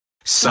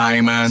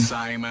Simon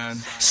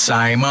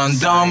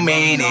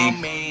Dominic,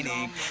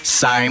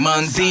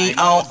 Simon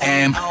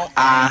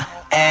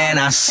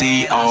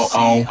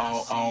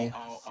DOMINICOO.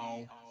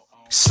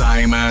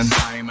 Simon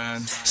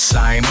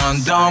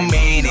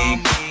Dominic,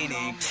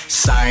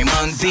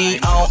 Simon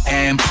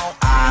DOMINICOO.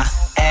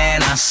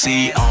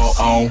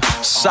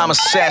 Simon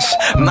says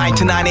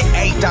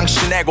 1998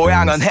 당신의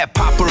고향은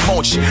힙합을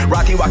모지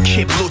라디와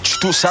킵 루츠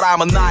두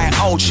사람은 나의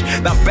오지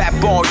난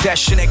배볼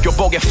대신에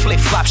교복에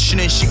플립플랍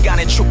쉬는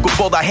시간에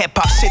축구보다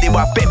힙합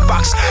CD와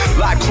빅박스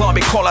라이브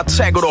클럽이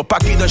콜라텍으로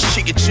바뀌던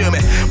시기쯤에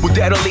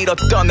무대를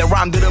잃었던 내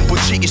람들은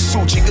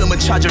부지기수 지금은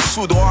찾을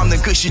수도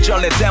없는 그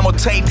시절 내 데모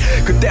테이프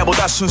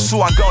그때보다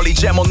순수한 걸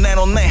이제 못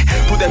내놓네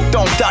부대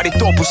똥다리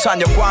또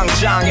부산역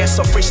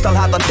광장에서 프리스타일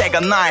하던 때가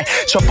나의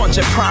첫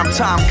번째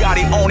프라임타임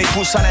가리오니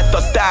부산에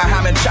떴다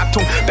하면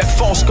짝퉁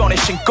백포스 꺼내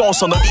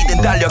신고서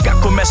어디든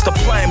달려갔고 마스터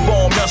플랜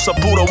보면서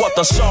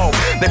부러웠던 소울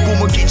내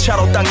꿈은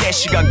기차로 딱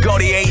 4시간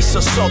거리에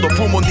있었어도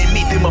부모님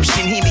믿음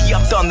없인 힘이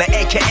없던 내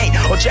aka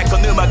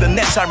어쨌건 음악은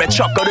내 삶의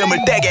첫걸음을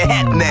떼게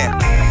했네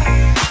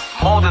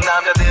모든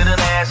남자들은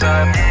해서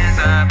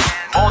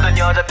모든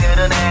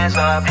여자들은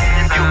해서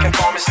You can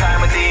call me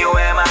Simon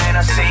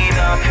D-O-M-I-N-I-C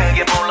더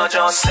크게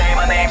불러줘 Say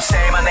my name,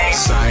 say my name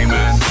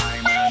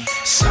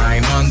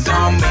Simon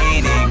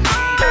Dominic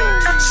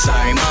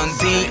Simon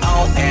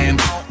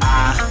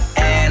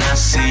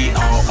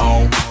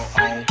D-O-M-I-N-I-C-O-O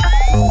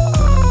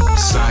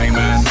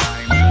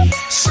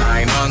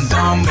Simon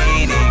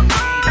Dominic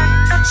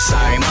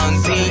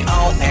Simon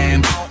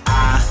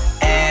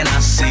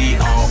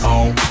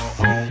D-O-M-I-N-I-C-O-O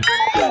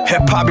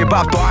힙합이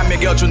밥도 안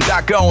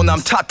먹여준다고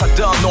남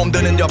탓하던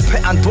놈들은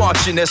옆에 안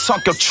둬지 내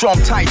성격 좀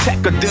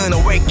타이트했거든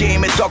away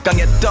게임에 더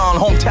강했던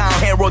홈타운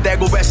히로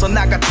대구에서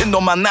나 같은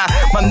놈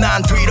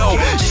만난 뒤로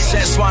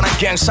시세스와는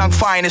갱상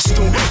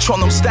파이니스트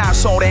촌놈 스타일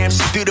소리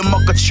MC들은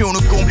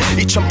먹어치우는 꿈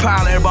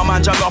 2008 앨범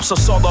한 장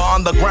없었어도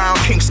underground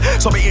kings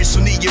섭외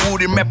 1순위에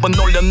우릴 몇 번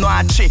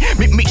올려놨지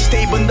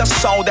믹스테이프는 다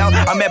sold out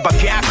아메바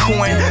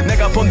개쿠엔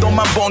내가 번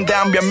돈만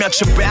본다면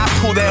몇몇이 배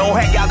아프대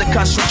오해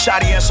가득한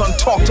술자리에선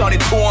톡터리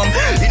투엄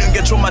이런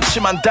게 좀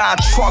많지만 다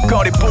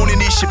추억거리뿐인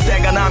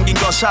 20대가 남긴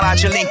건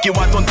사라질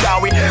인기와 돈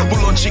따위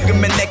물론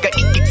지금의 내가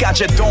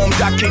있기까지 도움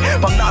닿기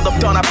밤낮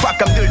없던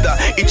압박감들 다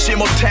잊지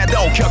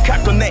못해도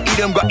기억할 건 내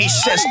이름과 이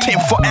센스 팀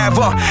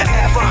forever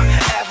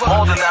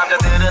모든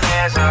남자들은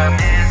해서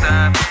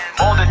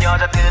모든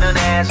여자들은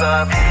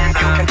해서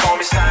You can call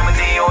me Simon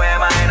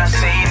D-O-M-I-N-I-C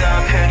더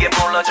크게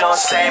불러줘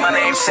Say my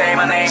name, say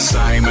my name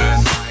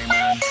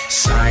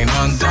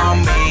Simon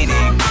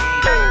Dominic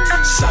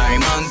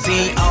Simon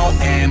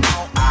D-O-M-I-N-I-C-O-O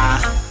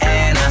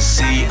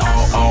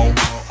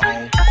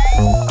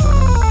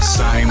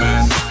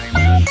Simon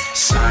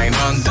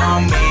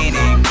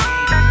Dominic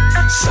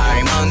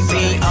Simon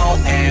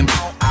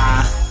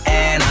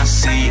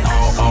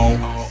D-O-M-I-N-I-C-O-O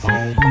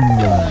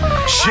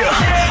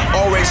Yeah,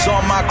 always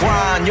on my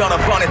grind 여러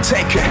번의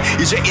take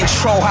이제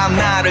인트로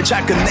하나를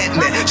잘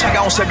끝냈네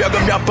차가운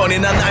새벽은 몇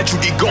번이나 날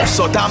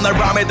죽이고서 다음날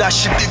밤에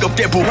다시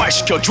뜨겁게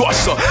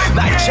부활시켜줬어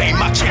나의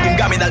제일막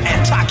책임감이 날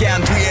애타게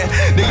한 뒤에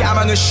내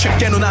야망은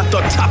쉽게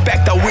눈앞던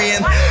탑백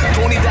따윈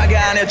돈이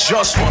다가 아니야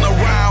just run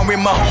around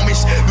with my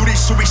homies 누릴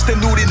수 있을 때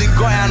누리는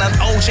거야 난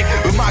오직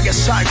음악에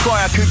살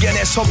거야 그게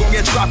내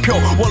성공의 좌표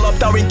월업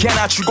따윈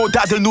개나 주고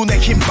다들 눈에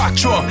힘 빡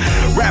줘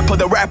래퍼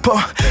대 래퍼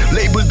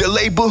레이블 대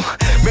레이블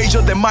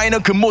메이저 대 마이너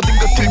그 모든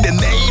것들 내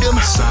이름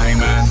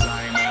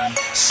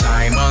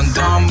Simon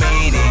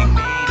Dominic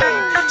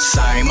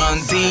Simon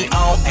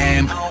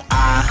D-O-M-I-N-I-C-O-O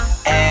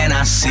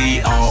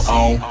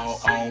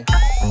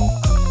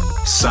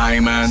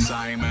Simon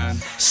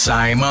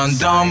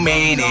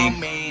Dominic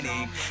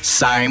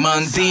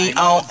Simon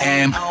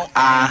D-O-M-I-N-I-C-O-O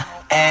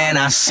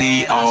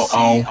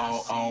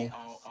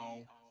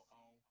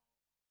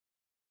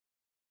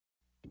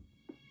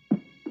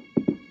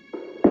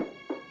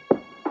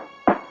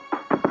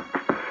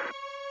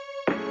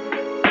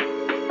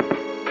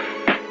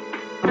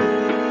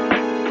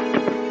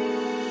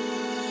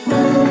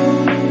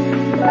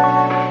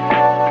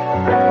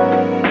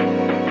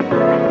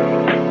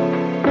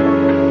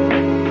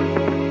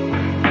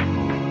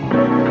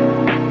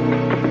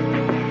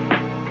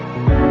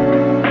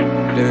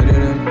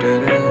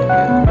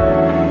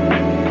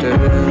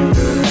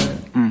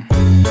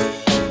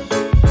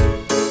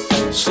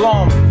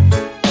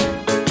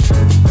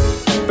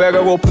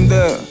배가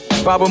고픈데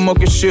밥은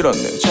먹기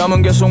싫었네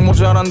잠은 계속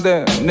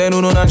모자란데 내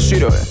눈은 안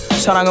시려해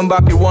사랑은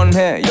받길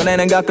원해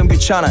연애는 가끔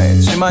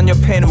귀찮아했지만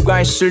옆에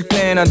누가 있을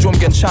때 난 좀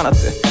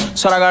괜찮았대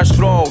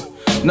살아갈수록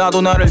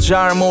나도 나를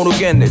잘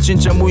모르겠네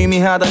진짜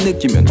무의미하다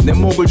느끼면 내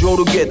목을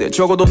조르게 돼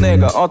적어도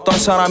내가 어떤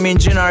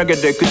사람인지는 알게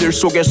돼 그들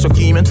속에서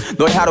끼면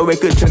너의 하루의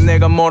끝에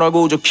내가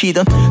뭐라고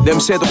적히든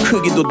냄새도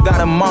크기도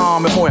다른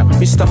마음의 모양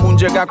비슷한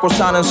문제 갖고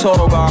사는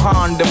서로가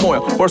한데 뭐야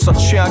벌써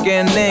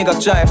취하게 내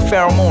각자의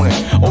페로몬에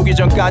오기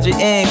전까지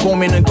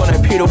고민은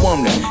꺼낼 필요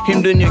없네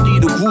힘든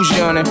얘기도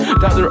굳이 안 해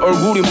다들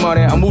얼굴이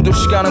말해 아무도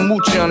시간은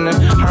묻지 않네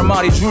할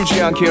말이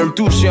줄지 않게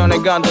 12시 안에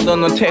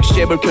간다던 넌 택시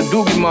앱을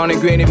켜두기만 해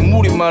괜히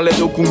물이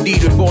말래도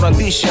궁디를 보란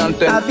듯이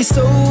한때 I'd be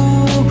so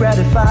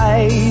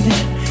gratified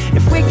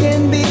if we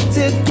can be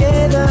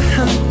together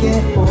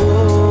함께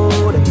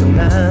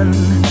오랫동안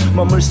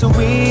머물 수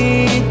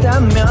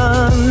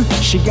있다면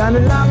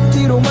시간을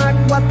앞뒤로 막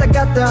왔다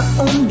갔다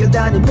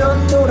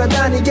옮겨다니면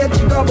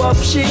돌아다니겠지 겁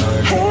없이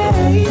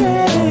hey,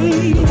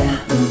 hey.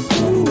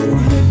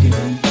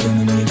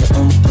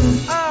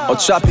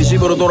 어차피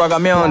집으로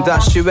돌아가면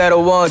다시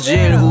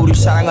외로워질 우리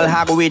사랑을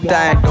하고 있다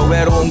해도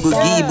외로운 그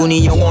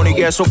기분이 영원히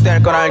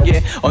계속될 걸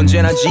알게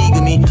언제나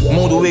지금이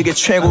모두에게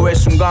최고의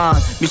순간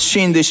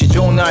미친듯이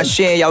좋은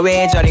날씨에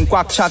야외의 자린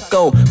꽉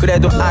찼고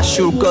그래도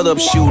아쉬울 것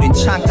없이 우린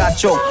창가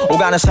쪽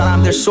오가는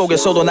사람들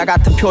속에서도 나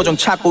같은 표정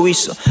찾고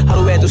있어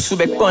하루에도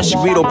수백 번씩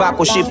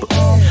위로받고 싶어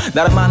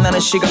나를 만나는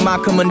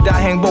시간만큼은 다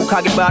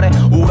행복하길 바래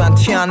우울한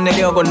티 안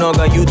내려고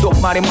너가 유독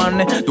말이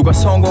많네 누가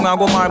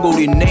성공하고 말고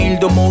우린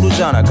내일도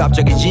모르잖아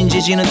갑자기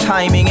진지지는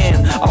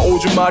타이밍엔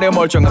오줌 마려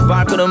멀쩡한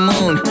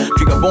발걸음은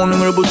귀가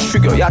본능을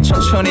부추겨 야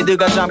천천히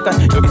들어가 잠깐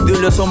여기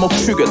들려서 목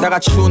죽여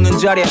다같이 웃는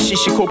자리에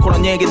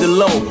시시콜콜한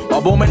얘기들로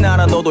와보면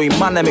나나 너도 이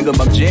만남이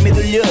금방 재미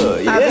들려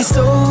yeah. I'd be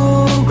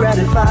so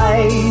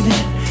gratified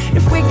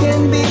if we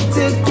can be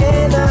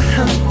together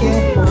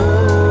함께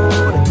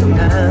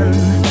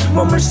오랫동안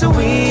머물 수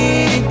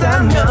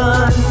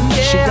있다면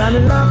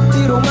시간을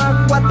앞뒤로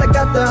막 왔다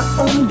갔다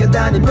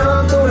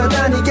옮겨다니면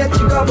돌아다니겠지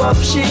겁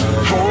없이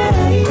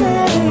hey,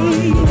 hey.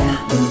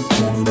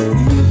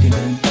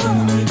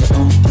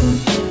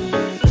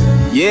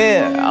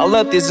 Yeah, I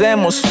love this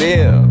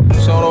atmosphere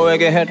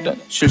서로에게 했던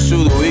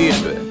실수도 이래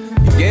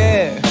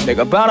Yeah,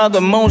 내가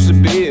바라던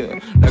모습이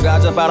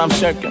나가자 바람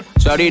쐴겸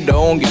자리도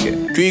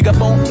옮기게 귀가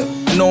본다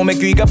그놈의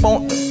귀가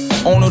본다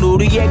오늘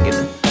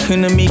우리에게는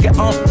큰 의미가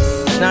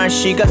없다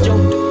날씨가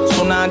좋다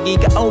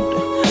소나기가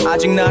오다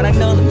아직 나랑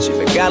너는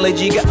집에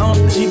갈래지가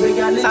없다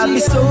I'd be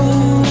so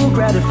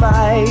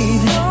gratified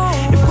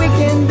if we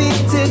can be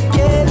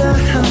together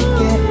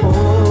함께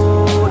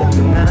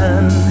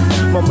오랫동안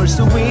머물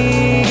수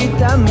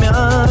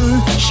있다면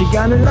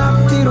시간을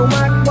앞뒤로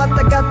막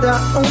왔다 갔다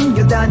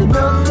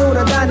옮겨다니면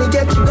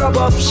돌아다니겠지 겁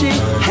없이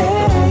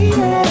hey,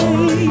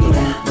 hey.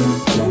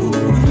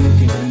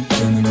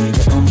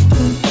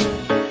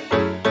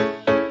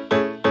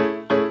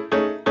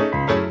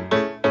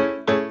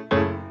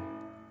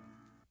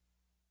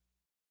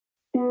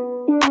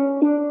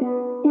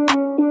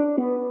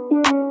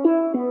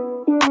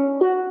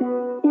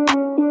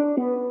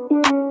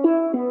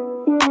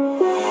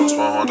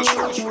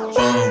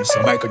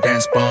 Some micro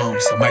dance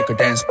bombs, some micro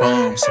dance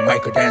bombs, some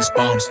micro dance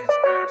bombs.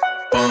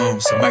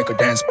 Bombs, some micro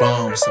dance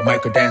bombs, some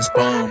micro dance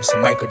bombs, some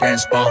micro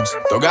dance bombs.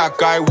 더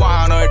가까이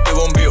와 널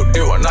뜨거운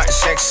비우디와 나의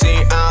섹시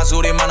eyes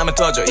우리만 하면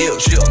터져 You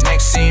chill,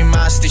 next scene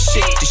master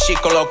shit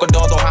시끌럽고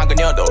도도한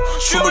그녀도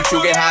춤을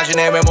추게 하지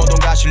내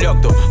외모동과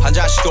실력도 한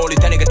잔씩 돌릴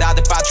테니까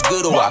다들 빠져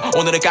와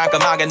오늘은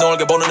깔끔하게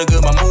놀게 보는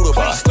그만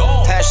물어봐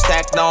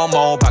Hashtag no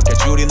more 밖에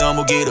줄이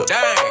너무 길어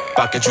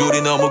밖에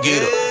줄이 너무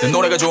길어 내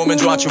노래가 좋으면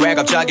좋았지 왜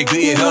갑자기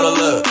귀에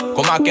흘러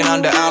고맙긴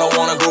한데 I don't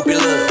wanna groupie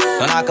love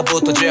난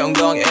아까부터 제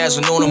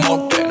엉덩이에서 눈을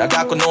못 떼 나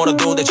갖고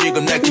놀아도 돼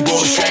지금 내 기분을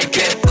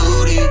shake it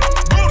booty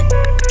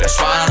That's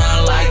why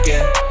I like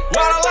it What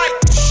I like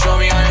Show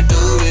me how you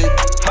do it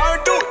How you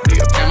do it 네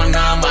옆에만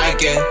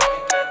남아있게 Do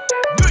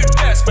it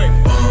dance baby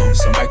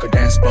Some micro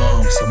dance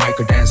bombs some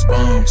micro dance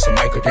bombs some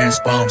micro dance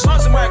bombs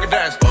some micro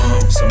dance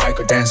bombs some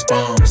micro dance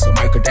bombs some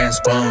micro dance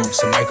bombs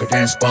some micro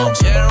dance bombs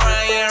Yeah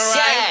right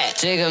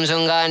지금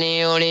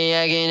순간이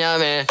우리의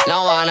기념일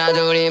너와 나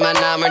둘이만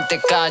남을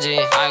때까지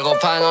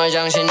알고파 널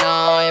정신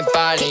너의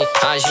빨리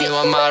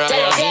아쉬워 말아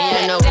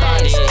여기에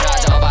nobody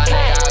가져봐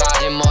내가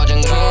가진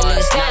모든 걸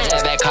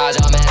낮에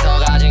백화점에서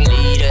가진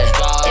리드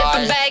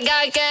예쁜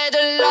백악게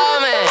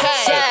둘러매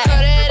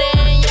Put it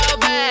in your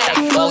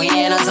bag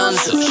보기에는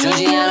선수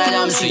주지 않아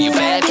점수 You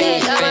bad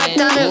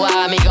bitch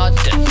우아함이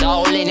걷듯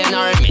떠올리는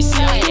널 miss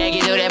여기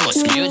얘기들의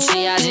모습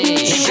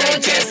유치하지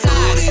Shake it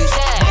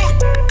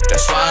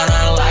That's why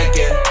I like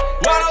it.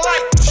 What I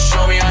like.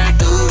 Show me how you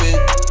do it.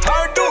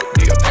 How you do it.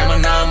 네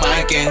옆에만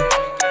남아있게.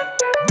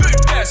 Do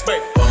it dance,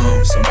 baby.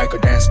 Some micro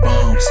dance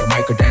bombs. Some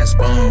micro dance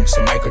bombs.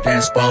 Some micro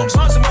dance bombs.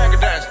 Some micro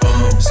dance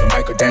bombs. Some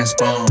micro dance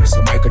bombs.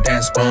 Some micro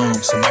dance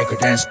bombs. Some micro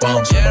dance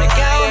bombs. 내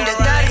가운데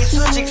다리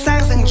수직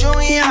상승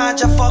중이야.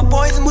 저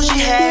fuckboys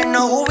무시해.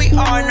 Know who we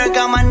are. 널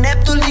가만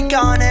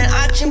냅둘리가 낸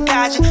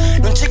아침까지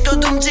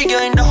눈치껏 움직여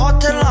in the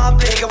hotel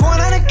lobby. 내가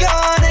원하는 거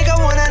내가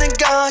원하는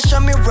거 Show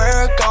me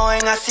where we're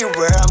going I see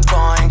where I'm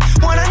going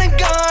원하는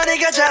거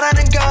네가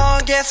잘하는 거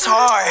Gets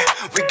hard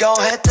We gon'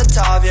 hit the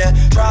top yeah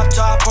Drop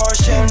top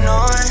Porsche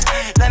on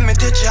Let me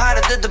teach you how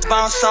to do the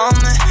bounce on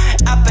me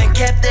I've been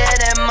kept it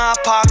in my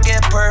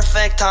pocket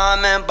Perfect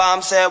timing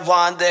밤새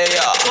one day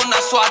꿈나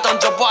쏴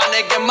던져봐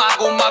내게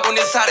마구마구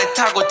네 살에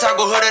타고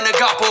흐르는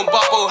거품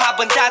버블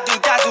합은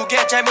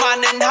다두개 잘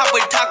맞는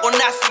합을 타고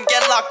낯선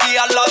get lucky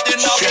I love you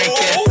no Shake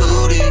it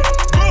booty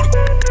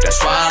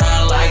That's why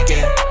I like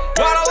it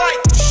What I like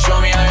Show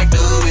me how you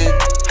do it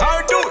How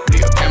you do it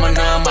네 옆에만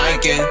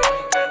남아있게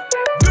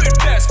Do it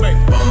dance baby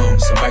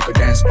Some micro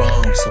dance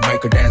dance boom, so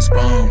make her dance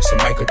boom, so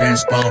make her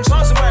dance boom,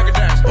 so make her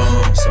dance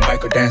boom, so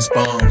make her dance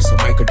boom, so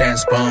make her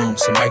dance boom,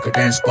 so make her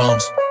dance boom.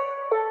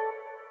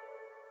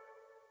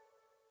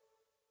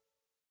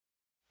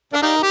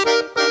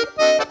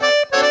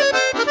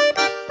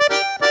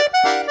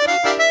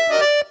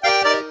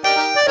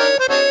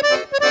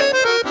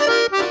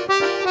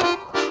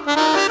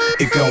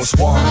 It goes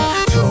 1,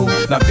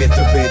 2, 난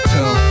비트비트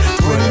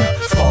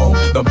 3,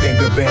 4, 넌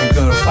빙글빙글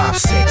 5,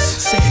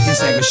 6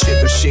 인생은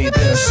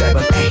시들시들 7,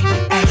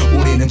 8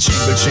 우리는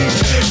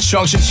징글징글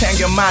정신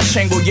챙겨 마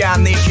친구야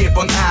네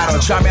기분 알아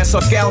잠에서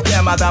깨울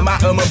때마다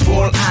마음은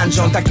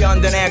불안정 다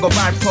견뎌내고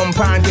발품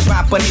팔기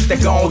바쁜 이때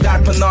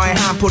고달픈 너의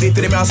한풀이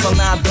들으면서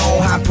나도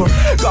한풀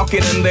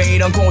꺾이는데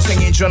이런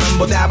고생이 주는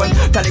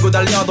보답은 달리고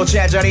달려도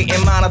제자리에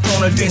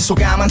마라톤을 뛴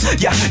소감은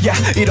야야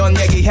이런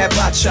얘기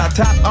해봤자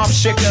답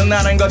없이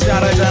끝나는 거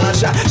잘 알잖아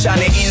자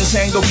네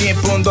인생도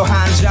기쁨도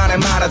한 잔에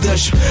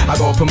말하듯이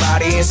하고픈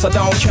말이 있어도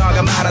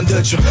혀가 말 안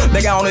듣죠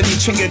내가 오늘 네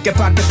챙길게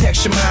밖에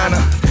택시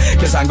많아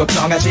계산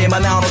걱정하지마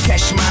나 오늘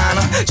캐시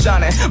많아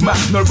자네 막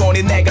널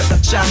보니 내가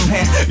다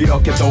짠해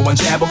이렇게 또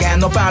언제 보게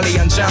너 빨리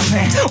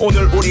한잔해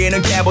오늘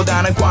우리는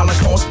걔보다는 꽐라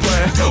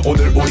코스프레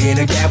오늘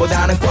우리는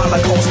걔보다는 꽐라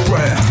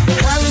코스프레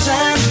한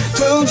잔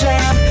두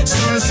잔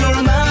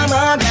술술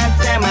넘어갈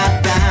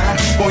때마다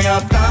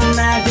보였던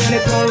날들이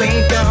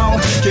풀리고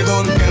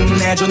기분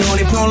끝내줘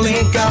눈이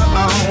풀리고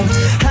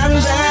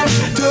한 잔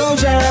두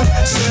잔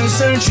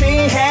슬슬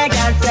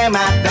취해갈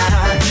때마다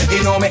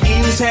이놈의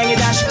인생이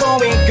다시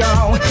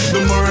보이고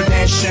눈물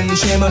대신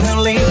침을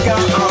흘리고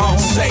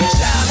Say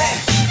잔해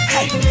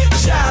Hey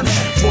잔해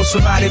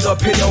무슨 말이 더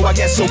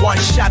필요하겠어 One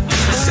shot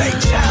Say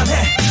잔해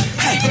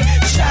Hey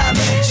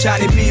잔해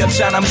잔이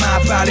비었잖아 마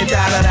빨리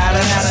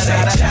따라라라라라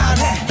Say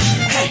잔해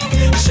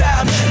Hey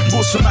잔해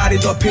무슨 말이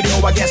더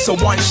필요하겠어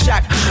One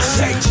shot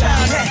Say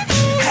잔해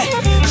Hey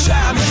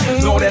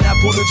잔해 노래나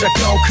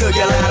부르자고 크게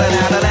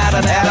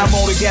라라라라라라 나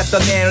모르겠다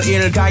내일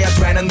일 가야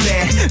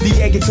되는데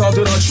네 얘기 더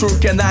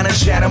들어줄게 나는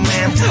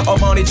gentleman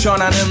어머니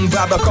전화는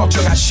받아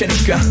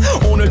걱정하시니까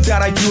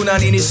오늘따라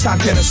유난히 네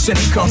상태는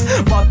쓰니까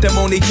뭐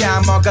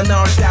때문이야 뭐가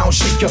널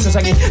다운시켜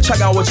세상이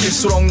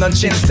차가워질수록 넌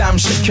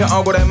진땀시켜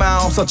억울해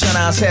마음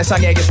없었잖아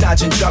세상에게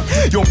따진 적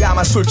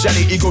용감한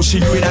술자리 이곳이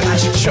유일한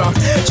안식처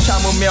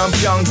참으면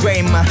병돼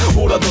임마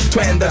울어도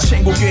된다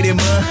친구끼리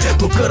뭐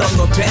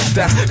부끄럽노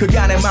된다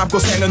그간의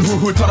맘고생은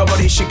훌훌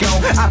털어버리시고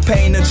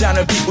앞에 있는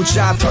잔을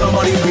비우자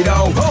털어버린 위로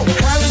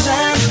한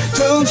잔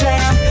두 잔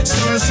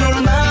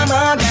술술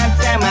넘어갈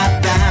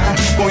때마다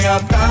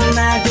보였던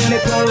날들이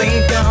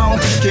풀리고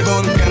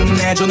기분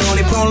끝내줘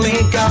눈이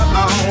풀리고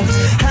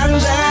한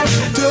잔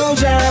두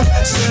잔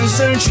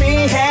슬슬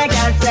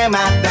취해갈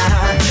때마다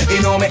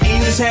이놈의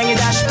인생이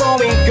다시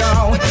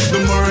보이고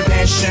눈물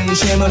대신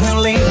침을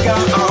흘리고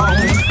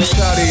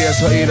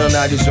자리에서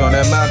일어나기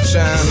전에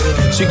막잔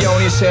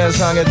지겨운 이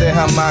세상에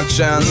대한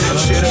막잔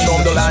싫은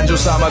놈들 안주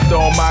삼아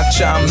또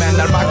막잔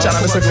맨날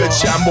막잔하면서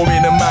끝이 안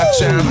보이는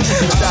막잔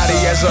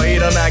자리에서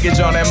일어나기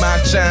전에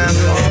막잔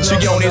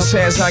지겨운 이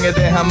세상에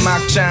대한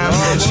막잔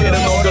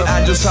싫은 놈들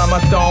안주 삼아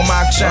또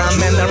막잔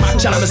맨날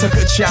막잔하면서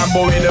끝이 안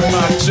보이는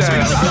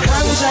막잔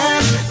한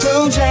잔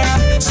두 잔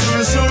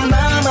술술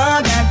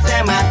넘어갈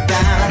때마다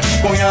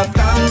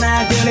보였던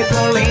날들이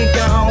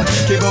풀리고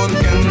기분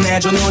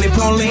끝내줘 눈이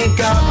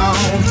풀리고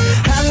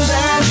한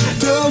잔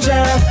두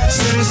잔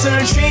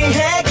슬슬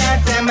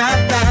취해갈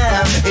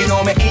때마다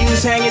이놈의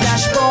인생이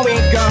다시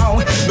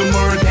보이고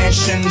눈물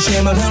대신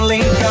침을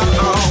흘리고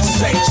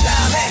Say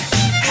잔해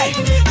Hey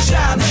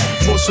잔해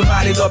무슨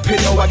말이 더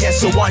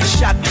필요하겠어 One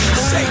shot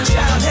Say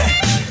잔해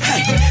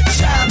Hey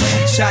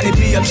잔해 잔이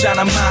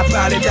비었잖아 마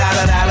빨리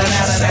따라라라라라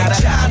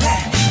Say 잔해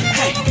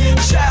Hey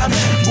잔해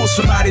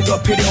무슨 말이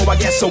더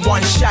필요하겠어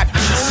One shot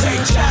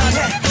Say 잔해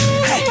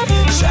Hey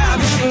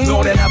잔해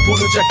노래나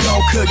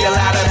부르자고 크게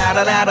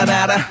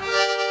라라라라라라라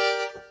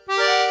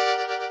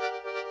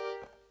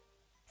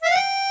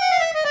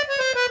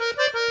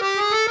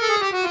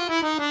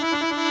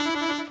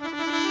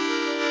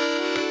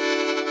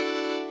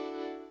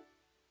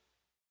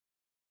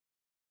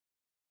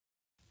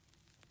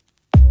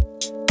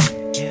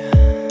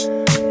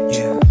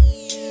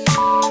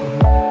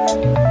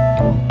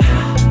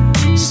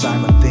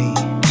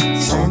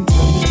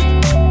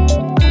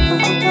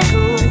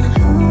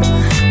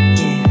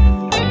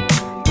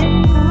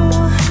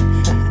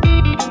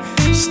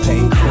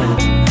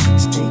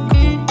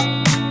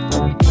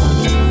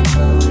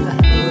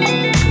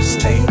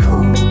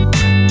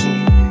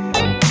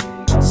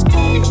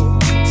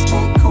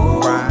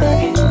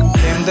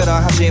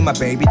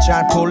baby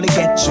잘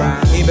풀리겠지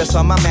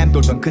입에서만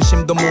맴돌던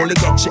근심도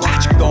몰리겠지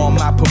아직도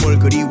마품을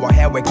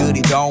그리워해 왜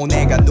그리도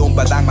내가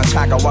눈바닥만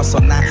차가웠어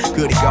나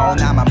그리고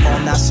나만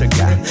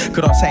못났을까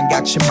그런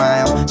생각치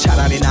마요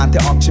차라리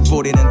나한테 억지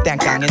부리는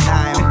땡깡이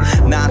나요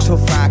 9 to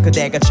 5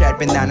 그대가 제일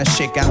빛나는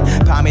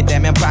시간 밤이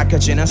되면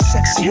밝혀지는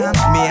섹시한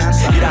미안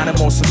일하는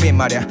모습이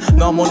말야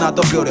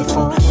너무나도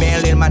beautiful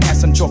매일 일만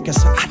했으면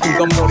좋겠어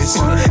이건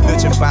무리수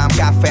늦은 밤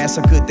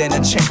카페에서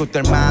그때는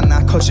친구들 만나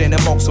커지는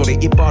목소리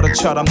이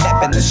버릇처럼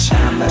내뱉는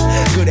참나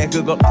그래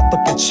그걸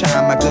어떻게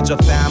참아 그저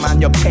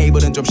다만 옆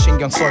테이블은 좀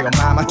신경 써요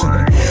마마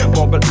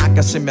목을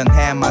아껴 쓰면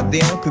해마디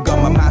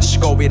그것만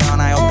마시고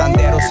일어나요 딴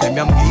데로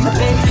세면기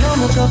Baby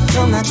너무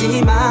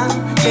걱정하지마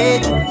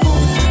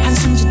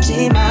한숨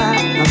짓지마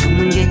너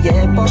웃는 게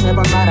예뻐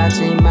매번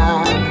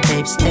말하지마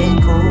Baby stay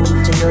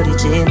cool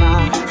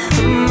찡그리지마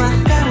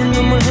아까운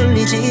눈물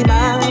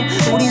흘리지마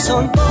우리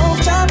손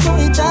꼭 잡고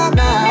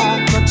있잖아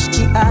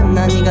놓치지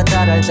않아 네가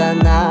잘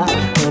알잖아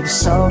Baby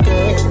so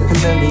good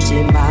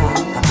흔들리지마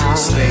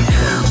Stay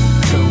cool,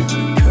 cool,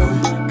 cool,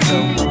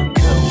 cool, cool,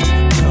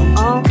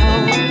 cool,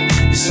 cool.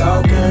 It's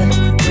so good,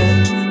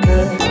 good,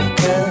 good,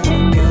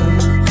 good,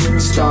 good.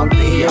 It's gonna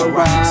be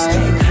alright.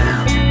 Stay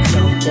cool,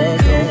 cool,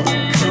 yeah, yeah.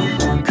 cool,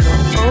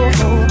 cool,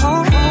 cool,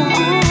 cool.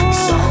 It's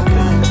so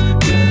good,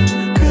 good,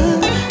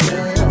 good,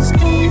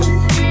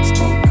 good.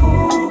 Stay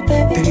cool,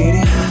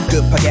 baby.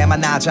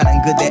 급하게만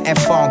하자는 그대의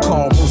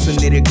폰콜 무슨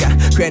일일까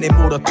괜히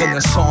물어뜯는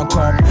손톱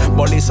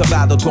멀리서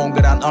봐도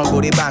동그란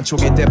얼굴이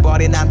반쪽이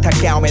돼버린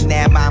안타까움에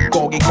내 맘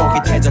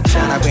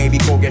고깃고깃해졌잖아 baby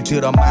고개를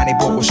들어 많이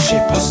보고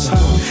싶었어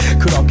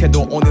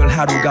그렇게도 오늘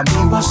하루가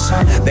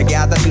미웠어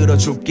내가 다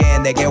들어줄게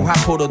내게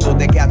화풀어도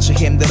돼 같이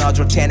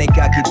힘들어줄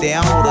테니까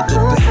기대어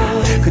물어도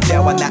돼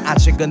그대와 나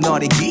아직은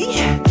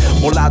어리기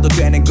몰라도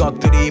되는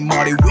것들이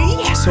머리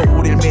위에서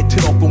우릴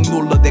밑으로 꾹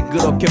눌러대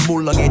그렇게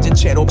물렁해진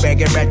채로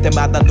베개를 맬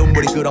때마다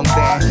눈물이 그렁대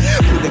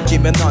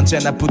부대끼면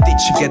언제나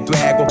부딪히게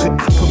되고 그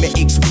아픔에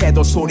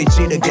익숙해도 소리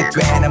지르게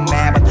되는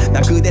매번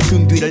난 그대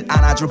등 뒤를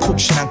안아줄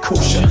푹신한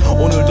쿠션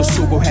오늘도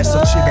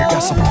수고했어 집에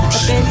가서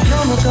푸시 Baby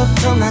너무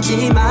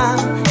걱정하지마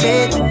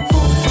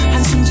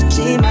한숨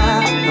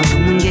짓지마 너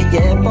웃는 게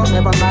예뻐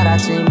매번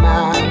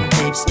말하지마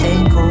Baby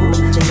stay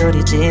cool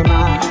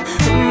찡그리지마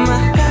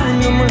아까운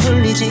눈물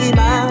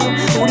흘리지마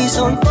우리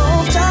손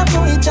꼭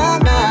잡고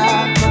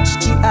있잖아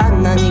놓치지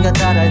않아 네가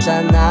잘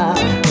알잖아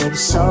Baby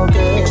so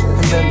good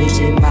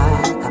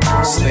흔들리지마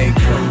Stay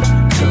cool,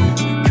 cool,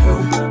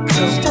 cool,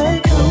 cool,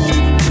 Stay cool,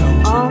 cool,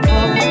 cool.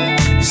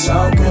 It's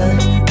so good,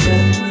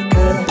 good,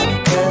 good,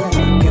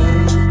 good,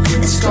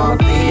 good. It's gonna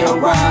be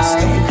alright.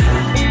 Stay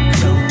cool,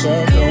 cool,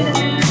 yeah, yeah.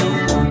 cool,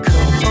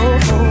 cool,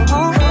 cool,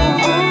 cool.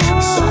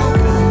 It's so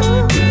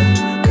good, good,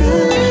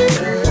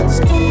 good.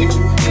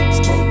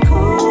 Stay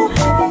cool,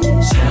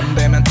 baby. 손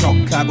대면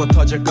톡하고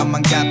터질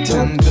것만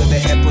같은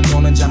그대의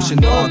분노는 잠시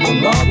너도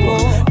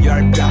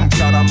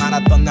열병처럼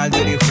많았던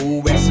날들이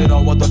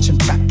후회스러워도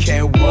침착해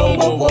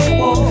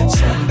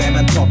손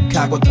대면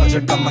톡하고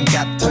터질 것만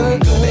같은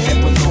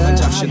그대의 분노는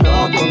잠시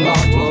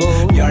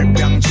너도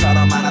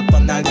열병처럼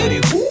많았던 날들이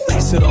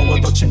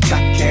후회스러워도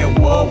침착해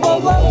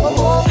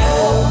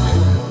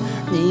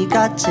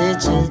네가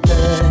지칠 때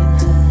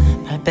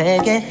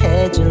발베개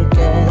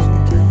해줄게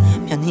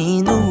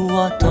편히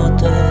누워도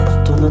돼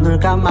두 눈을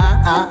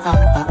감아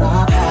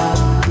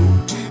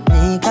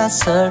네가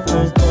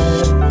슬플 때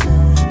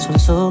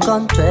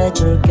손수건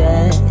돼줄게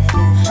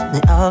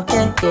내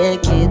어깨에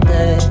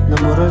기대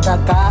눈물을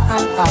닦아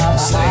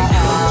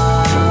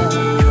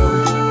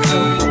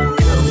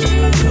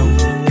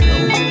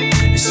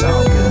It's so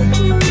good,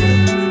 good,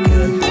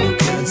 good, good,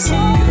 good.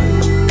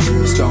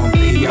 It's gonna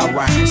be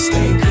alright.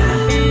 Stay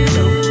cool,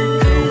 cool,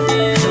 cool,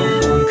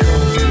 cool,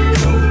 cool,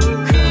 cool,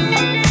 cool.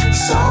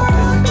 It's so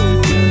good,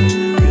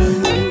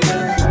 good, good,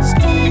 good.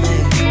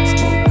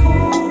 Stay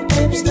cool,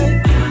 baby, stay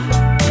cool,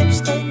 baby,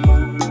 stay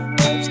cool,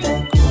 baby, stay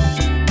cool,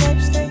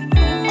 baby, stay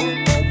cool,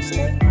 baby,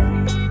 stay cool, baby, stay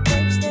cool,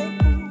 baby, stay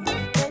cool,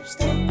 baby,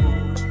 stay cool,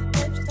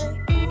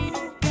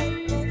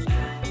 baby.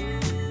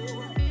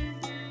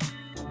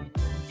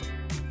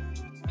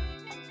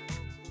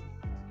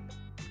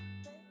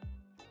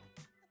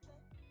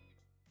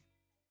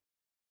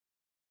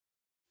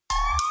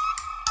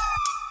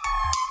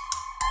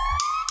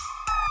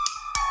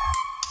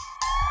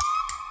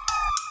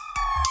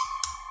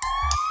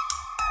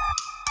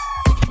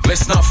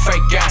 Listen up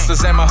fake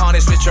gangsters and my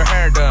honeys with your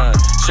hair done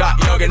자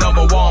여기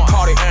number one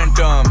party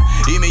anthem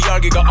이미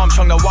열기가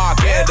엄청나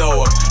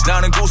와게도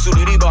나는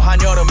구슬을 입어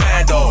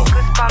한여름에도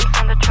Goosebumps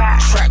on the track.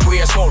 Track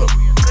위에 소름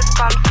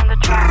Goosebumps on the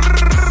track.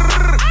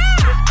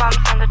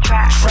 Goosebumps on the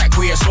track.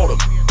 Track 위에 소름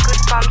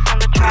Goosebumps on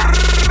the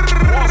track.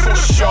 One for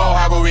sure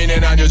하고 있는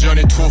난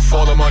여전히 two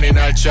for the money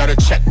날짜를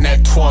check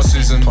내 tour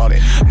season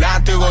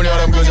난 뜨거운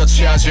여름 그저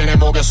치아지 내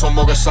목에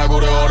손목에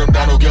싸구려 얼음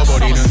다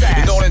녹여버리는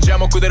이 노래는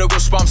제목 그대로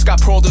Goosebumps가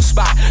produce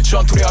spot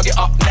전투력이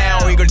up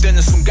now 이걸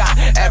듣는 순간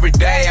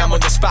Everyday I'm on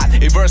the spot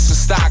이 verse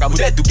스타가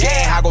무대 두개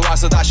하고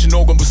와서 다시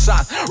녹은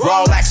부산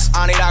Rolex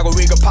아니라고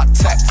이거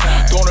파텍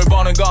돈을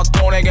버는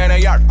것도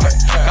내게는 열쇠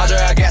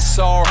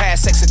가져야겠어 해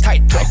섹시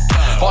타이트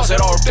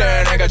어새로울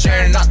때 내가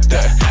제일 낫대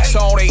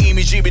서울에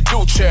이미 집이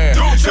두 채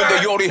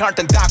근데 요리할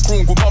땐 다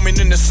궁금함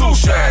있는 내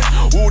수셰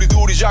우리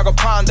둘이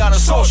작업한다는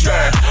소식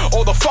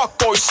All the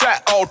fuckboys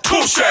set all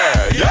touche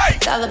yeah.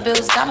 Dollar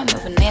bills got me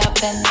moving up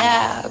and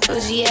down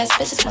Bougie ass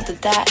bitches want to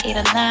die, eat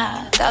or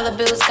not Dollar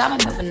bills got me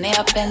moving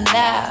up and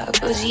down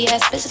Bougie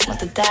ass bitches want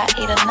to die,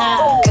 eat or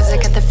not Cause I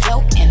got the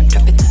flow and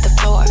drop it to the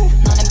floor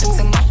너는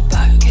평생 못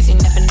봐, cause you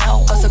never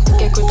know 어서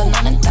크게 굴던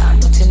너는 다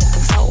놓치는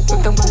등소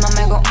불평불만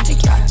말고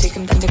움직여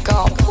지금 던져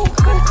go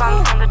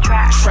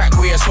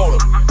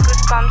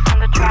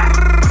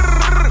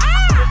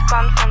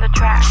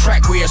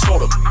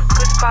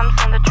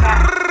Goosebumps on the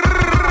track.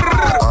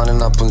 안에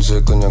나쁜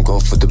짓 그냥 go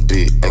for the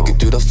beat.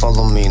 애기들아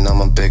follow me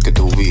나만 뺏게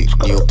더 위.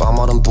 네 오빠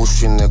말은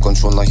부시 내건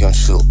존나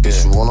현실.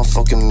 Bitch you wanna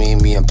fuck with me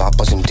미안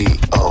바빠진 D.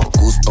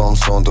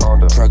 Goosebumps on the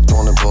track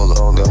돈을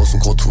벌어. 내 옷은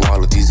코트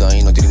와일러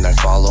디자이너들이 날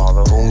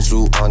follow.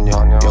 봉주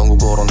안녕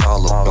영국어로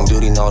날로.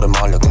 형들이 나를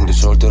말려 근데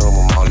절대로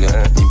못 말려.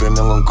 네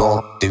별명은 고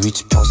내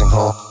위치 평생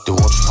호. 내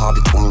watch hobby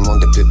꿈이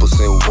뭔데 people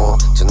say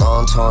what.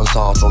 난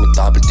천사 좀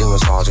이따 빌딩을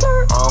사지.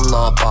 I'm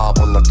not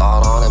바보 날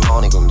따라하네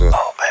많이 근데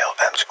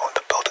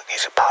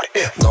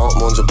너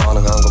먼저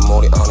반응한 건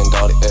머리 아닌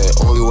다리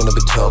All you wanna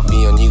be tough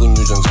미안 이건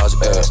유전자지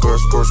Skr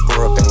skr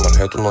skr 백날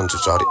해도 넌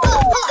제자리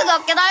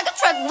뜨겁게 달고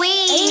트랙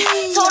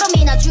위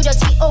소름이나 줄여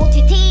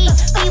GOTT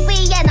위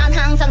위에 난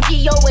항상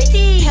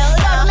GOAT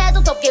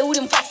여름에도 덥게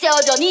우린 flex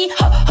여전히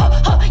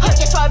You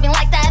get driving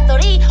like that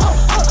 30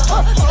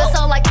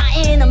 죽었어 like my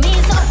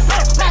enemies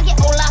막이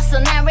올랐어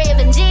난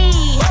revenge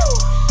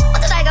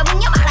어쩌 날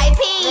가면 your RIP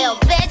Little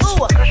bitch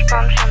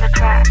Goosebumps on the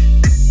track.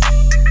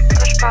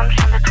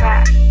 Goosebumps on the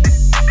track.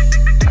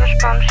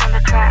 Goosebumps on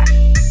the track.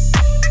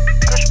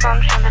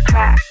 Goosebumps on the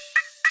track.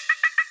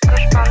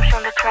 Goosebumps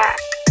on the track.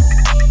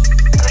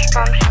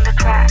 Goosebumps on the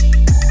track.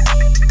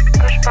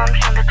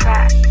 Goosebumps on the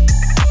track.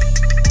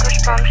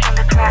 Goosebumps on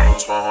the track.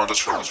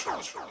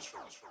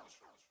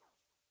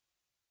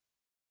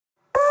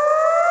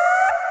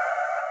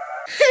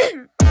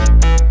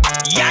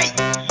 Yay!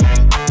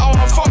 I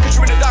wanna fuck with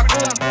you in the dark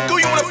room. Do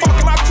you wanna fuck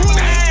in my crew?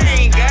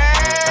 Dang,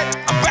 girl.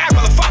 I'm back,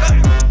 motherfucker.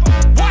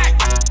 What?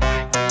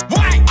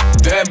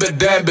 Damn,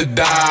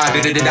 da.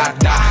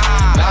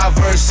 My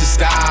verses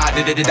da.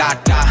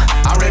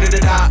 I'm ready to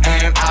die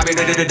and I'll be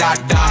ready to die.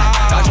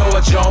 나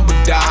좋아 전부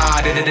da.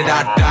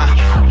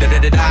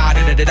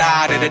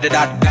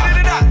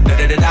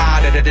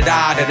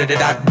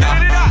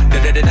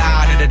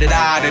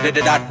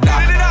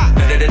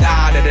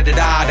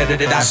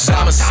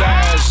 I'm a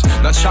savage.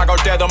 난 차가울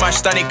때도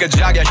마시다니까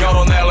자기야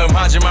결혼할래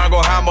하지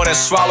말고 한 번에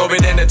swallow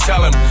it and then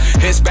tell him.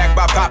 His back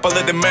by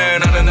popular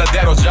demand 하는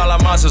나대로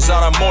잘라마서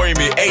사람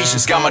모임이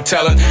Asians got my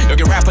talent.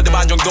 여기 래퍼들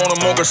반 정도는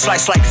목을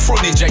slice like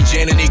fruit ninja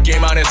이제는 이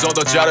게임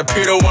안에서도 잘할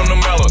필요 없는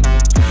멜론.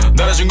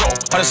 나를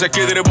증오하는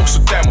새끼들의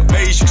복수 때문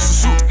베이식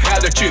수수 해야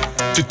될 짓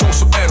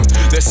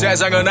뒤통수에는 내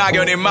세상은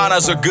악연이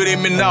많아서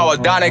그림이 나와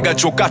다 내가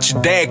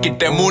족같이 됐기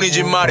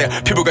때문이지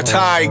말이야. 피부가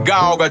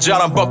타이가오가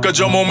잘 안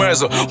벗겨져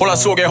몸에서 혼란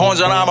속에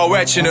혼자 남아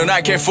외치는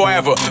I can't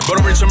forever But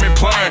I'm reaching me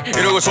plan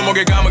이러고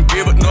손목에 감은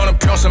give it 너는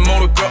평생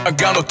모를 거 I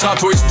got no time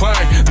to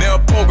explain 내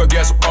업보가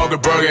계속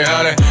어글벌게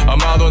하네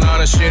아마도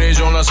나는 신이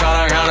좀 나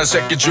사랑하는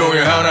새끼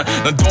중에 하나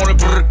난 돈을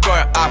부를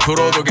거야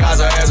앞으로도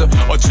가사에서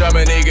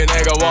어쩌면 이게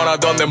내가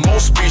원하던 내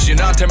모습이지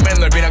나한테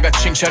맨날 비난과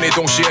칭찬이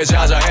동시에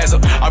자자해서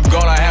I'm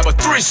gonna have a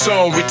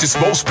threesome with these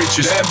most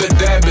bitches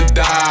Damn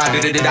da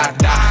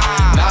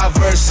나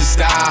versus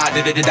da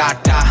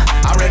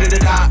I'm ready to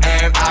die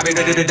and I'll be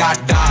ready to die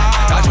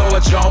다 좋아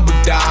전부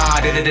da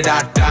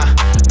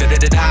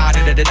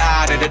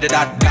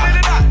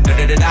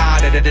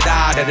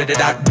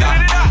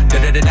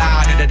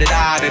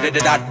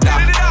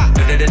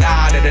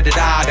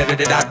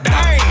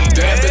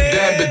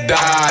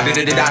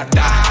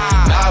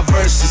나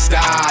versus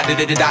da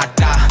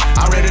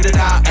I'm ready to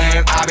die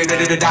and I'll be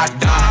ready to die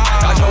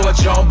다 좋아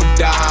전부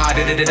da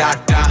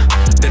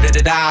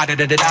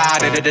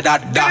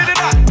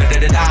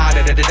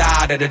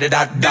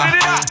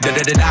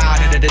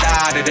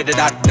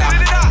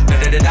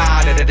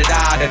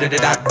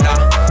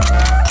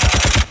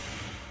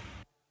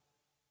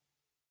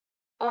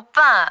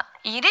오빠,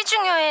 일이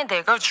중요해,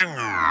 내가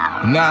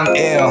중요해. 난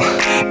ill,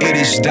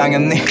 일이지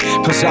당연히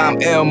Cause I'm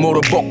ill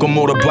물어보고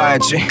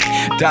물어봐야지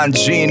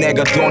단지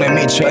내가 돈에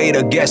미쳐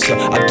이러겠어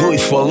I do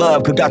it for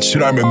love 그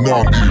가치라면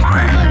넌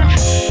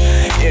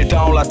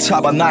일단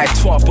올라타봐 나의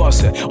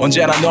투어버스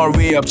언제나 널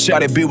위해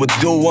앞자리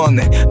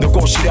비워두었네 널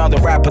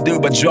꼬시려던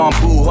래퍼들과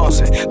전부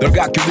허세 널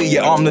갖기 위해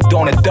없는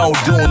돈에 don't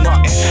do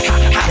nothing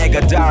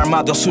내가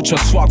닮아도 수천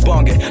수억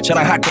번개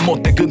자랑할 거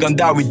못해 그건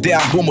다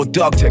위대한 부모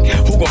덕택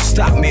Who gon'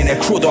 stop me 내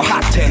크루도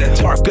핫해 내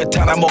털 끝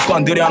하나 못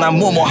건드려 난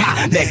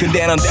무모하네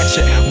근데 넌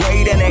대체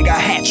왜 이래 내가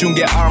해준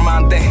게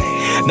얼만데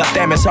나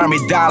때문에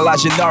삶이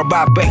달라진 널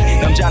봐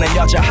babe 남자는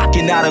여자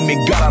하기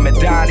나름인 거라며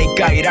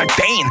다니까 이럴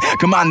땐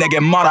그만 내게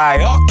뭐라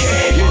해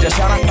okay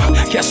일자사랑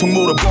계속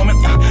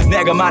물어보면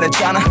내가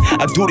말했잖아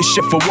I do this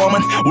shit for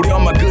woman 우리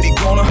엄마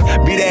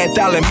그리고는 미래의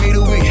딸내 미래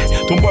위에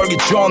돈 벌기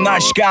좋은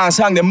날씨가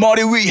항상 내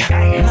머리 위에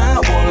나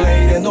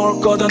원래 이래 놀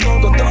거다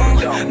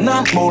놀거든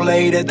난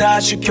몰래 이래 다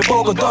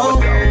지켜보거든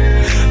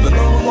너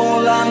너무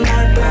몰라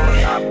날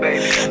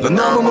baby 너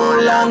너무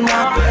몰라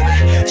나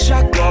baby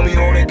작업이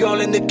오래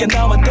걸린 늦게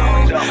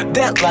나왔던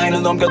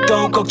데드라인을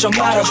넘겨도 걱정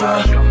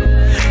말아줘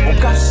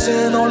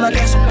몸값은 올라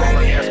계속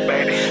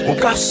baby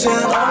몸값은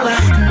올라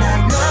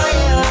난 너의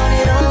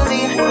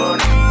only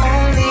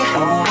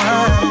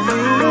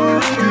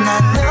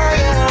난 너의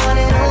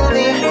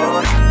only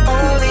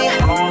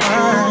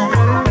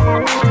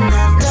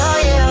난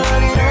너의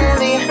only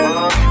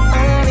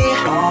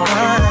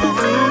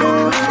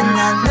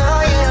난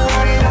너의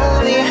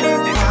only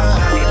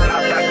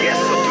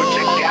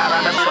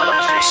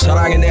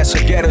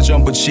노래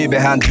전부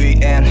지배한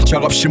뒤엔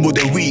적없이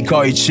무대 위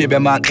거의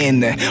집에만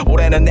있네.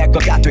 올해는 내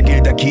거가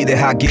되길 다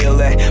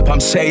기대하길래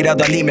밤새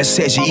일하던 네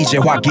메시지 이제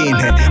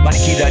확인해. 많이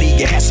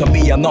기다리게 해서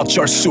미안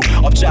어쩔 수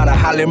없잖아.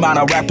 할 일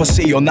많아 래퍼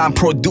CEO 난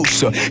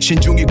프로듀서.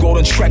 신중히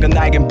고른 트랙은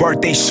나에겐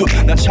birthday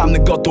suit. 난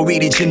참는 것도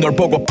일이지 널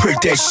보고 풀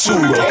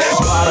때수로.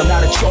 너 알아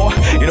나를 좋아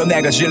이런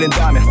내가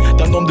질린다면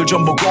딴 놈들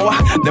좀 보고 와.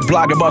 내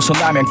블락을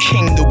벗어나면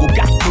킹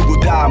누구가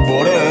누구다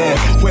뭐래.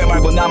 후회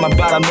말고 나만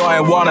바라 너의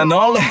one and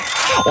only.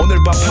 오늘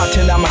밤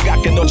파티에 나만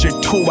갖게 너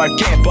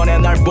질투할게. 뻔해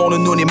날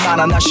보는 눈이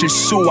많아 나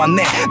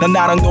실수하네. 난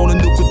나랑 노는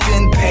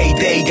누구든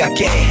payday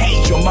갖게.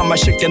 Hey 좀만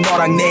마실게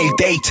너랑 내일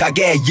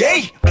데이트하게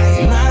yeah.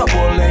 나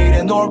원래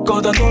이래 놀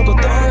거다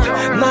놀거든.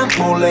 난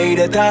몰래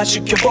이래 다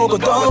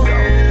지켜보거든.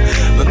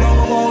 너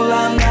너무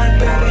몰라 날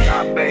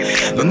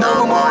baby. 너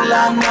너무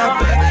몰라 날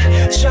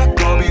baby.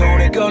 자꾸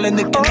오래 걸린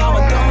느낌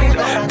너만 떠.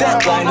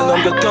 데드라인을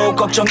넘겨도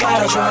걱정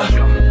말아줘.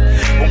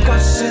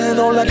 몸값은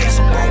올라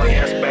계속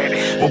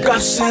baby.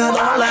 몸값은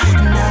올라.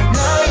 난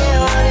너의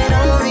one and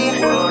only.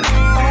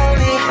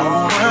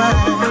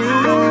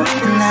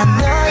 난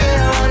너의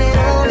one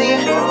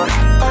and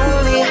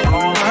only.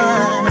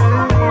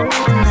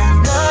 난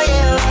너의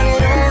one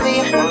and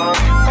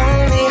only.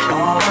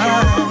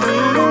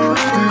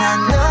 난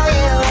너의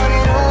one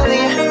and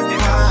only.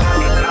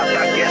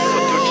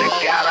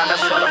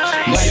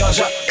 나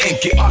여자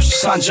인기 없이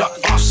산 적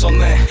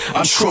없었네.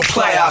 I'm true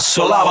player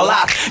so love a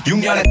lot.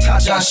 6년의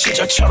타잔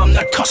시절처럼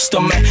날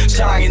커스텀해.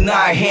 사랑이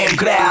나의 힘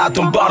그래야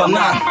돈 벌어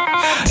난.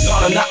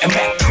 너는 나의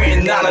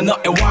맥퀸 나는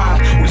너의 왕.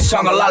 우리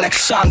성을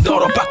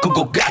알렉산더로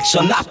바꾸고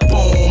가자.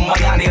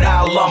 나뿐만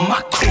아니라 love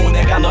my crew.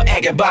 내가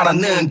너에게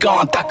바라는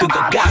건 딱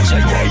그거까지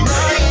yeah.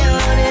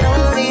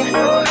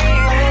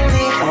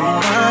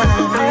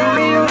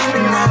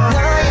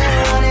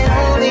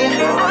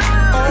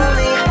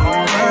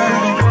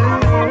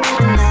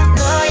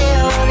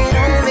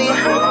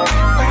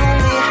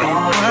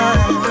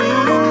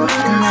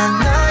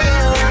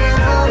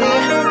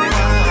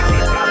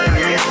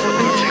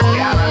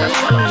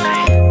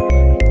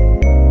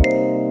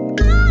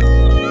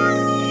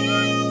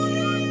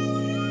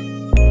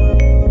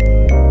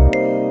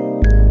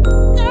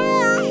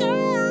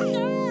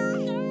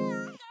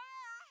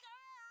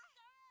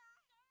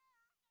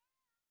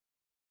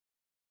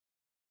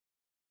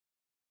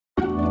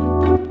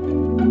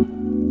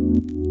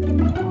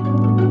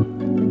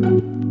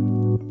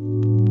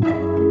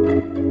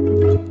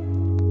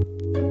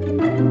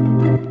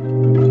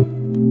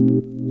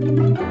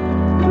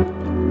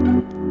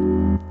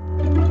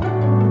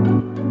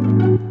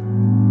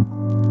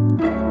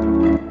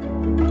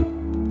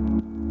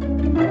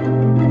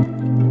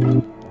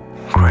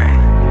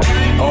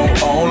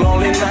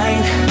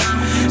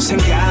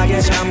 생각에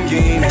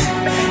잠기네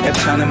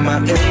애타는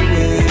마음은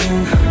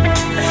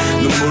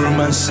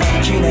눈물만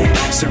삼키네.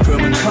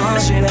 슬픔은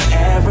커지네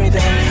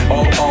everyday.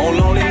 all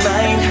lonely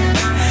night.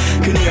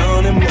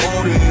 그녀는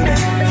모르네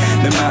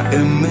내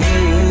마음은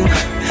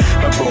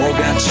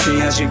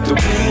바보같이 아직도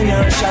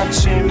그녀를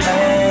잡지만.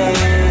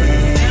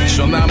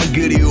 저 남은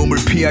그리움을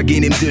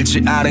피하긴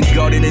힘들지.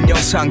 아른거리는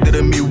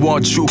영상들은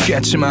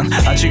미워주겠지만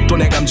아직도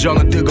내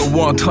감정은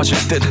뜨거워 터질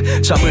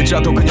듯. 잠을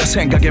자도 그녀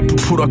생각에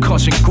부풀어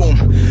커진 꿈.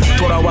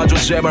 돌아와줘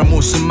제발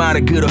무슨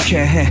말을 그렇게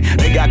해.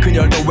 내가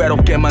그녀를 더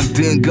외롭게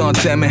만든 것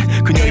때문에.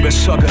 그녀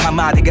입에서 그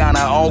한마디가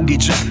나오기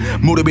전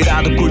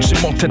무릎이라도 꿇지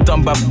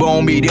못했던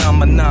바보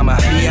미련만 남아.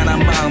 미안한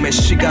마음에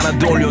시간을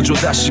돌려줘.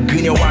 다시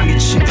그녀와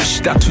미친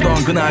듯이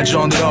다투던 그날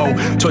전으로.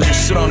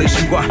 저질스러운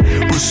의심과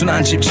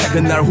불순한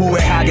집착은 날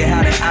후회하게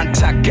하네.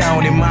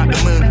 안타까운 이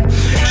마음은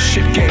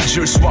쉽게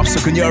잊을 수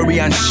없어. 그녀를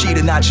위한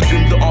시는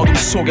아직도 어둠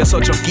속에서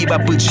적기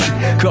바쁘지.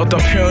 그 어떤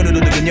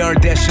표현으로도 그녀를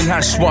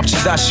대신할 수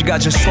없지. 다시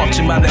가질 수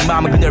없지만 내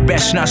마음은 그녀를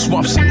배신할 수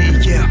없으니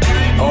yeah.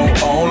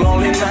 all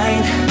lonely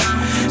night.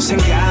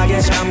 생각에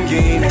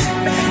잠기네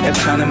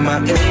애타는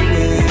마음은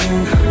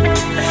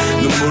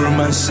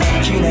눈물만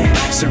삼키네.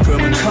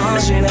 슬픔은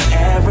커지네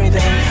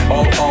everyday.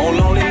 all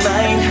lonely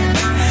night.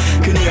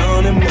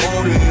 그녀는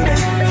모르네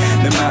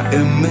내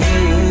마음은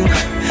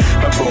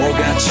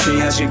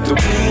바보같이 아직도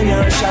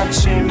그녀를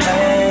잡지만.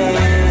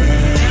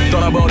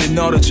 떠나버린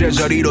너를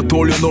제자리로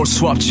돌려놓을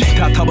수 없지.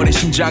 닫아버린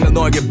심장은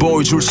너에게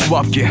보여줄 수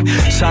없게.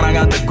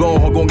 사랑한다고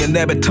허공에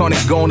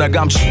내뱉어내고 나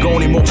감추고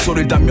네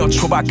목소리를 다 몇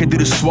초밖에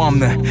들을 수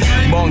없네.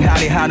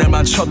 멍하니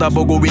하늘만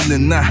쳐다보고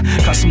있는 나.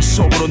 가슴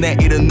속으로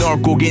내일은 널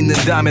꼭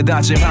잊는다며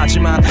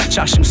다짐하지만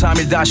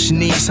작심삼일 다시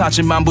네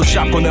사진만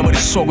붙잡고 내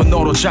머릿속은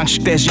너로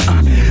장식되지.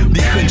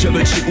 네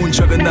흔적을 지운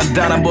적은 난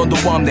단 한 번도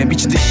없네.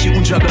 미친듯이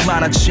운 적은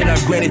많았지 날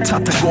괜히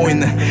탓하고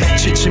있네.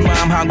 지친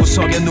마음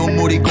한구석에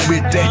눈물이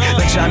고일 때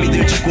난 잠이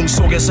들지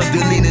꿈속에서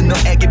들리는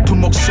너의 깊은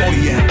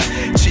목소리에.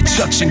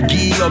 지쳐진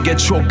기억의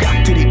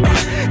조각들이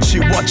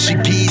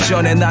지워지기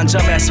전에 난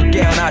잠에서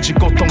깨어나지.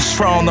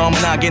 고통스러운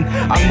너무나긴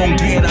악몽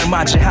뒤에 날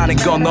맞이하는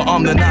건 너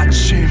없는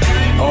아침.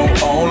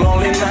 all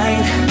lonely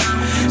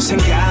night.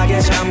 생각에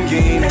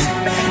잠기네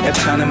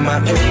애타는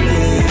마음은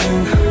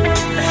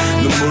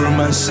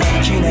눈물만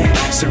삼키네.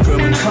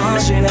 슬픔은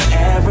커지네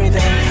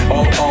everyday.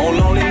 all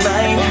lonely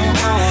night.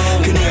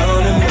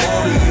 그녀는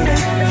모르네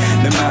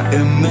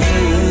마음은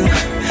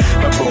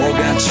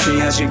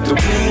바보같이 아직도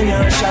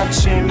그녀를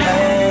찾지만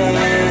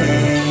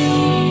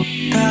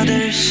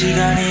다들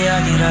시간이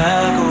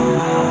아니라고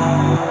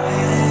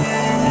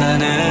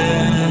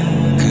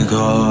나는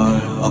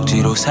그걸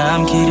억지로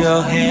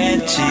삼키려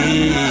했지.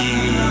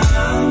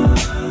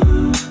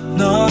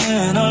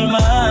 너는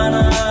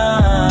얼마나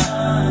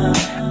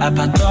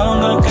아팠던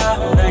걸까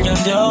날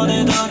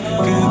견뎌내던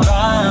그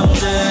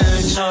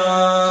밤들처럼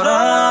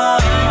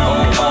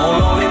All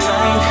lonely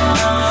night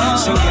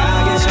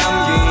생각에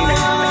잠기네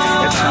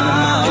애타는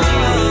마음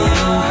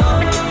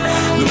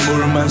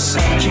눈물만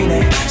삼키네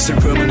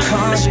슬픔은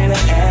커지네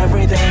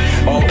everyday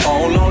all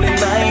lonely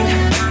night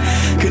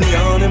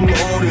그녀는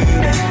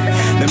모르네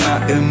내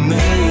마음은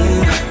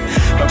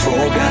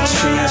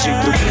바보같이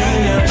아직도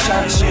그녀를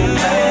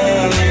찾지네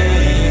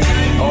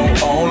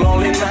all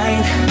lonely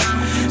night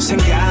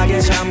생각에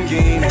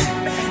잠기네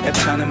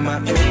애타는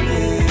마음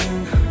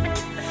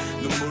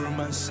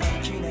눈물만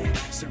삼키네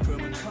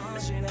슬픔은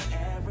커지네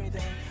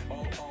everyday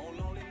all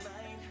lonely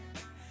night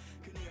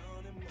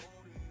그녀는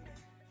모르네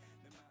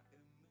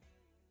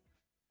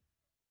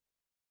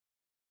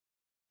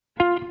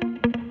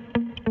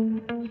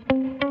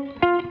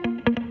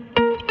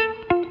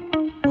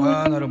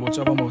와 나를 못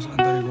잡아먹어서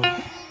안달이고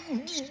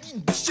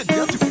진짜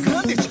내한테 왜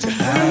그러는데 진짜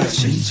아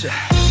진짜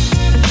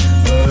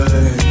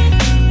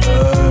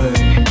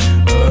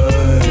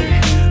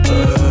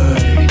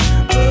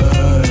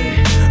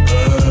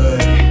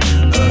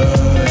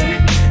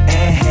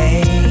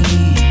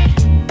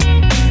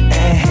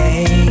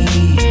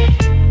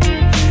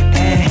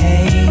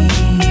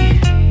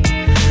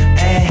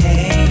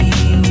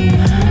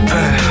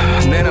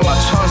내는 막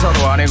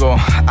천사도 아니고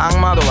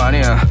악마도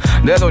아니야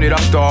내 돈이랑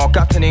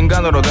똑같은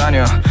인간으로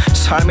다녀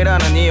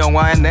삶이라는 이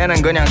영화에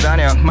내는 그냥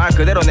다녀 말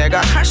그대로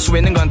내가 할 수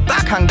있는 건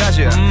딱 한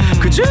가지야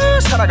그저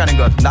살아가는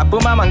것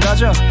나쁨만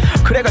가져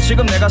그래가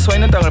지금 내가 서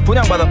있는 땅을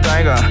분양받았다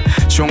이가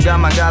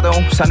중간만 가도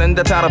사는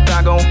데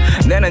다릅다고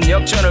내는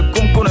역전을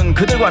꿈꾸는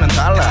그들과는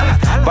달라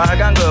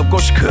빨간 거 없고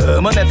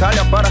시커먼 내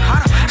달려봐라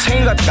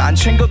생일같은 거 안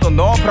챙겨도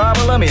no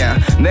problem이야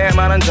내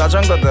많은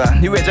자전거다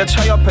네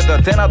외제차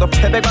옆에다 대놔도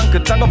패배관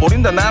그딴 거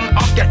모른다 난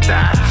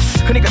없겠다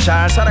그니까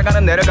잘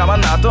살아가는 내를 가만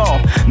놔둬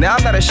내 한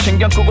달에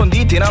신경 끄고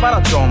네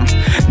뒤나봐라 좀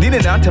니네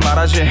나한테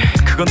말하지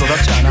그건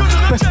너답지 않아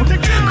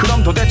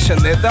그럼 도대체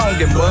내다운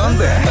게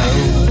뭔데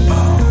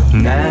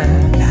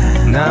난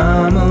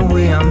너무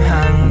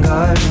위험한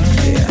걸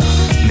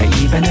내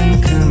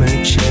입에는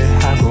금을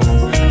칠하고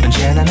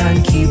언제나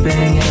난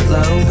keeping it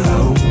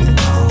low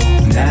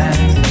난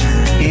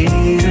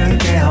이룰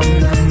게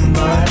없는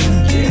걸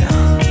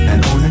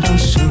난 오늘도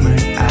숨을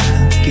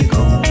아끼고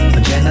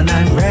언제나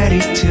난 ready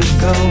to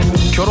go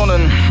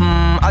결혼은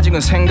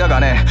아직은 생각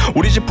안 해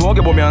우리 집 부엌에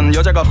보면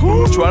여자가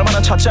좋아할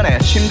만한 찻잔에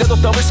침대도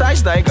더블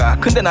사이즈다 이가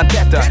근데 난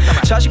됐다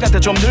자식한테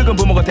좀 늙은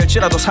부모가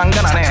될지라도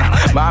상관 안 해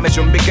마음의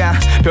준비가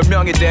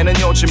변명이 되는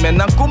요즘엔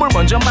난 꿈을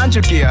먼저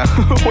만질기야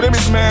오래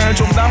믿으면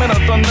좀 나면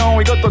어떤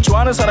너 이것도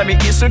좋아하는 사람이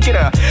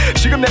있을기라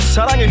지금 내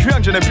사랑의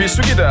휴양지는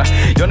비수기다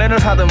연애를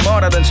하든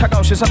뭐라든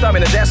차가운 시선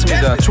따위는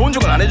됐습니다 좋은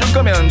쪽을 안 해줄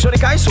거면 저리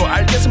가있어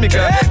알겠습니까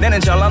내는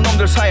잘난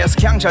놈들 사이에서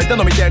그냥 잘된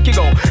놈이 될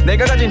끼고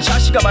내가 가진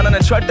자식아 많아는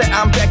절대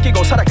안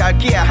뺏기고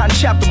살아갈기에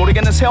한치 앞도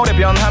모르겠는 세월의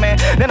변함에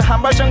내는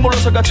한 발짝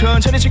물러서가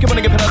천천히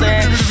지켜보는 게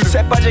편하대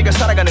새빠지게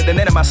살아가는데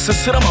내는 맛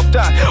스스럼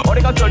없다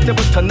어리가 떨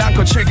때부터 난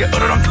거칠게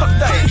으르렁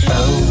컸다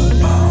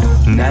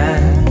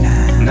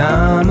난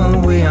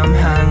너무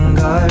위험한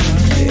걸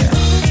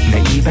내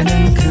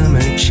입에는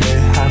금을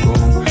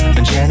칠하고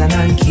언제나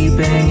난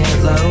keeping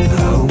it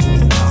low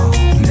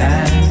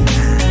난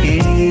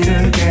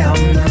이룰 게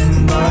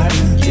없는 걸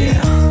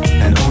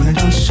난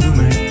오늘도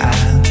숨을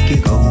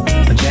아끼고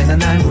언제나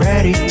난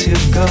ready to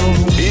go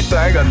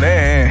이따위가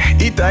내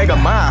이따위가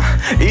마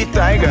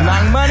이따위가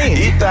낭만이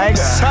이따위가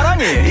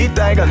사랑이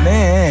이따위가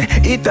내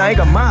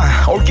이따위가 마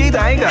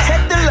올기다위가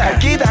해뜰라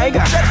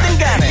할기다위가 어쨌든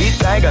간에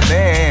이따위가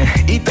내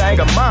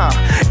이따위가 마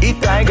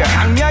이따위가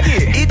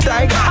강약이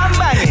이따위가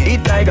한방이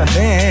이따위가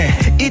내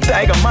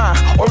이따위가 마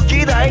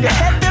올기다위가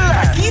해뜰라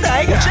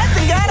할기다위가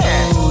어쨌든 간에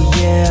Oh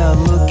yeah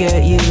look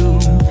at you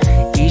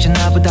이제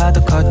나보다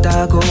더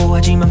컸다고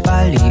하지만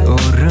빨리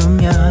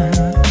오르면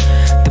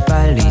더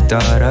빨리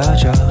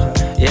떨어져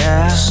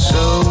Yeah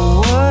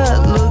So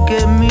what look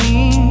at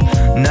me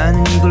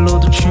난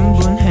이걸로도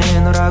충분해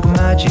너라고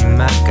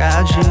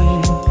마지막까지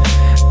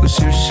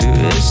웃을 수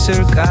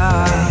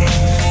있을까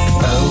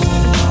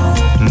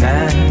oh,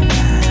 난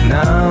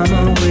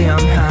너무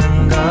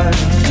위험한 걸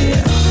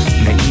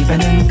내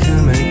입에는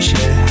금을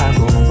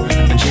칠하고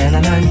언제나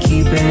난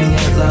keeping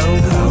it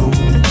low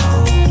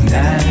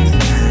난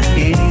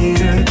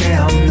이룰 게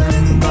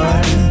없는 걸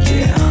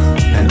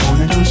난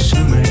오늘도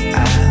숨을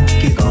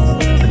아끼고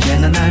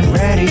언제나 난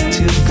ready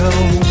to go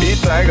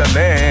이따위가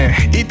내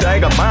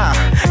이따위가 마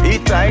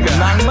이따위가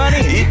낭만이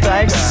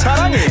이따위가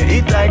사랑이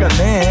이따위가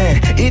내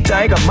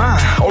이따위가 마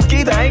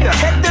올기다위가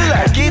해뜰라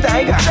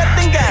할기다위가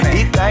어쨌든 간에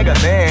이따위가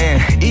내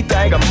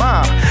이따위가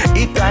마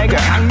이따위가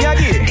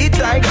강약이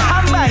이따위가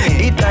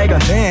한방이 이따위가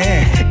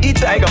내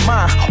이따위가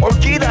마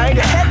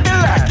올기다위가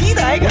해뜰라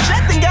할기다위가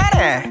어쨌든 간에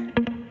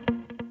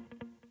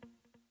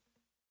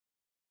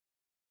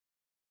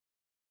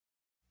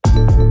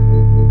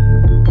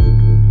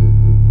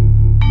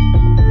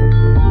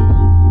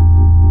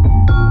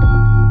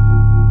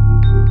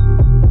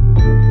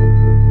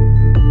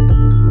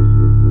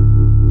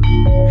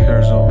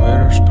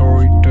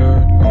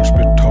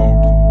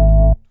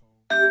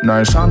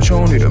나의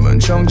삼촌 이름은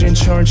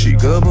정진철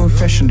직업은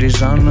패션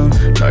디자이너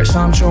나의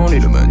삼촌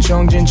이름은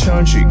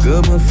정진철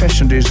직업은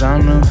패션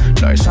디자이너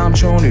나의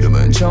삼촌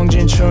이름은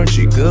정진철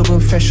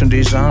직업은 패션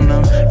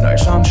디자이너 나의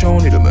삼촌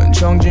이름은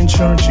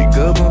정진철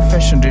직업은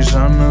패션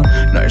디자이너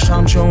나의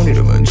삼촌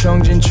이름은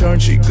정진철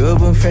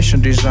직업은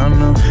패션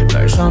디자이너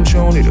나의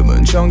삼촌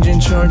이름은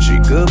정진철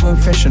직업은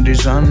패션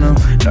디자이너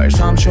나의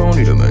삼촌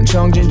이름은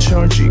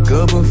정진철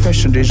직업은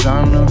패션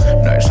디자이너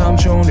나의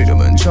삼촌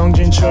이름은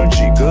정진철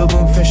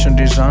직업은 패션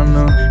디자이너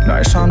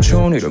나의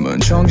삼촌 이름은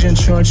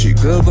정진철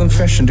직업은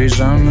패션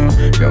디자이너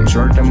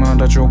명절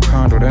때마다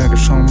조카들에게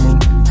선물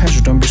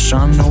해주던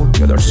비싼 옷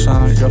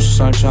 8살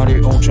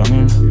 6살짜리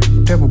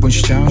옷장은 대부분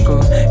시작은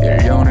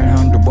 1년에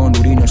한두 번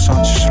우리는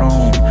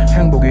사치스러운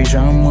행복이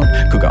잠못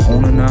그가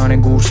오는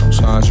날엔 구성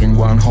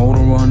사진관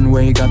홀을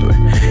원웨이가 돼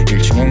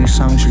 1층에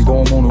상실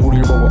고모는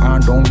우릴 보고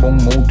아동복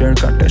모델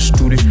같아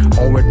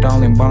스튜디오에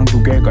딸린 방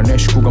 2개가 내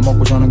식구가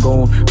먹고 자는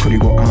곳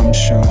그리고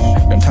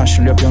암샷 연타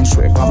실려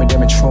변수에 밤이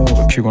되면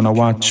초를 피고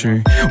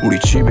나왔지 우리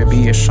집에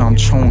비해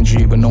삼촌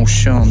집은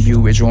오션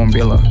뷰에 좋은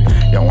빌라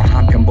영화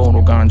한 편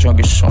보러 간 적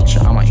있었지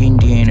아마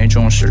인디애나의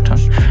존 실탄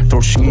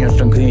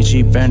돌싱이었던 그의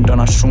집엔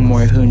떠나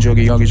숙모의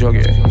흔적이 여기저기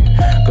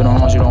그런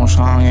어지러운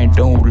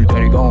상황에도 우릴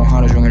데리고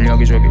하루 종일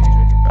여기저기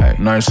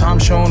나의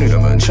삼촌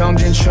이름은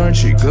정진철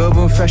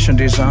직업은 패션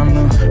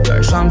디자이너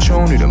나의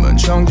삼촌 이름은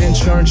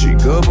정진철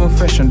직업은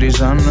패션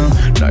디자이너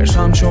나의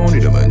삼촌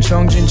이름은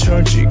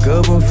정진철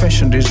직업은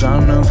패션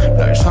디자이너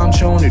나의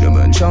삼촌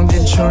이름은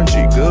정진철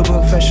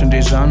직업은 패션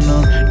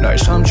디자이너 나의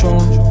삼촌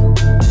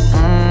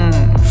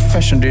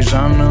패션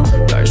디자이너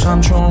나의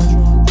삼촌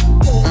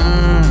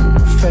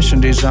패션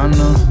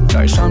디자이너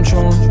나의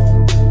삼촌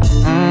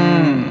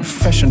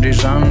패션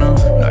디자이너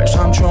나의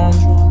삼촌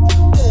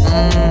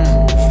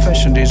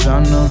패션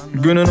디자이너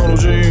그는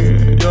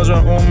오로지 여자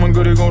옷만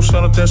그리고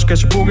살았대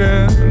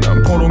스케치북에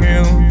난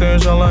포롱일 때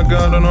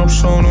잘나가던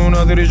없어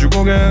누나들이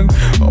주고객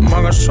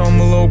엄마가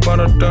선물로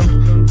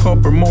받았던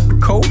퍼플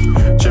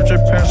모피코트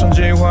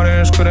찝찝해서인지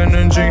화려해서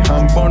그랬는지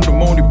한 번도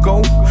못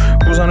입고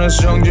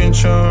부산에서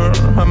정진철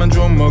하면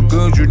좀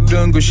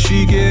먹어주던 그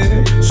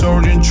시기에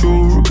서울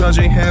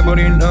진출까지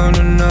해버린 어느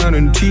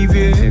날은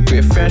TV에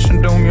그의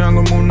패션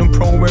동향을 묻는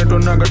프로에도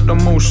나갔던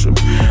모습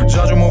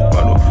자주 못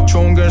봐도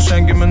좋은 게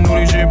생기면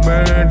우리 집에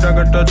다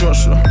갖다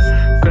줬어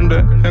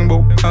근데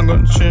행복한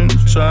건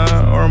진짜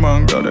얼마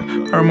안 가래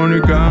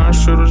할머니가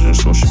쓰러진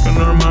소식은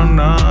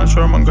얼마나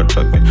절망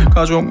같았게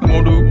가족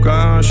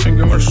모두가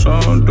신경을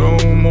써도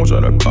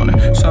모자랄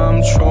판에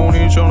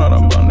삼촌이 전화를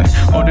안 받네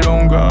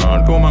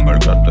어디론가 도망갈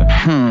같대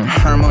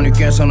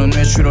할머니께서는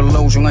뇌출혈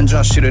노중한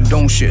자실에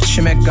동시에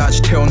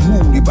치매까지 태운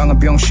후 우리 방은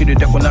병실이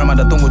됐고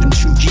날마다 동거 좀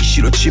치우기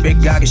싫어 집에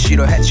가기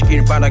싫어 해치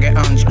길바닥에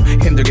앉아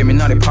힘들게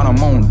미나리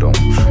팔아먹는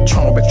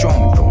 1500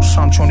 정도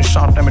삼촌이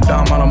쌀 때문에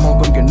다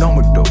말아먹은 게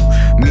너무도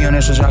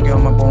미안해서 자기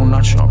엄마 보는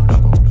날씨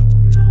없다고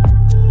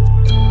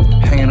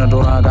행여나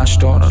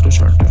돌아가시더라도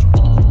절대로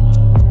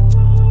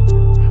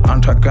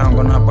안타까운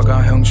건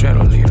아빠가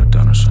형제를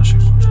잃었다는 사실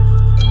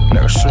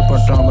내가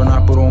슬펐던 건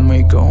앞으로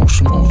메이커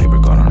옷을 못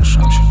입을 거라는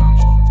사실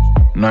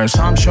나의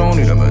삼촌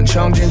이름은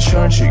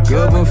정진철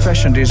직업은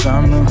패션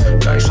디자이너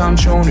나의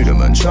삼촌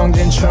이름은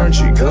정진철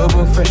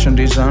직업은 패션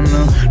디자이너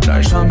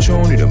나의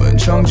삼촌 이름은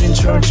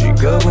정진철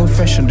직업은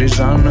패션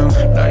디자이너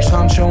나의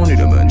삼촌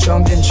이름은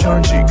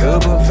정진철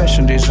직업은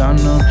패션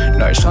디자이너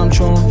나의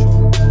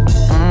삼촌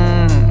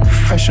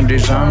패션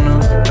디자이너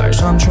나의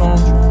삼촌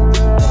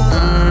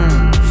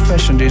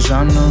패션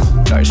디자이너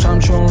나의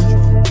삼촌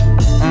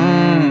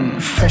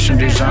패션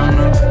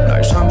디자이너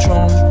나의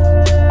삼촌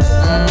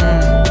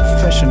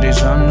패션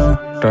디자이너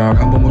딱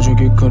한 번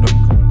모적있거든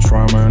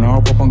트라이만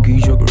아홉 법한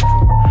기적을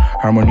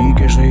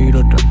할머니께서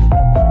잃었던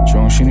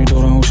정신이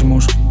돌아오신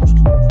모습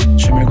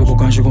치매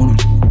극복하시고는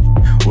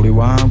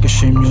우리와 함께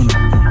 10년을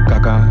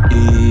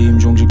가까이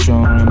임종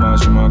직전의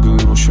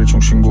마지막으로 실종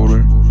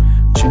신고를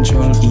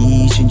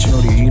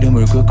진철이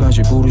이름을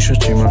끝까지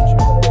부르셨지만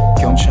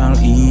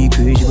경찰이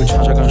그의 집을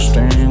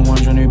찾아갔을 땐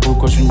완전히 불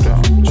꺼진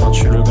다음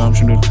자취를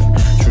감춘 듯한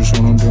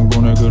주소는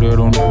등본에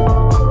그대로는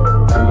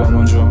그가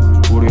먼저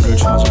우리를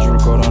찾아줄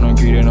거라는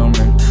기대는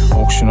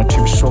혹시나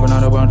TV 속에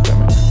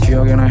알아봤다면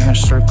기억이나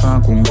했을까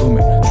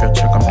궁금해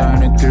죄책감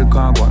따위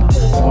느낄까 봐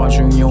뭐가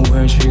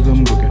중요해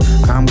지금 그게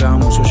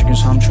감감 웃어시킨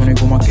삼촌이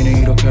고맙긴 해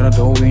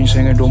이렇게라도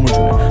인생에 도움을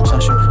주네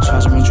사실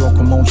찾으면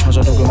좋고 못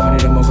찾아도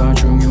그만이래 뭐가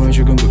중요해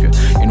지금 그게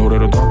이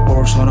노래로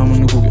덕볼 사람은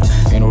누구게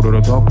이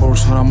노래로 덕볼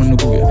사람은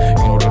누구게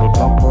이 노래로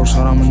덕볼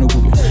사람은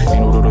누구게 이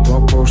노래로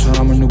덕볼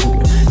사람은 누구게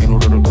이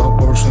노래로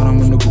덕볼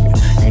사람은 누구게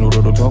이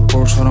노래로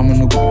덕볼 사람은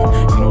누구게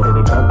이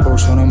노래로 덕볼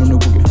사람은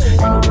누구게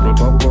이 노래로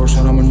덕볼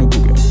사람은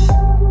누구게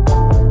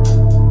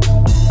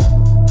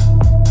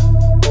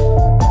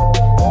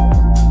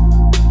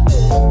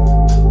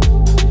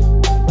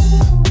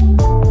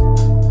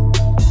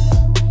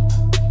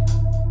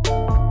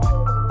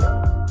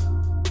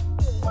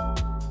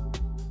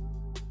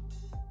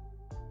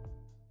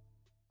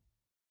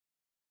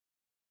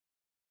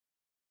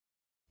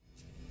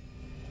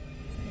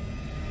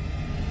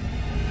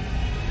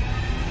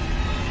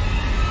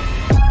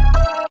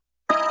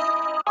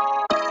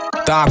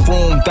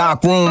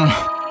Dark room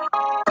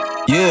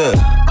yeah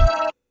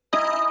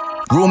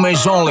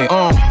roommates only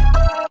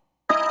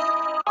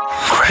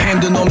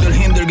힘든 놈들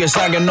힘들게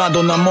살게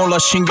놔도 난 몰라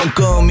신경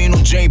끄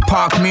민호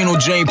J-pop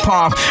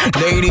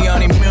내일이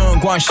아니면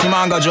관심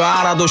안 가져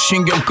알아도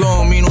신경 끄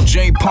민호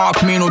J-pop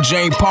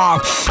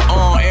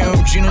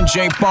AMG는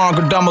J-pop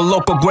그 다음은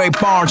local great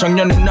bar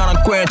작년에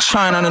나랑 꽤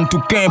차이 나는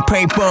두 개의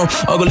paper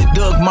ugly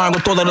duck 말고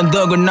또 다른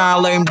덕은 나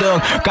lame duck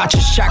같이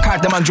시작할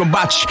때만 좀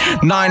봤지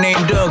나의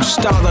name duck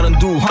스타일 다른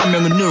두 한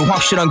명은 늘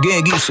확실한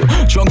계획이 있어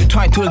정규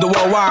타이틀도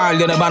worldwide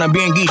내려가는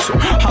비행기 있어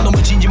한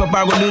놈은 진지만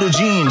빨고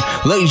늘어진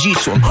lazy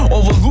손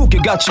overlook에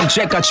갇힌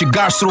잭같이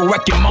갈수록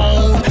wrecking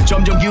mode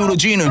점점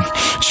기울어지는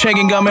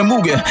책임감의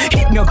무게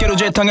힙 몇 개로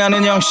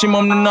재탕하는 양심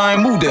없는 나의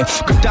무대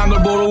그딴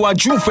걸 보러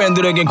와준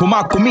팬들에겐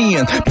고맙고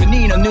미안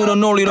편이나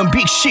늘어놀리던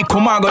빅식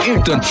고마워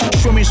 1등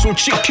쇼미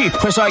솔직히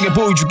회사에게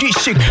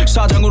보여주기식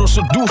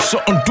사장으로서 do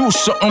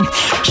something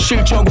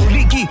실적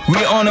올리기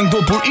위해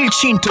언행도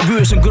불일치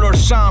인터뷰에선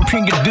그럴싸한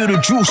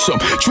핑계들을 주섬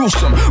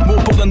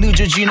무엇보다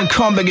늦어지는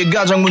컴백이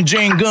가장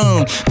문제인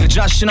건 내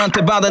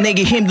자신한테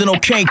받아내기 힘든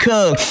okay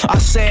cut I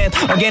said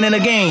again and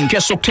again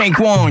계속 take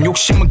one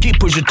욕심은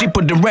깊어져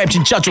deeper than rap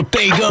진짜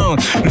좁대이건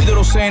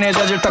리더로서의 내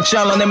자질 딱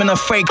잘라내면 난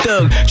fake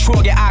thug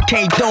추억의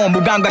arcade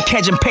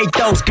무감각해진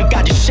pathos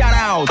끝까지 shout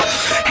out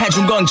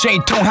해준 건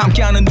J-통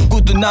함께하는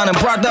누구도 나는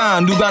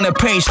brother 누가 내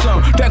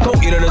페이스성 됐고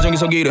이래라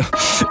저기서 기래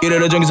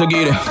이래라 저기서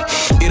기래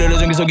이래라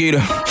저기서 기래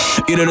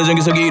이래라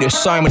저기서 기래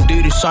Simon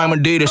did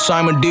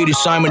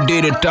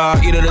it 다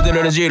이래라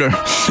저래라 지를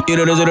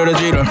이래라 저래라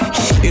지를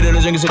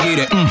이래라 저기서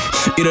기래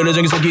이래라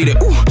저기서 기래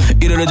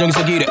이래라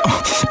저기서 기래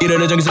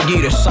이래라 저기서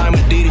기래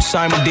Simon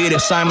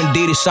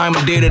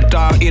did it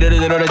다 이래라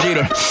저래라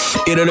지를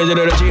이래라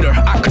저래라 지를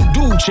I can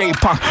do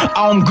J-pop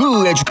I'm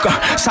good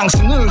해줄까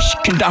상승을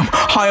시킨 다음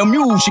하여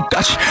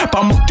뮤직까지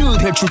밥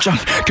먹듯 해출장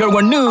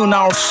결과는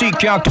나올 수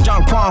있게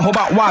악도장판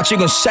호박와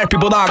찍은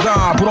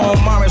셀피보다가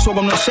부러운 마음에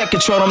속없는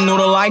새끼처럼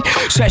누를 like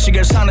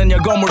새시계를 사느냐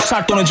건물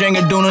살 돈은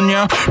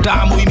쟁여두느냐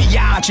다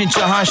무의미야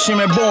진짜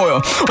한심해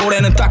보여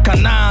올해는 딱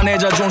하나 내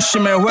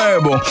자존심의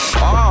회복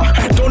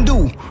Don't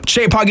do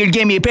J-pop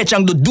일개미의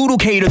배짱도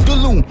누룩 헤이러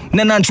뚫루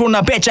난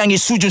존나 배짱이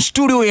수준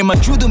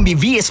스튜디오에만 주둔 me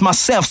vs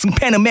myself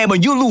승패는 매번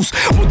you lose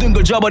모든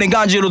걸 저버린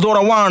간지로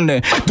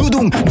돌아왔네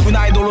두둥 누군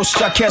아이돌로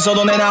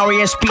시작해서도 내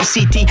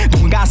R.E.S.P.C.T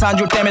누군가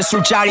산줄 때문에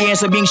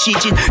술자리에서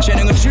빙시짓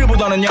재능은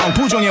질보다는 양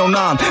부정해온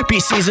난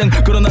B-season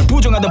그런 날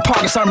부정하던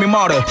파괴 삶이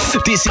말해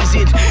This is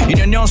it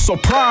 1년 연속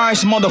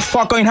surprise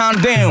motherfucker인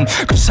한댐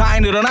그 사이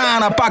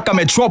늘어난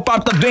압박감에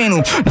족밥다 된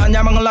후 난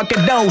야망을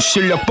낳게도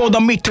실력보다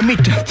밑에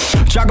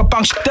작업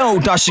방식도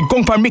다시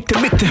 08 밑에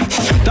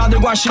다들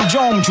관심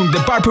좀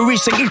중대 발표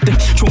일생 1등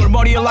총을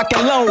머리에 like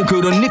low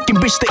그런 느낌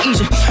비슷해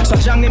이제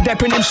사장님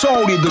대표님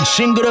소리도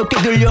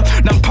징그럽게 들려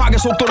난 파괴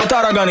속도로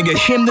따라가는 게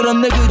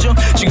힘들었네 그저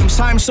지금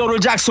삶소를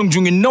작성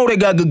중인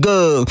노래가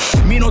그거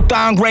민호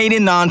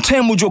downgrade인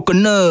나한테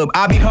무조건 up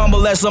I be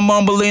humble as I'm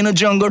humble in the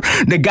jungle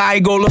내가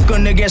이걸로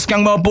끝내게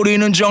그냥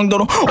멋부리는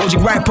정도로 오직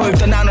래퍼일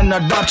때 나는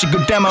나답지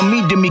그때만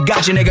믿음이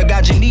가지 내가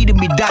가진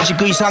리듬이 다지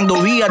그 이상도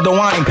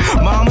위아도 아님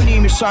마음은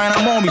이미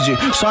쌓여난 몸이지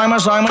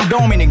Simon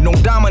Dominic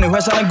농담하는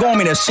회사는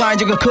고민해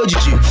사이즈가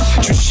커지지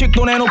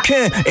주식도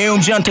내놓게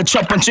애용지한테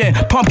첫 번째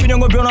펌킨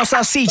연구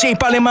변호사 CJ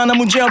빨리 만나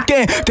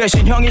문제없게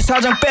대신 형이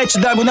사장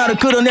배치다고 나를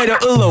끌어내려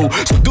일로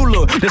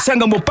서둘러 내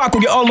생각 못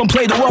바꾸게 언론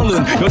플레이도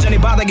얼른 여전히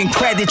바닥인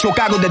크레딧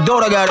족하고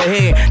되돌아가려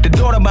해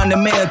되돌아봤네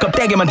매일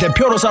껍데기만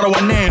대표로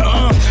살아왔네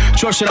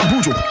절실한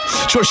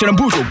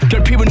부족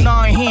결핍은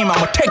나의 힘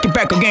I'ma take it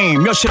back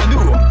again 몇 시나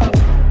누워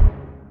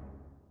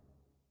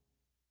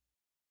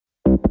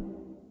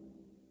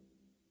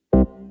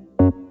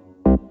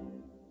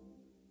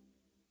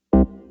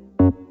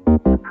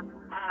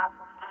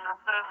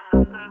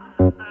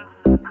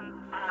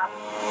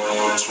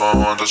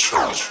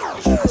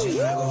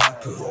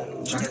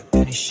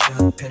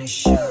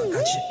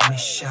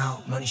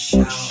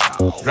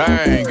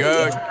Rain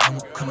good.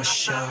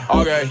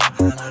 Okay.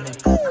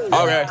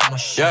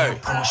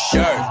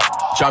 Yeah.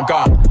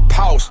 잠깐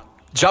pause.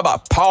 잡아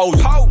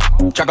pause.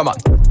 잠깐만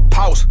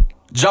pause.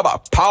 잡아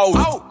pause.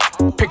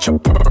 Picture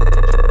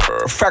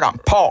perfect on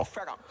pause.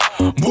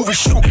 Movie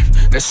shooting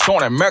내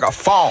손에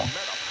메가폰.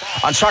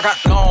 안 차가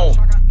no.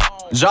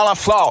 잘난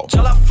flow.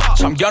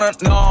 참견은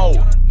no.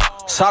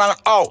 사랑은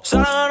O.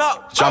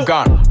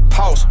 잠깐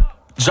pause.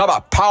 잡아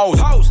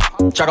pause.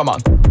 잠깐만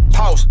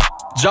pause.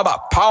 잡아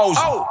pause.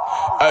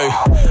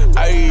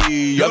 Ay,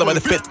 you're the one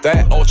that fit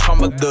that. 처음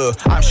더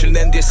I'm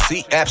실낸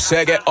DC 앱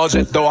세계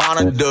어제도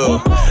하나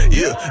더.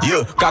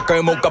 Yeah,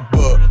 가까이 못 가봐.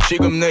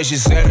 지금 내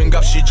시세는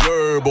값이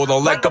절보다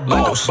like a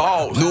boss.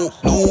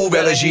 누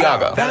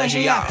벨레지아가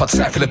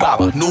파트사이클에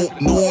봐봐.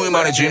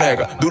 누이만해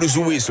지내가 누릴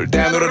수 있을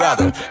때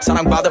누르라들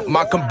사랑받을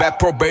만큼 back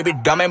pro baby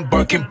다음엔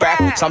Birkin back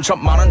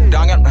 3천만 원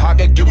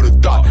당연하게 give it a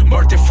thought.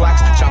 Multiflex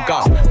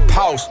잠깐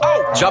pause.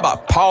 잡아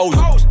pause.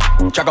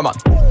 잠깐만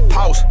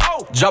pause.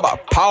 잡아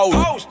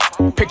pause.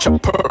 Picture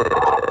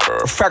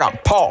perfect on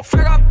pause.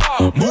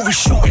 Movie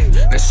shooting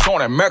내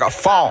손에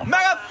메가폰.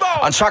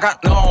 안 차가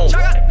no.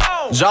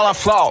 잘난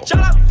flow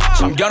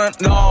참견은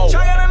no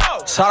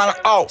사랑은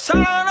O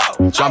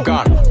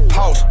잠깐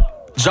pause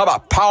잡아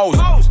pause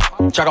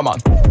잠깐만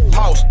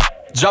pause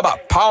잡아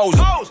pause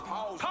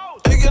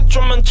이게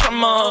좀만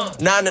참아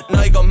나는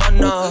너희가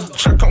만나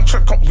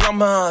철컹철컹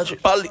위험하지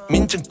빨리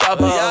민증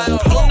따봐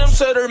돈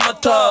냄새를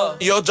맡아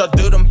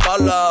여자들은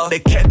빨라 내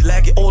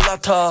캐딜락이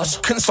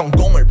올라타서 큰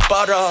성공을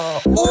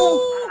빨아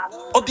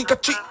어디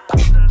갔지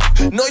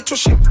너희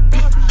초심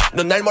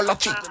넌 날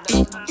몰랐지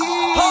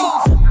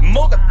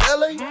뭐가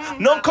될래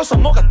넌 커서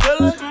뭐가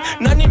될래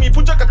난 이미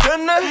분자가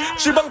됐네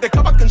지방대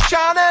가방끈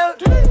샤넬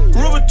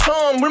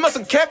루비통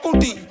물맛은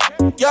개꿀띠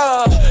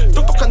야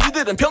똑똑한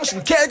니들은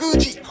병신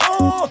개그지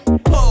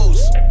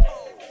pose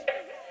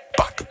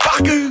바크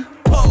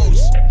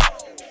pose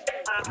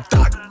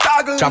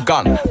따그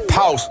잠깐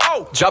pause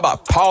잡아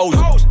pause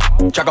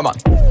잠깐만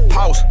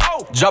pause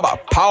잡아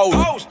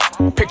pause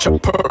picture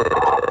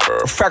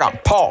perfect I'm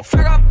pause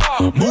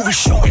movie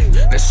shooting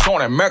내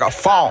손에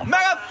메가폰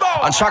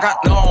안 차가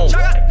no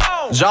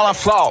잘난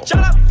flow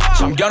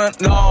참견은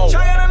no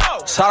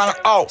사랑은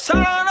O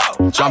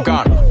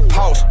잠깐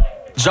pause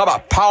잡아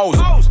pause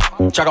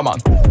잠깐만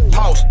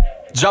pause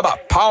잡아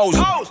pause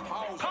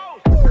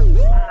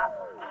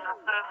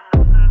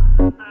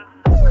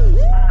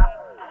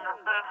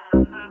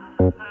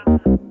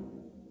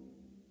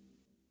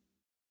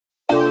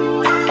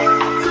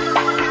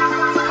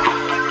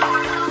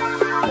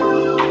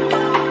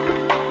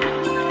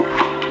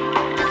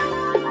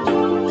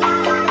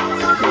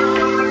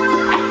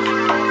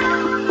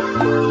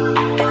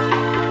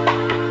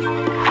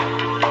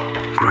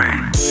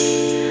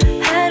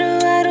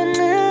하루하루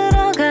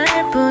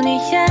늘어갈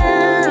뿐이야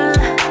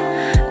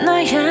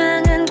널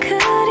향한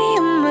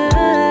그리움은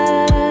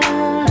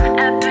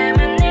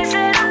앞에만 네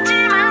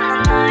새롭지만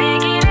난 너의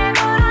길을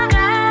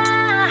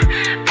걸어가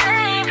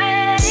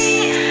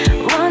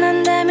baby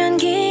원한다면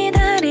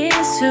기다릴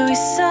수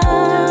있어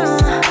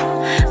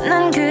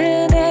난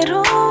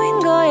그대로인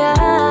거야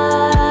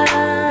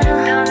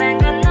떠난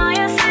건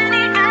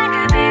너였으니까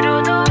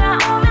그대로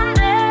돌아오면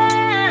돼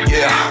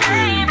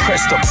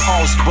Press the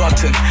pause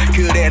button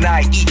그래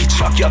나의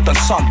이기적이었던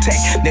선택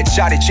내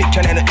자리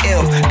지켜내는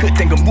일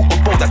그땐 그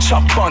무엇보다 첫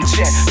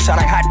번째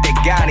사랑할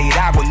때가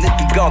아니라고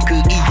느낀 건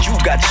그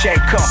이유가 제일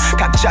커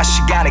각자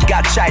시간에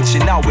가짜이지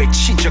나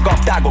외친 적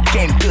없다고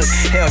게임 끝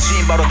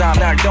헤어진 바로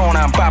다음날 또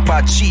난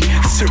바빴지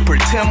슬플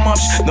틈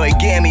없이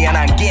너에게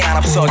미안한 게 안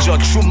없어져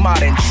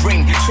주말엔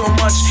drink too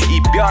much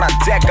이별한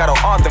대가로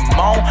얻은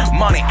more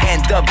money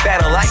and the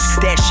better life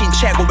대신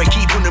최고의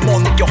기분을 못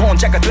느껴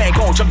혼자가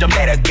되고 점점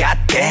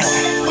내려갔대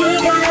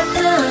네가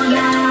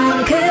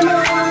떠난 그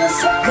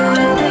모습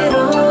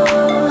그대로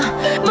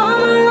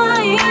머물러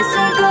있을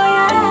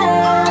거야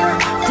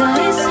더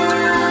이상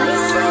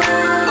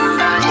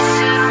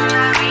널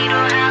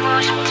위로하고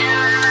싶지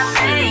않아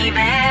baby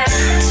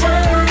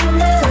처음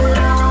들어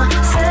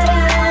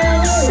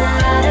사랑은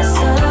나랬어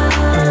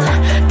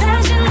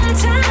다시 날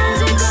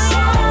찾을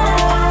거야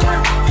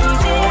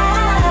이제야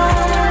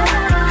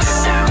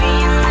널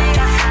위해 내가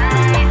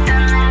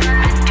살아있다는 걸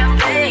느껴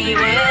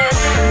baby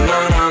넌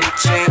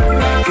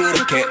언제나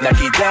그렇게 날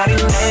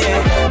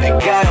기다리네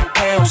내가 옆에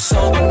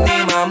없어도 네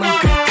맘은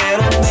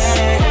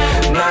그대로네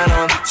난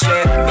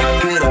언제나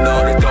그런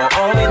너를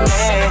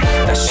떠올리네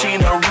다시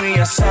널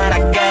위해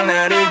살아가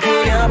나를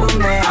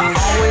그려보네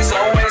Always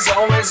always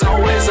always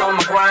always on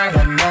my grind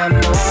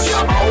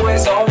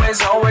Always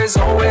always always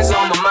always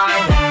on my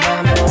mind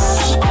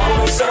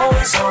Always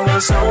always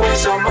always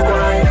always on my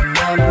grind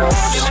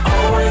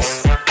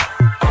Always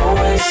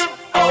always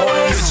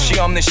끝이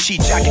없는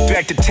시작이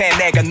될 듯해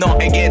내가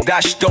너에게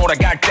다시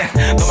돌아갈 땐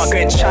너만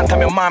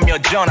괜찮다면 맘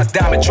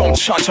여전하다면 좀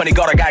천천히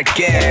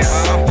걸어갈게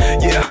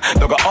yeah,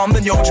 너가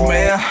없는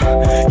요즘에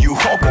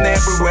유혹은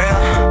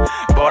everywhere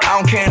But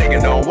I don't care 내게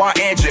너와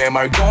이제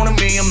말고는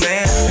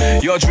위험해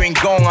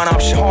여주인공 하나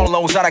없이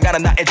홀로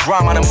살아가는 나의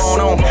드라마는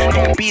모노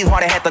네가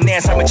비환해했던 내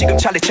삶은 지금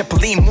찰리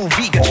채플린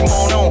무비같이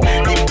모노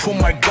네 품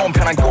말곤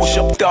편한 곳이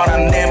없더라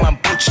내맘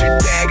붙일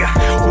때가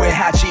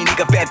후회하지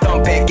네가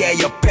뺐던 베개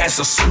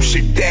옆에서 숨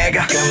쉴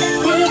때가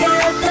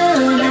네가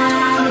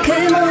떠난 그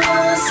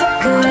모습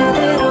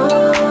그대로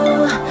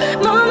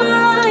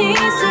머물러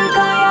있을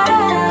거야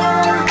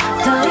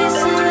더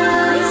이상 널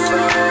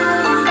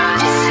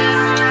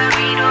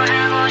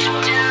위로하고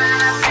싶지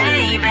않아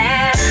baby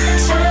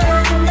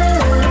처음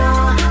들어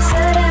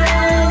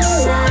사랑은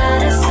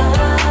나랬어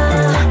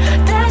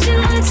다시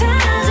날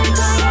찾을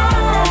거야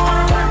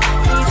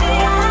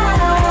이제야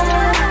널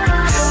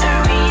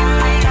위해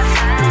내가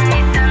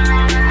살아있다는 걸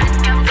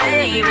느껴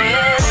baby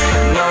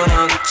넌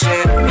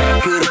언제나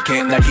그렇게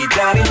날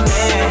기다리네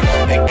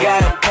내가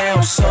옆에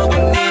없어도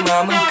네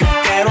맘은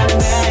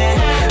그대로네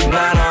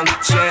난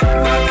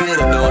언제나 그런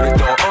너를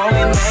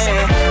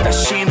떠올리네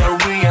다시 널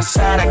위해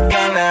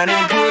살아가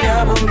나를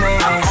그려보네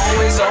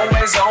Always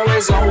always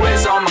always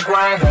always on my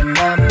grind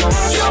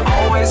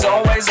Always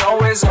always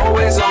always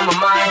always on my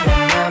mind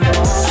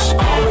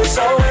Always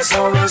always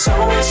always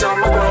always on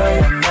my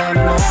grind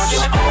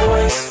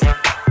Always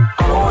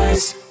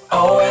always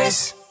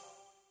always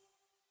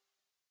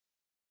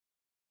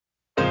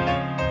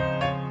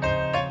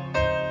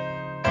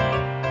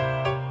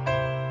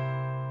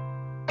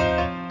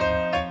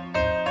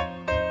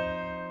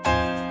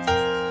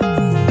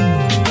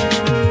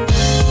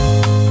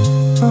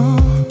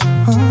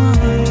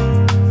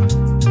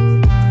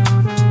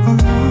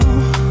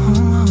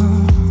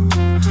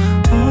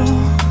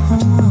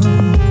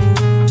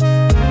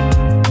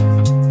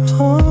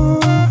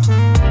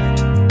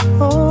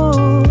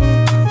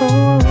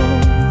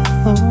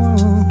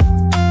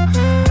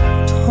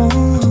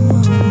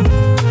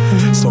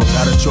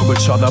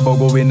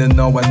쳐다보고 있는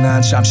너와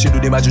난 잠시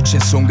눈이 마주친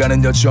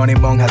순간은 여전히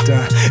멍하다.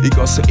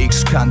 이것은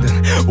익숙한 듯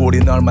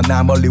우린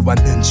얼마나 멀리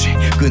왔는지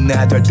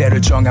끝내야 될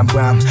때를 정한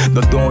밤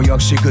너도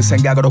역시 그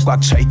생각으로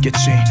꽉 차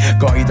있겠지.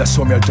 거의 다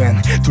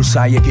소멸된 둘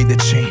사이의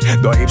기대치.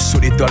 너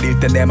입술이 떨릴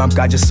때 내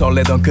맘까지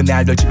설레던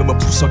그날들 지금은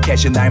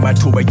푸석해진 나의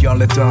말투에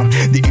열레던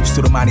네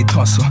입술을 많이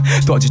터서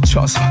더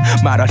지쳐서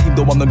말할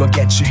힘도 없는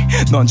거겠지.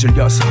 넌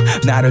질려서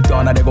나를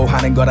떠나려고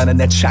하는 거라는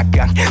내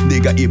착각.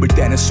 네가 입을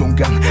떼는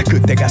순간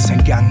그때가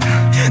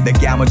생각나.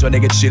 내가 먼저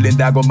내게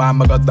질린다고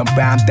맘먹었던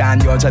밤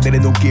딴 여자들의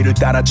눈길을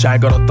따라 잘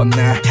걸었던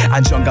날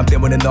안정감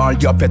때문에 널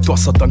옆에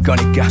뒀었던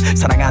거니까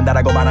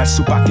사랑한다라고 말할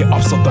수밖에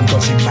없었던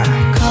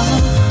거지만 가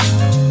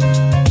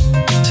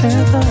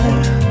제발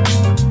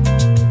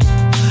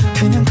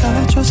그냥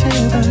가줘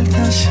제발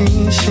다시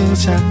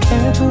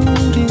시작해도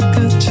우리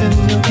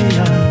끝은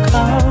여기야.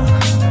 가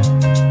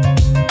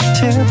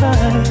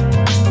제발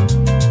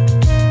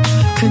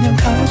그냥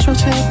가줘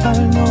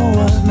제발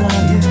너와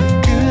나의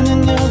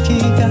끄는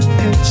여기가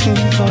끝인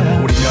거야.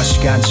 우리 몇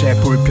시간째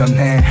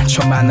불편해.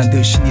 처음 만난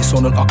듯이 네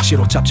손을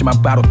억지로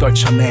잡지만 바로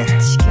떨쳐내.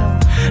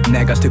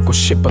 내가 듣고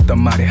싶었단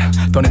말이야.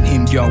 더는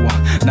힘겨워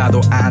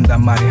나도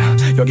안단 말이야.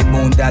 여기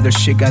문 닫을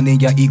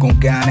시간이야. 이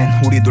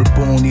공간엔 우리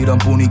둘뿐 이런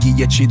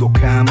분위기에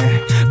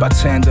지독함에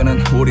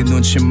바텐더는 우리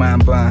눈치만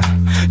봐.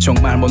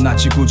 정말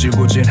못났지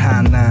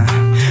구질구질한 나.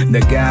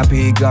 내가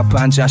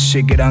비겁한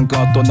자식이란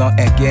것도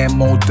너에게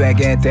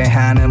못되게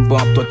대하는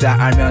법도 다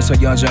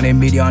알면서 여전히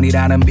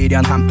미련이라는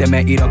미련함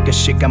때문에 이렇게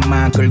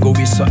시간만 끌고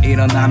있어.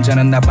 이런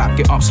남자는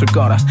나밖에 없을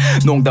거라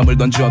농담을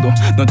던져도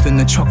넌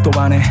듣는 척도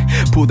안 해.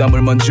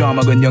 부담을 먼저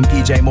먹은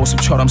연기자의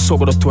모습처럼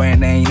속으로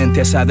되뇌이는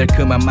대사들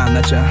그만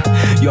만나자.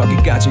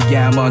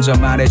 여기까지야. 먼저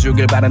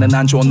말해주길 바라는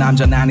난 좋은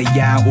남자는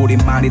아니야.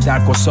 우리만이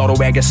닳고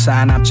서로에게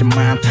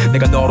사납지만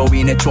내가 너로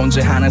인해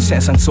존재하는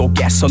세상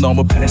속에서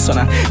너무 편했어.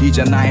 난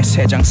이제 나의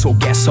세상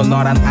속에서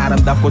너란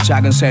아름답고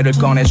작은 새를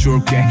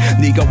꺼내줄게.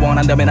 네가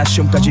원한다면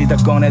아쉬움까지 다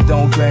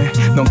꺼내도 돼.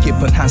 넌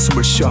깊은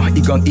한숨을 쉬어.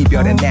 이건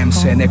이별의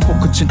냄새. 내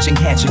코끝은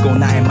찡해지고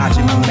나의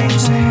마지막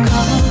냄새.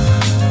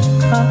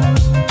 가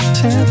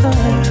제발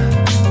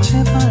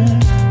제발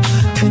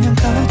그냥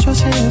가줘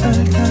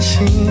제발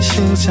다시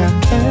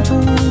시작해도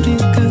우리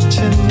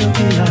끝은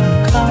여기야.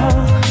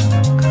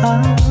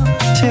 가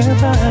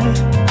제발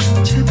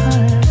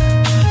제발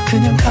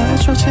그냥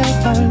가줘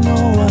제발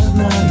너와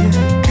나의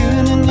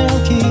끄는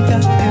여기가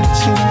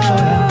끝인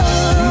거야.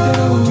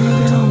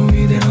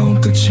 이대로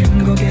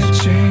끝인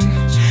거겠지.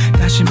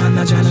 다시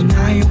만나자는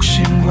나의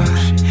욕심과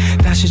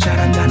다시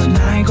잘한다는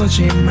나의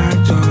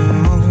거짓말도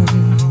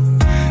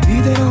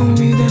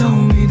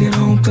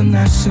이대로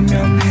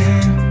끝났으면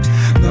해.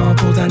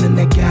 너보다는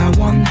내가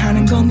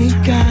원하는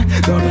거니까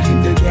너를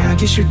힘들게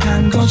하기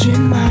싫단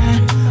거짓말.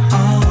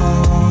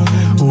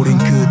 우린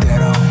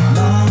그대로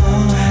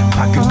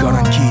바뀔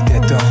거란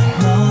기대도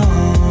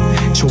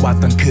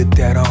좋았던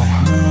그대로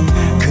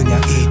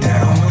그냥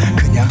이대로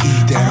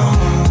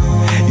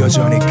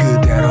여전히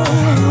그대로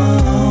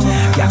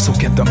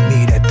약속했던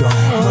미래도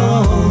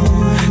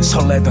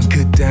설레던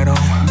그대로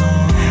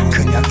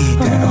그냥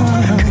이대로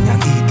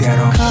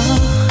가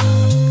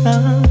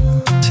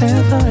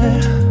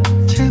제발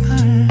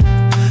제발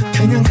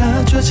그냥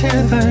가줘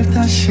제발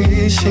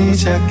다시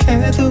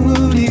시작해도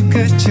우리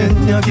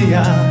끝은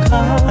여기야.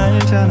 가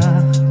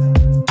알잖아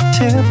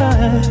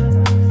제발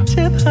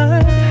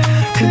제발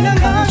그냥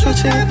가줘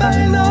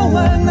제발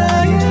너와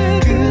나의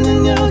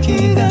끄는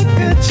여기가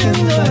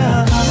끝인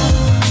거야. 가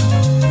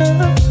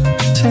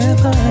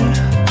제발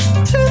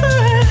제발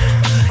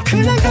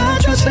그냥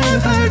가줘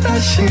제발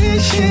다시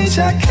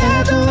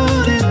시작해도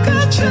우리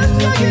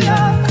끝은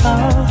여기야.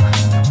 가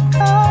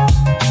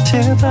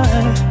제발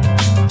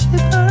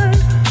제발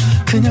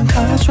그냥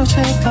가줘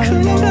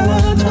제발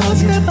너와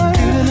나의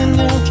끄는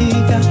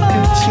여기가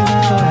끝인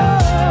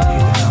거야.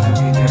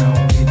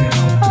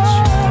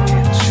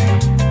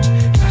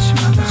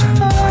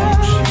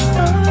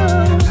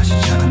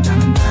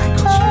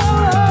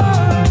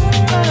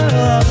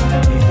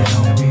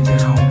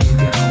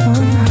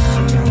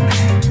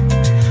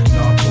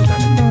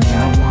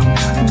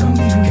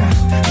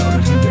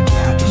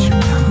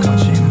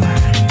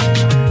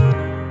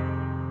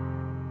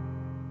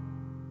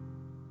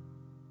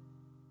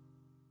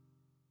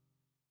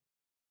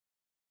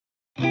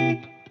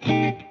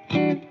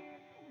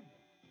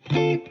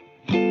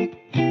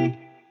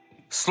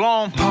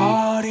 Slum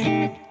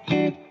party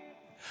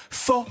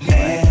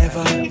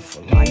forever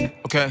for life.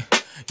 Okay,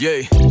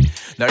 yeah.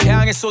 날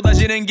향해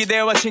쏟아지는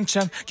기대와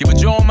칭찬 기분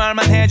좋은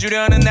말만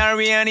해주려는 날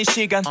위한 이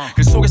시간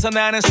그 속에서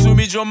나는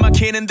숨이 좀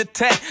막히는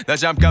듯해. 나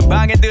잠깐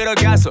방에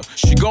들어가서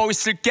쉬고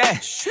있을게.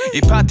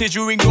 이 파티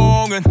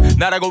주인공은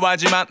나라고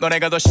하지만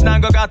너네가 더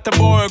신난 것 같아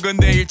보여.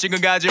 근데 일찍은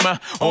가지마.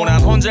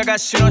 난 혼자가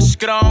싫어.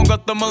 시끄러운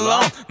것도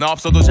물론 나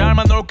없어도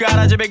잘만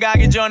놀까라. 집에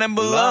가기 전엔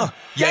불러.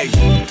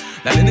 Yeah.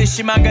 나는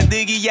의심만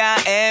가득이야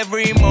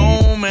every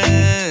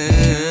moment.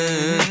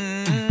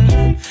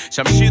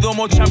 잠시도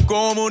못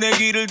참고 문에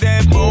귀를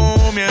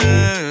대보면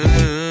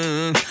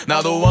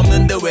나도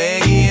없는데 왜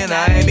얘기해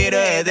나의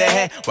미래에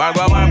대해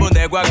왈가왈부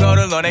내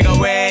과거를 너네가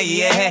왜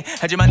이해해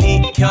하지만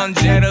이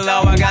현재를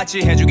나와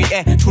같이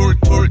해주기에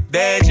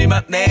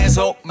툴툴대지만 내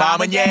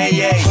속마음은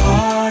yeah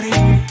Party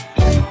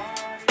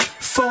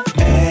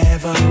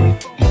forever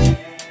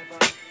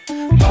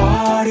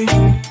Party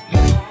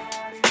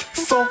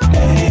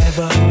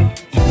forever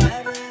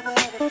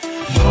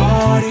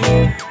Party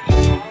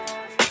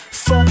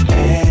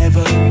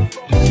forever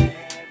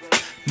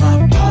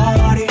My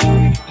party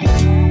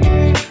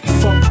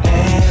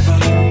forever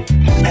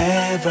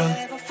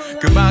ever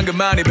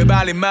그만 입에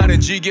발린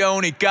말은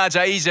지겨우니까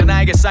자 이제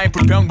나에게 쌓인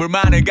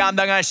불평불만을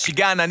감당할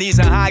시간 난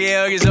이상하게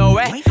여기서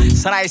왜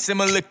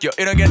살아있음을 느껴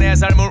이런 게 내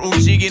삶을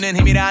움직이는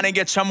힘이라는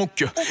게 참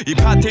웃겨 이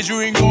파티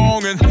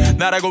주인공은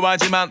나라고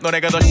하지만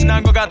너네가 더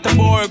신난 것 같아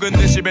보여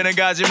근데 집에는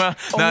가지마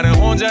나는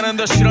혼자는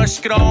더 싫어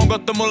시끄러운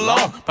것도 물론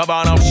밥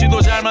하나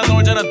없이도 잘만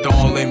놀잖아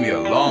Don't leave me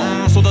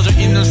alone 쏟아져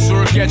있는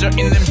술 깨져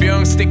있는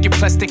병 스티키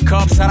플라스틱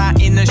컵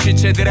살아있는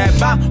시체들의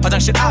방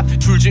화장실 앞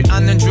줄지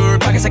않는 줄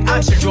빨간색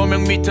암실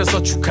조명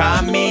밑에서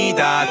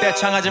축하합니다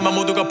떼창하지만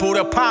모두가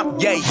부려 팝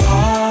yeah.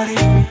 Party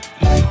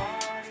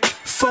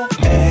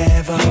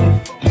forever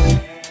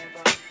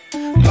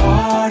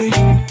Party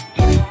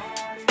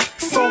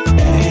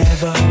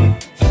forever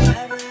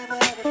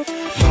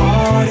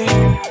Party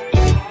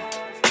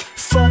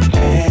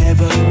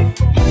forever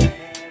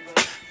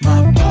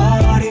My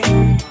party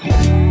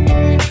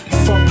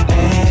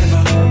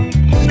forever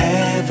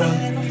ever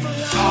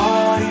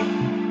Party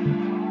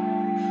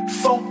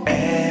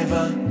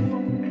forever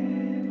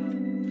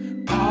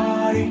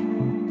Party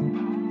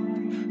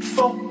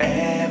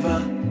forever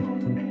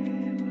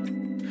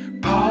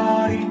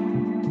Party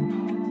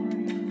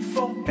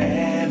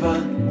forever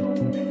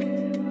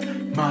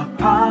My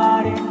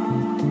party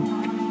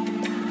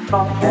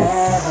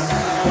forever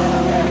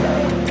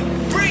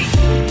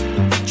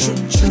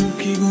춤춘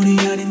기분이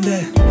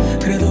아닌데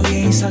그래도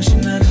예의상식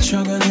나는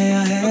적어내야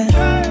해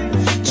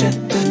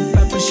어쨌든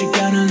바쁜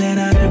시간을 내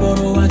나를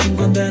보러 와준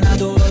건데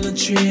나도 얼른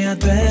취해야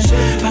돼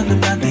방금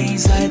나한테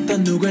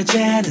인사했던 누구의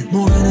쟤는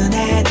모르는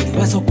애들이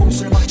와서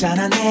꼼수를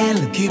먹잖아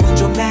내일은 기분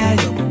좀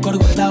내려고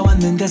거리고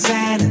나왔는데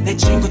새는 내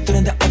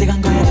친구들은 다 어디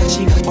간 거야 나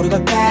지금 머리가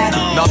빼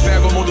나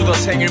빼고 모두 다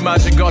생일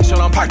맞은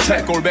것처럼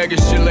박태 꼴배기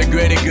싫래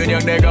괜히 그냥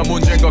내가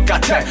문제인 것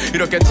같아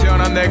이렇게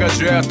태어난 내가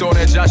죄야 또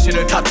내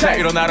자신을 탓해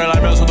이런 나를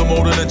알면서도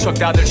모르는 척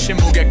다들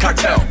침묵의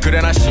칵테일 그래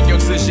나 신경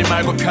쓰지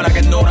말고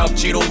편하게 놀아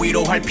억지로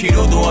위로할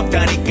필요도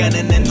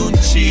없다니까는 내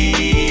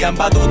눈치 안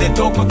봐도 돼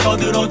덮고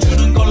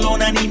떠들어주는 걸로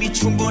난 이미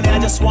충분해 I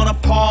just wanna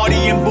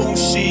party and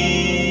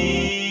bullshit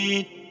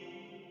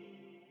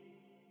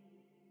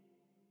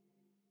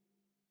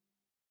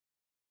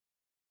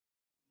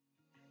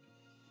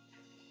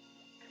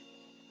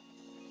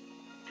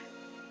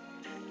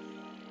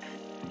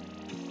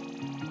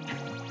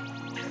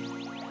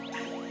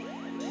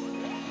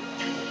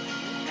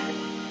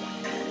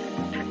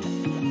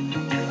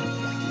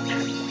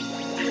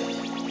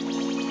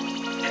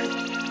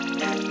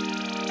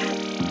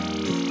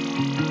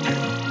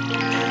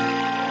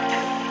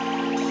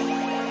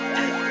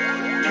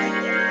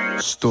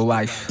Still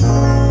life.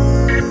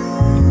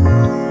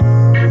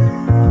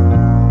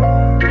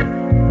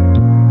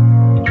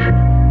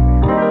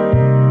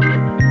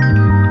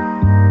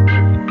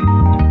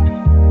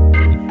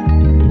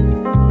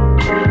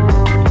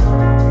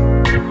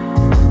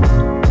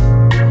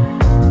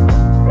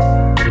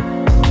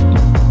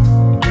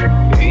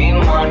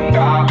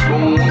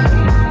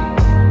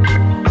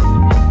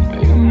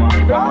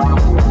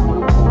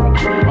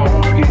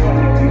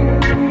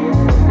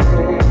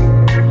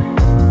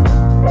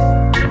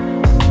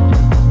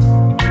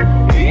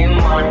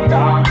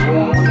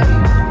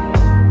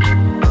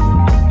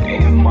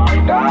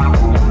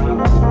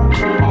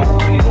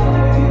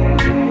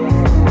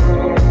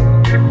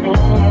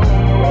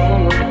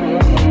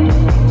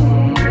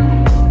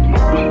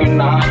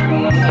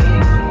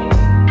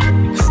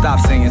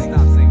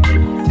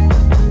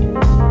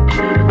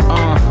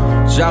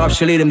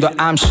 작업실 이름도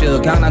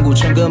암실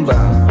강남구청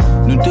근방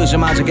눈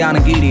뜨자마자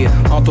가는 길이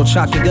또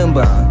찾기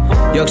금방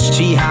역시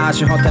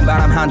지하실 헛된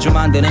바람 한 줌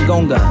만드는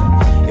공간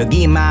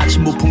여기 마치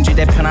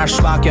무풍지대 편할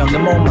수밖에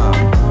없는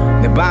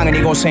몸만 내 방은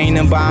이곳에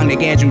있는 방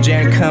내게 좀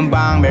제일 큰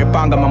방 매일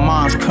밤과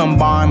맘마스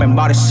큰방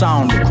맨발의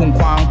사운드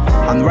쿵쾅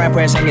한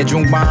래퍼의 생애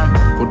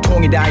중반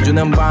고통이 다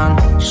해주는 방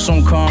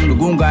순컴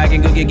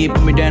누군가에겐 그게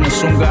기쁨이 되는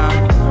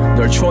순간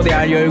널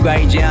초대할 여유가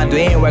이제 안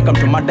돼 Welcome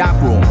to my dark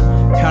room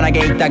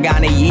편하게 있다가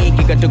내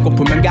얘기가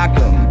듣고프면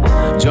가끔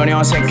전혀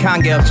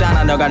어색한 게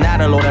없잖아 너가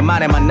나를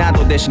오랜만에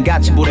만나도 대신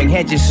같이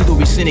불행해질 수도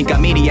있으니까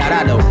미리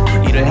알아도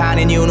일을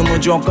하는 이유는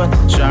무조건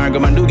잘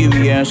그만두기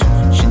위해서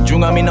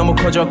신중함이 너무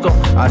커졌고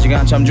아직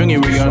한참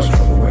중인 리허설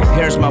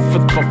Here's my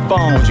foot for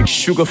phone 오직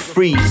sugar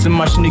free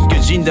쓴맛이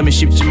느껴진다면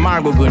씹지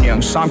말고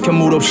그냥 삼켜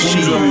물 없이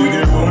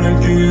혼자이길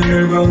원했기에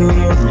내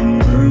방은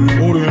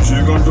어둡네 오랜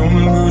시간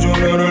동안 그저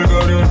나를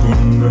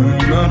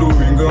가려뒀네 나도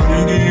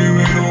인간이기에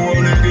외로워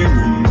내게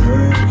묻네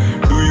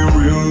Do you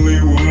really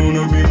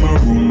wanna be my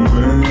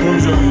roommate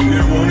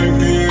혼자이길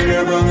원했기에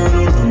내 방은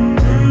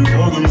어둡네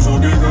어둠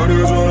속에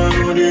가려져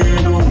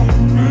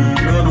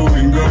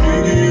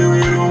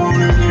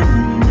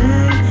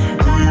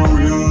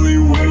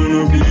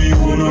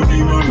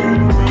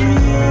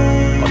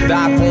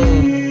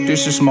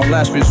is my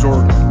last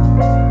resort.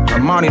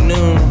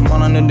 말만이는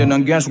많았는데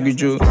난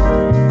계속이죠.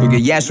 그게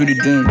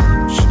예술이든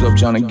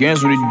시덥지 않은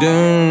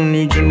개소리든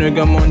이제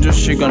내가 먼저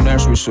시간 낼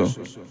수 있어.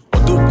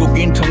 어둡고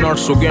인터넷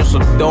속에서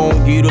또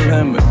길을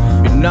헤매.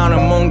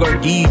 나는 뭔가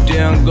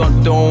기대한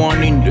것도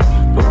아닌데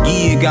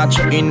거기에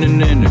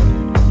갇혀있는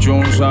애는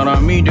좋은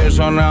사람이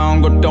돼서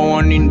나온 것도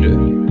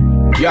아닌데.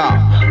 Yeah,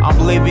 I'm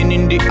living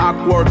in the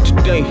awkward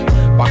today.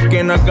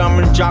 밖에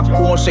나가면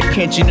자꾸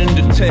어색해지는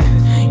듯해.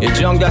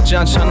 예전 같지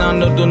않잖아.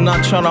 너도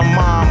나처럼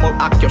마음을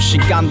아껴.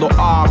 시간도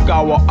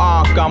아까워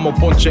못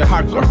본 채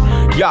할걸.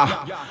 Yeah,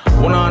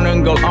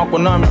 원하는 걸 얻고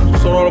나면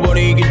서로를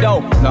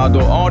버리기도. 나도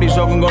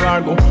어리석은 걸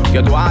알고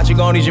걔도 아직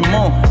어리지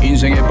뭐.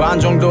 인생의 반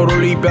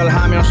정도를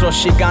이별하면서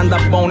시간 다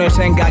보내.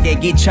 생각에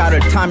기차를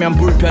타면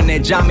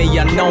불편해. 잠이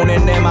안 오네.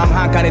 내 맘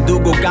한칸에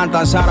두고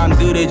간단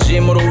사람들의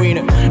짐으로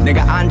인해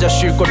내가 앉아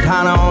쉴 곳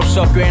하나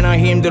없어. 꽤나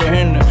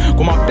힘들어했네.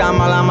 고맙단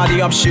말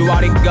한마디 없이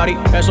와리가리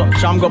해서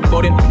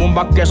잠궈버린 문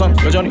밖에선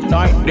여전히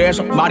나에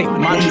대해서 말이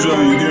많지.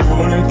 혼자이길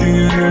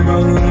원했기에 내가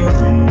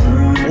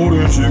그냥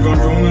오랜 시간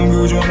동안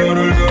그저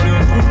나를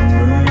가려봤네.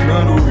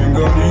 나도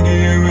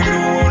인간이기에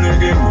외로워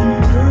내게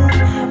묻네.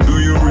 Do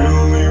you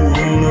really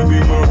wanna be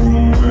my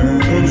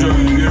roommate?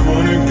 혼자이길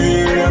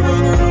원했기에 내가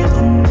그냥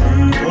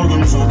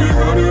어둠 속에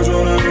가려져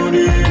난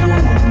어디에도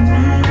왔네.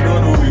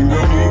 나도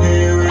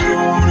인간이기에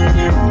외로워 내게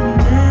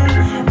묻네.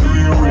 Do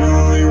you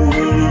really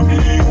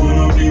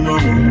wanna be my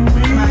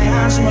roommate? My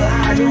house will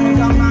I don't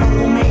got my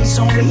roommates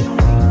only.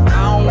 I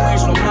don't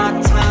waste no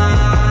my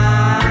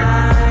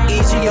time.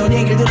 이 지겨운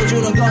얘기를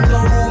들어주는 건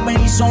너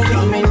roommates only.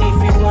 Come in if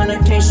you wanna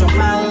taste of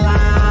my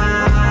life.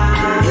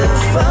 You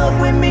fuck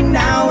with me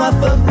now, I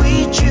fuck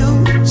with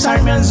you.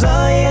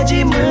 살면서의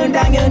짐은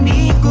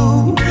당연히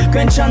있고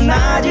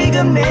괜찮아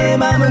지금 내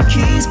맘은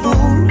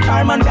peaceful.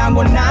 발만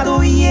담고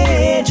나도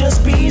이해해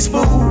just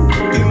peaceful.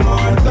 이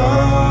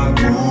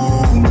말다구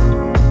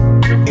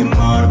이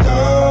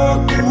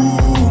말다구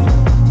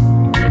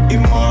이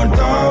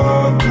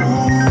말다구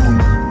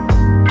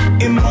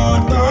이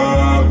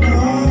말다구.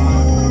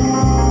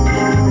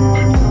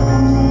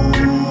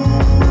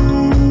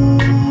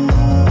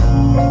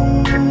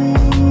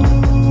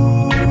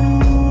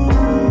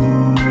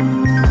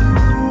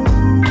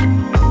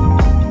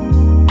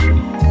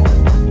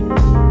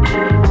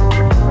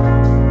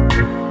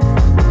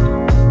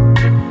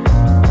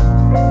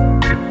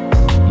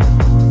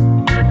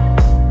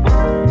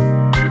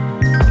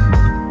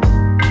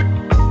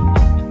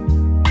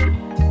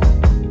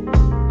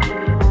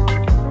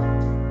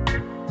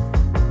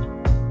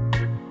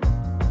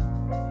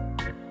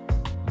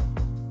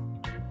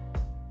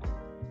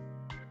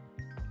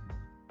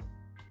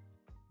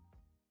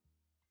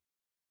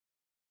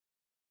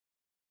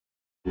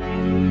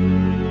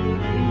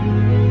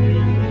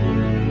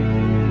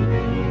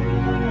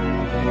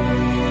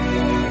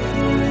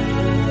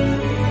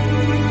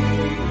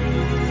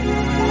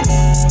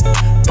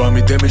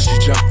 밤이 되면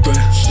시작돼.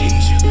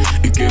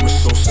 이 게임은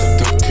so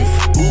seductive.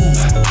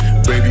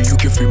 Baby you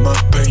can feel my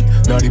pain.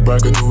 날이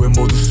밝은 후에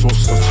모두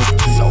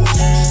쏟아졌지.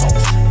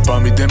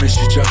 밤이 되면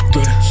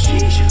시작돼.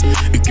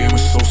 이 게임은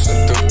so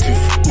seductive.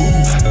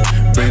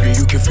 Baby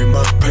you can feel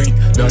my pain.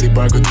 날이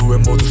밝은 후에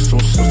모두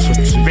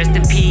쏟아졌지. Rest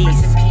in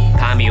peace.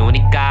 밤이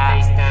오니까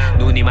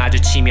눈이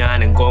마주치며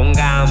하는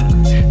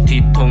공감.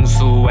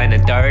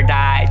 뒤통수에는 third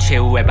eye.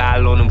 최후의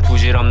발로는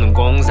부질없는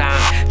공상.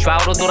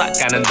 좌우로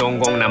돌아가는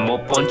동공 난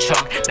못 본 척.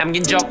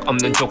 남긴 적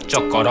없는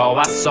족적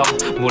걸어왔어.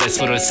 물에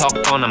술을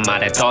섞어 난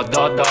말에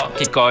더더더.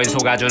 기꺼이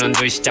속아주는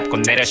듯이 잡고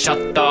내려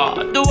셔터.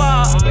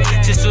 누워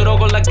실수로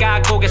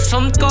골라가 고개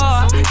숨고.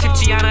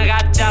 쉽지 않아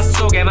가짜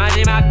속의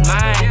마지막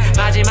말.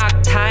 마지막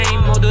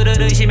타임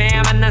모두를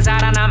의심해야 만난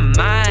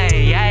살아남아.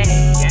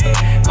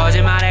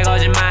 거짓말에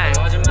거짓말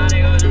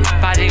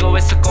빠지고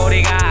있어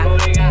꼬리가.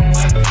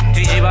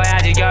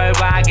 뒤집어야지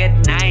결과 good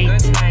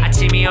night.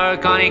 아침이 올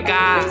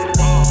거니까.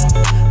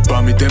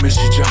 밤이 되면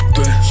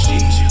시작돼.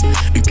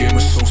 이 게임은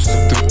so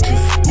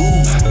seductive.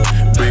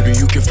 Baby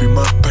you can feel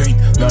my pain.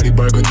 날이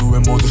밝은 후에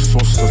모두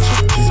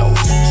쏟아졌지.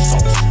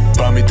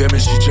 밤이 되면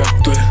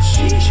시작돼.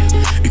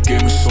 이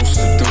게임은 so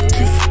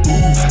seductive.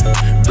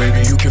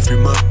 Baby you can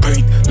feel my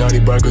pain. 날이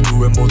밝은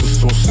후에 모두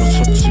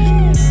쏟아졌지.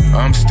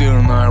 I'm still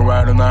a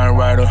night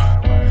rider.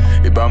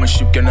 이 밤은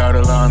쉽게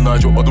나를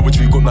안아줘.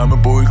 어두워지고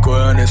나면 보일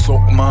거야 내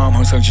속마음.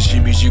 항상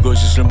진심이지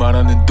거짓을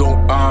말하는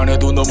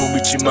동안에도 너무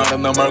믿지 마라.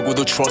 나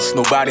말고도 trust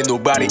nobody.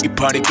 이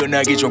판이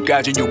끝나기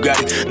전까진 you got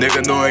it.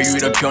 내가 너의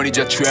유일한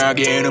편이자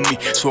최악의 enemy.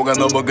 속아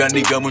넘어간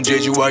네가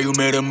문제지 why you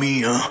mad at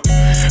me.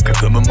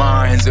 가끔은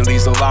my hands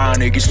is a lie.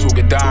 내 길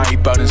속에 다 이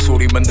빠른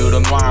소리만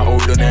늘어놔.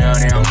 오히려 내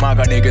안에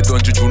악마가 내게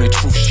던져주는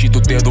truth.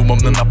 시도 때도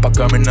없는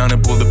압박감에 나는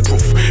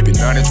bulletproof.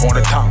 빛나는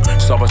조화탕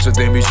써봤자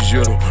데미지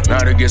제로.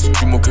 나를 계속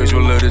주목해줘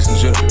ladies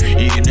and gentlemen.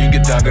 이기는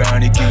게 다가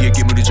아니기에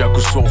기분이 자꾸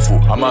소fu.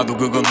 아마도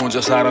그건 혼자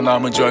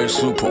살아남은 저의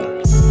수포.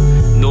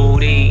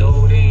 노을이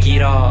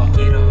길어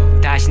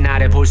다시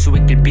나를 볼 수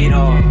있길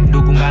빌어.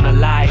 누군가는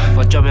life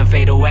어쩌면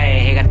fade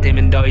away. 해가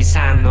뜨면 더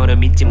이상 너를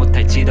믿지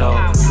못할지도.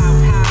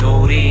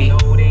 노을이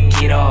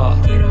길어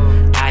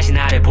다시 다시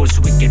나를 볼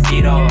수 있길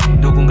빌어.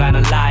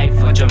 누군가는 life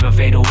어쩌면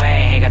fade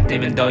away. 해가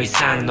뜨면 더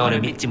이상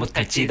너를 믿지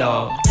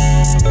못할지도.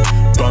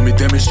 밤이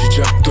되면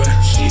시작돼.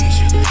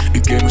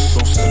 이 게임은 so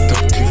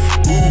seductive.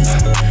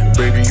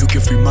 Baby you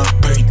can feel my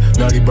pain.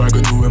 날이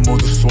밝은 후에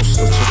모두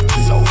쏟아졌지.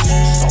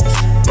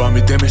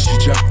 밤이 되면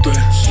시작돼.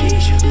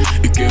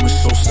 이 게임은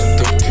so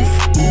seductive.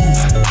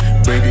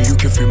 Baby you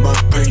can feel my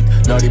pain.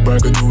 날이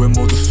밝은 후에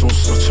모두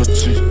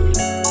쏟아졌지.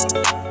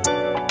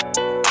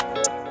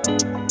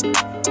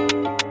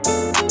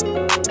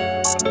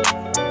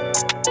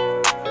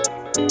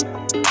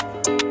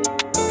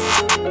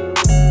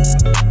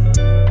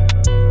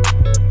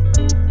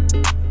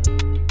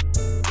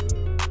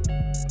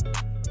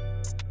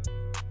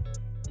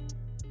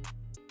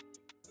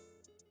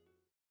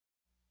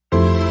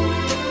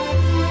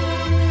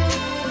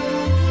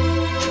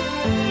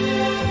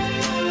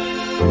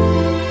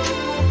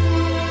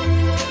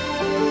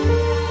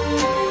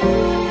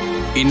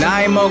 이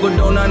나이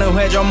먹어도 나는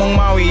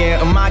회전목마 위에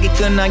음악이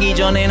끝나기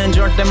전에는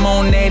절대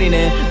못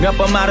내리네. 몇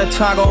번 말을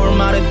타고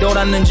얼마를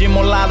돌았는지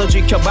몰라도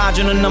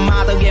지켜봐주는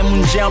엄마덕에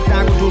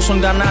문제없다고 두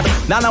손 다 나도.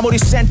 난 아무리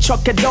센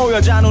척해도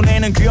여자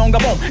눈에는 귀여운가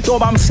봄. 또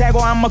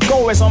밤새고 안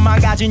먹고 해서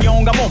망가진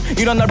용가 봄.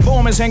 이런 날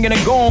보면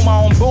생기는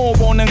고마움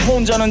보고는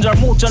혼자는 잘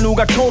못 자.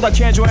 누가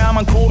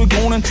토닥해줘야만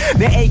고르고는.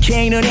 내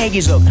AK는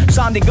애기석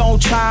썬디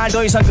고찰.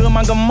 더 이상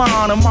그만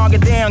음악에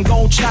대한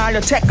고찰.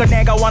 여태껏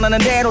내가 원하는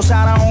대로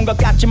살아온 것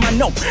같지만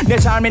no. 내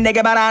삶이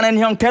내게 바라는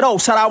형태로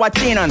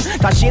살아왔지는.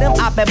 다시 이름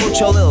앞에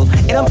붙여 little,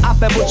 이름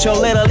앞에 붙여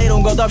little.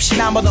 이룬 것 없이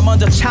남보다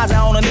먼저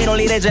찾아오는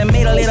 1월 1의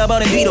재미를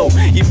잃어버린 뒤로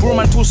이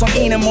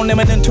불만투성이는 못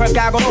내면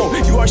털각오로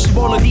 6월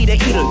 15일 1의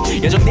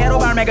 1을 예정대로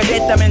발매가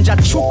됐다면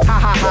자축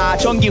하하하.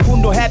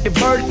 전기훈도 happy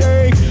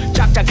birthday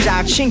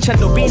짝짝짝.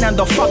 칭찬도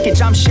비난도 fuck it.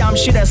 잠시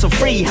암실에서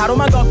free.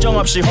 하루만 걱정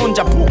없이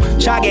혼자 푹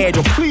자게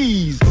해줘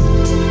please.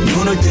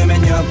 눈을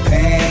뜨면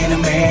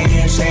옆에는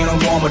매일 새로운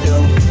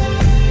봄어둠.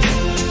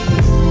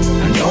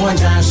 한동안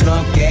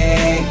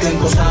자연스럽게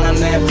끊고 사는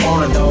내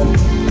폰에도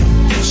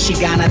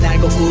시간은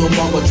알고 구름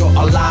먹어줘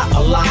얼라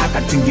얼라.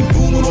 같은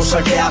기분으로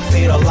살 때 I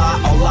feel 얼라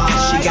얼라.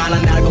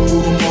 시간은 알고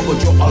구름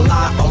먹어줘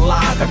얼라 얼라.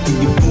 같은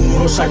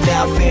기분으로 살 때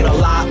I feel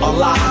얼라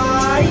얼라.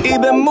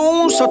 입에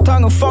문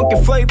사탕은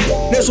funky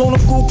flavor. 내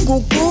손은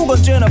꾹꾹꾹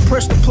언제나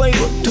press the play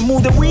button.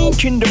 무대 위인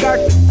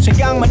kindergarten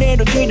생각만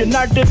해도 뒤도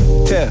날 듯.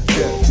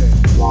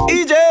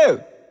 이제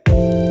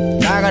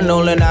나가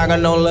놀래 나가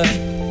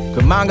놀래.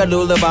 그만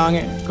가둘래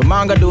방에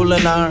그만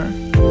가둘래 날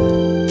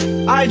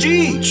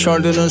알지.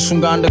 철드는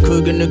순간 더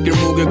크게 느낄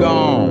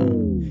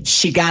무게감.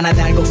 시간은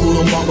알고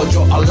구름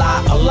먹어줘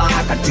얼라 얼라.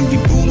 같은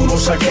기분으로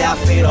살 때 I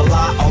feel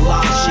얼라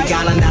얼라.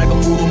 시간은 알고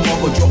구름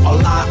먹어줘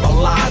얼라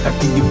얼라.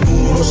 같은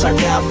기분으로 살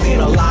때 I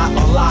feel 얼라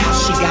얼라.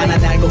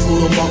 시간은 알고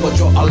구름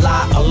먹어줘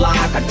얼라 얼라.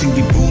 같은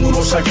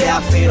기분으로 살 때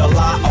I feel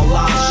얼라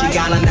얼라.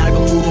 시간은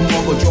알고 구름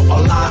먹어줘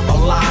얼라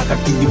얼라.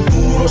 같은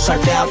기분으로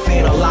살 때 I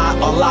feel 얼라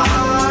얼라.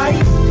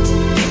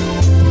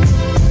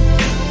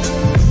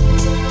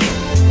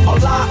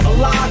 얼라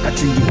얼라.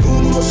 같은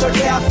기분으로 살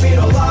때 I feel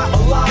얼라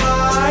얼라.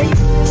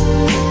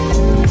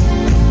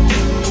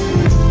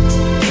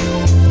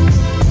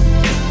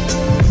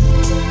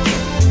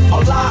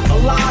 얼라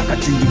얼라.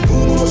 같은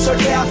기분으로 살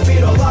때 I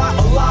feel 얼라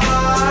얼라.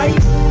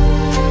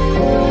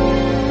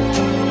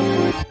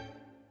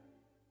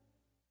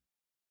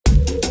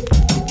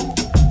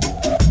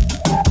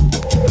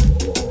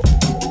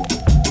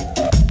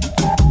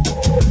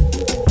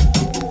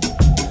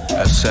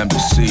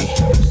 SMBC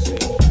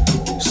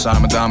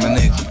Simon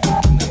Dominic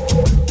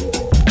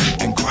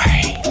and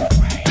Gray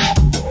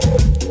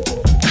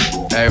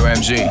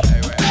AOMG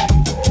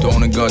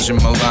도는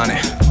거짓말 안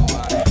해.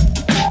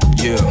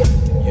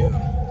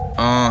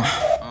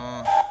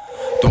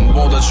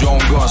 돈보다 좋은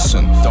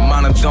것은 더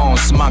많은 돈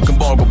스만큼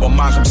벌고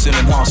번만큼 쓰는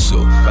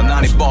hustle.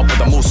 가난이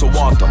법보다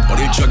무서웠던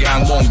어릴 적의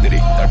악몽들이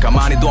날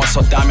가만히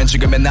뒀었다면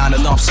지금의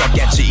나는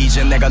없었겠지.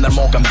 이제 내가 날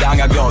못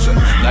감당하거든.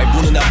 나의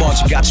부는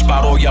아버지같이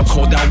바로 옆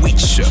고단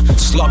위쳐.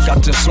 슬럭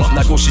같은 슬럭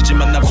날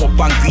고시지만 난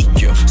호빵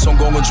귀껴.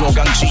 성공은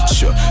조강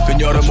지쳐.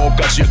 그녀를 못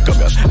가질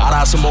거면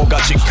알아서 못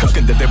가질 거.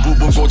 근데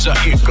대부분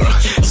고자일걸.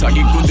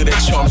 사기꾼들의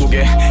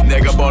천국에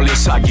내가 벌린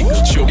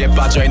사기꾼. 지옥에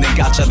빠져있는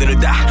가짜들을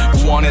다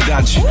구원의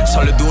단지.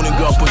 설레두는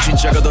것뿐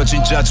진짜가 더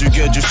진짜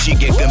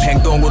죽여주시게끔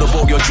행동으로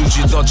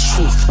보여주지 the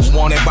truth.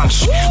 원의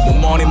방식 more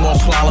money more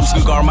problems.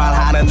 그걸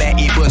말하는 내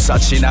입은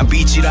사치. 난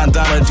빚이란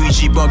단어를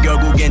뒤집어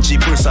결국엔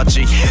집을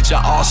샀지.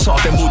 자 어서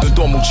내 묻은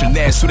돈 뭉칠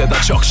내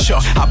술에다 적셔.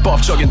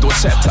 합법적인 돈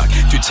세탁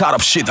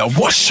뒤탈없이다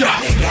워셔.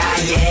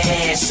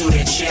 내가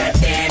술에 취할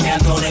때면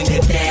돈은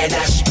그때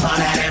다시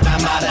퍼나를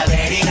밤마다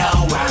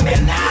내리러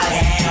와면 날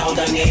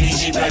해오던 일이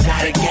집에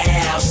다르게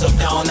없어.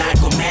 또 날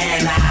꿈에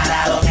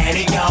나라도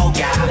내리고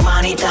가.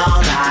 Money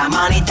don't lie,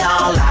 money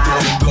don't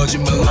lie.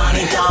 거짓말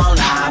money don't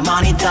lie,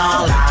 money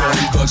don't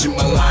lie.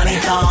 거짓말 money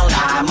don't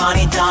lie,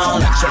 money don't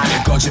lie.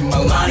 절대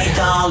거짓말 money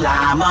don't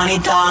lie, money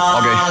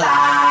don't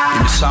lie.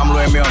 이미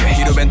 3루의 명예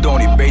히루벤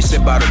돈이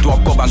베이스에 발을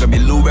두었고 방금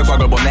 1루의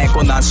곽을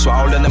보냈고 난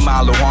쏘아올려는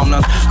말로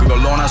홈런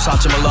그걸로 난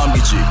 4점을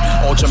넘기지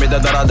 5점이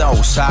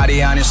되더라도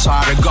살이 아닌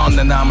살을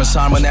건네 남은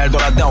삶은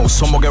엘도라도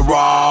손목에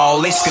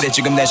롤리스 그래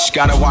지금 내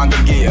시간의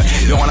황금기야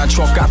영원한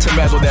추억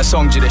같음에도 내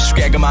성질에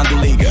쉽게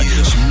그만둘 리가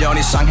 10년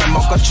이상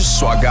해먹고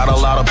취소 I got a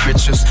lot of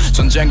bitches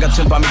전쟁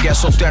같은 밤이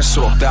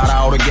계속될수록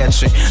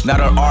따라오르겠지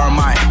나를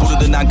얼마에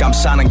부르듯 난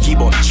감사는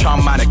기본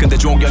천만에 근데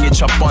존경이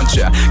첫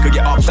번째 그게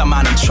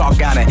없다마는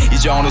척안해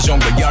이제 어느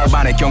정도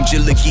열반에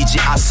경질 느끼지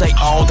I say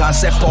oh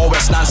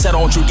단세포에서 난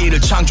새로운 줄기를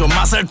창조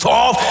맛을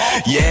톱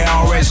Yeah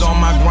always on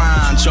my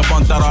grind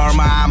저번 달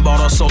얼마 안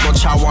벌었어도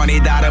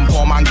차원이 다른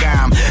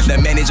포만감 내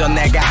매니저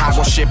내가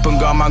하고 싶은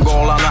것만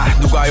골라놔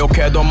누가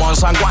욕해도 뭔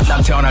상관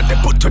난 태어날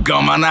때부터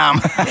그만함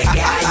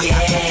내가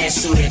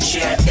예술에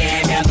취할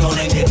때면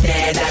도는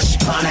그때 다시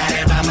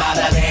퍼나를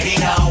밤마다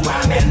내리러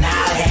하면 날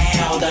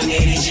해오던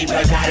일이지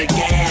별 다를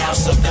게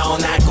없었던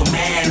날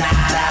꿈에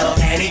나라로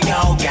데리고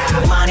가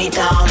Money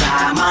don't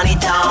lie, money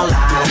don't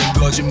lie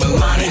거짓말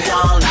Money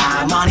don't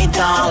lie, money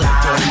don't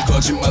lie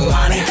거짓말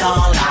Money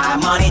don't lie,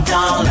 money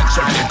don't lie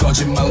절대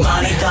거짓말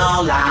Money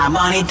don't lie,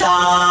 money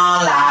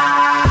don't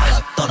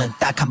lie 또는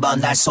딱 한 번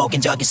날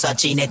속인 적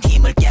있었지 내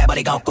팀을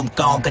깨버리고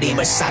꿈꿔온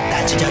그림을 싹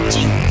다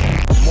찢었지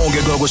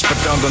목에 걸고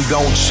싶었던 건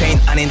gold chain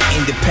아닌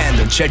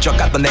independent 질적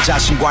같던 내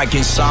자신과의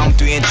긴 싸움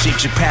뒤엔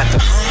찝찝했던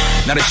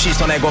나를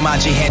씻어내고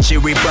맞이했지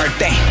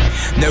rebirthday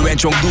내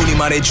왼쪽 눈이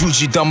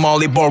말해주지 더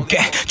멀리 볼게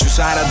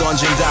주사 하나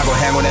던진다고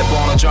행운의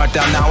번호 절대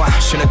안 나와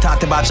신을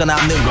탓해봤자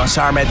남는 건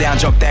삶에 대한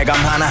적대감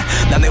하나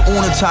난 내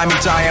우는 타이밍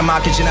따위에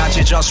맡기진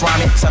않지 just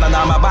rhyming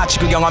살아남아봤지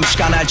그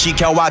경험치가 날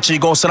지켜왔지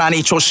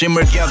고스란히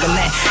초심을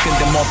기억해내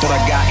근데 못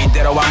돌아가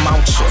이대로만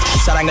멈춰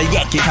사랑을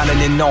얘기하는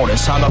이 노래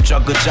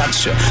상업적 그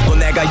자체 또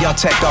내가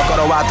여태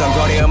걸어왔던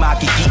거리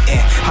음악이기에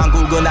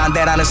한국은 안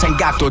돼라는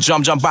생각도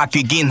점점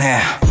바뀌긴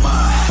해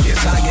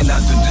예상에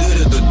난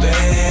두드려도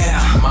돼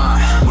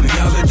우리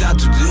벽을 다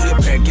두드려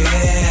팰게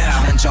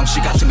난 정시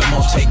같은 거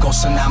못해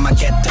이곳은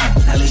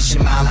남아겠던 날리지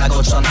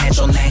말라고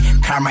전해줘 내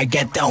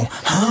karma겠던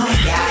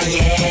내가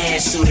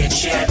예술에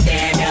취할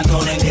때면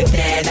도는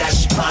그때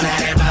다시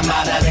퍼나를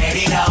밤마다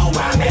내리러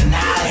하면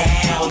날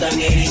해오던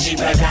일이지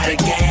별 다를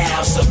게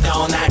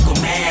없었던 날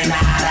꿈에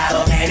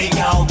나라로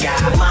데리고 가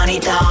Money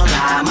don't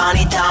lie,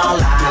 money don't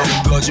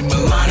lie 거짓말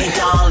Money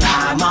don't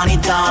lie, money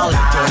don't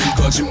lie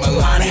거짓말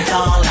Money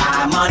don't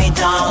lie, money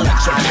don't lie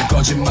절대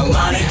거짓말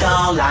Money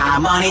don't lie,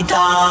 money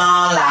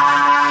don't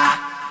lie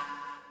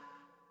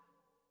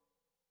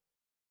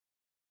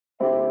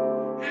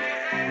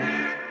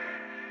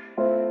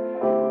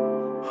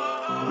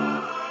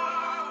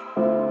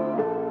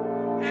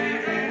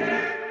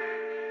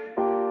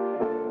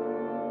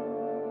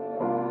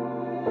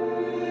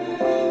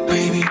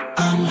Baby,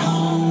 I'm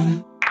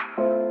home.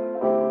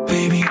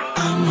 Baby,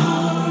 I'm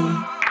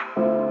home.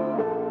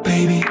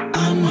 Baby,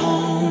 I'm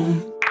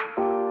home.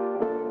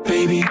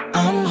 Baby,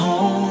 I'm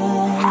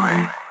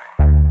home.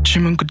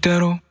 짐은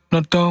그대로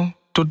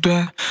놔둬도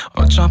돼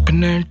어차피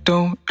내일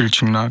또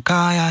일찍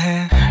나가야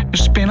해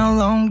It's been a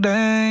long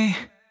day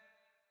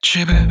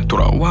집에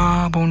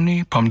돌아와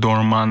보니 밤도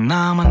얼마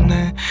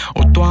남았네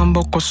옷도 안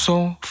벗고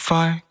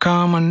소파에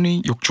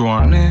가만히 욕조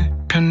안에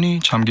편히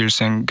잠길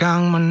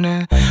생각만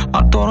해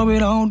I thought of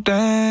it all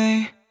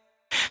day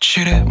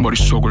실에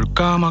머릿속을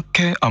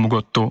까맣게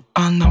아무것도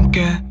안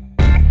남게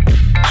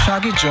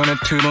자기 전에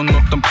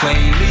틀어놓던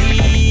플레이리스트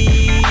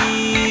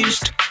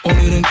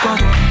오늘은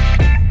꺼둬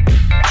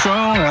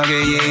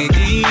조용하게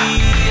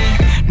얘기해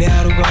내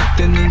하루가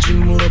어땠는지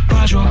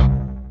물어봐줘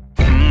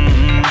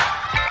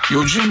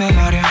요즘에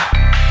말야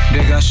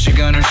내가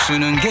시간을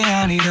쓰는 게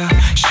아니라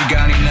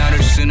시간이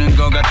나를 쓰는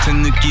것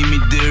같은 느낌이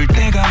들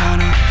때가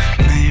많아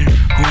매일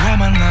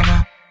후회만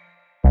남아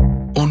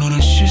오늘은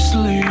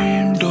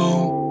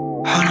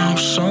시슬림도 하나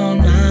없어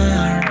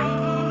날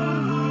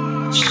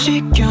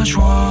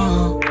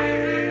씻겨줘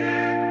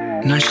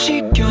날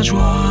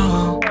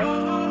씻겨줘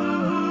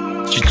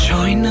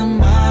지쳐있는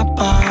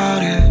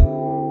마발에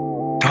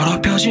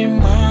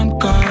더럽혀진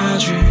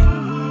맘까지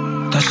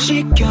다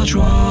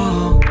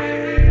씻겨줘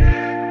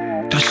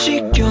다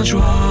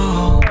씻겨줘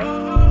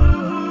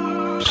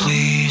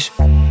Please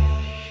Don't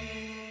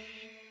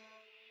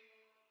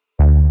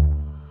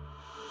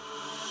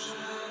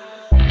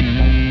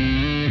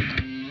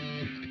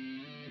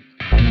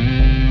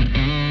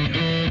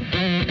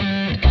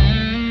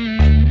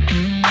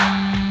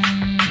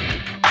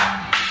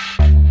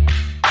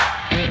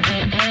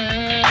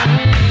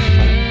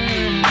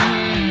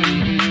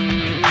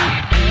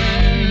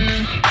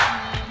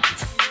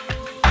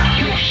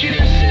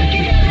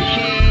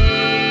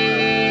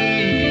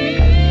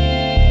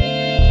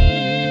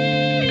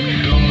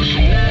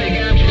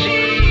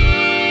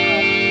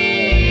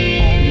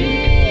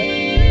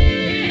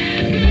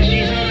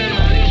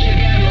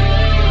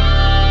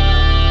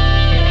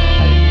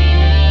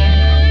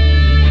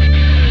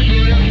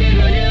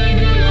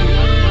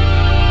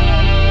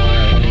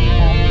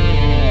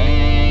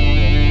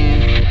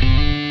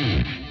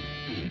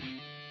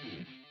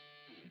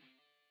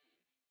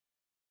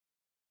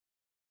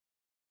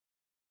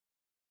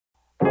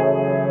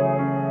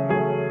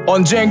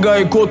언젠가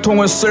이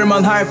고통은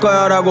쓸만할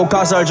거야 라고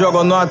가사를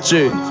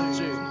적어놨지.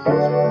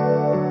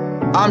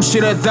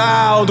 암실에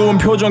다 어두운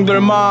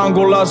표정들만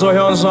골라서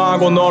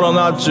현상하고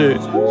널어놨지.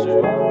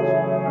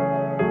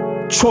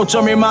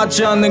 초점이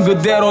맞지 않는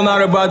그대로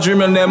나를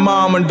봐주면 내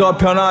마음은 더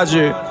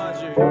편하지.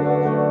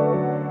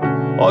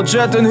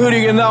 어쨌든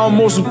흐리게 나온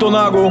모습도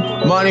나고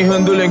많이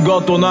흔들린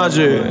것도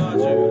나지.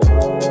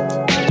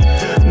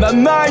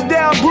 난 나에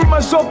대한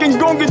불만 섞인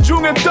공기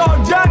중에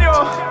떠다녀.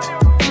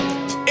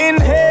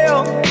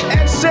 Inhale,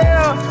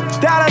 exhale,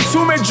 다른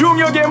숨의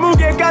중력의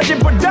무게까지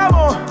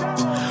부담어.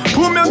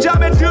 분명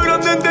잠에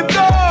들었는데도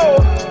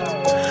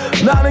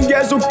나는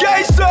계속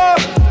깨있어.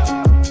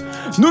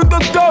 눈도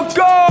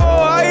떴고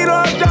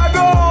일어났다고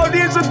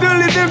어디서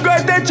들리는 거야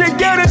대체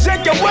걔는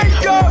새끼야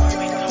wake up.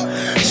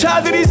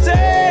 차들이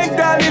쌩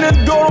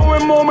달리는 도로에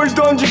몸을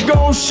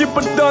던지고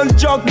싶었던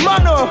적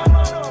많아.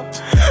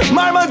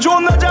 말만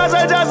존나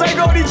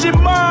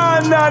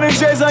자살자살거리지만 나는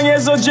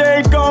세상에서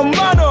제일 건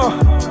많아.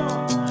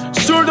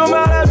 술도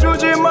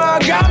말아주지만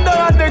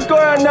감당 안 될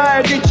거야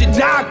나의 빛이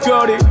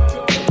닭거리.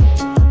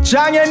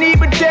 작년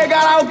입을 때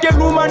가라오케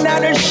룸만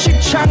나를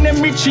식창내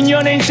미친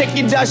연예인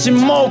새끼 다시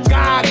못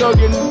가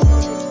거긴.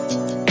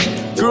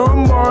 Good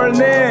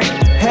morning,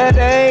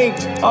 headache,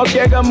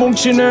 어깨가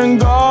뭉치는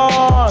건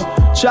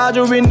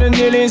자주 있는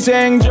일인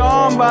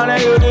생전반에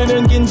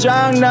흐르는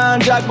긴장 난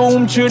자꾸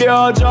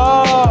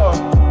움츠려져.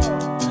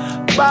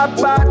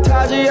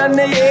 빳빳하지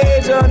않네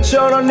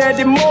예전처럼 내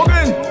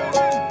뒷목은.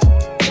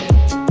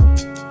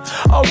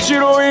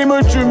 억지로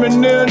힘을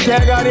주면은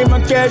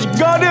대가리만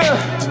깨지거든.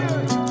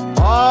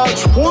 아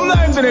존나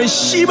힘드네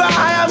씨발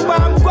하얀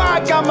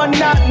밤과 까만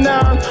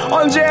낮난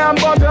언제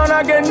한번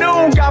편하게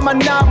눈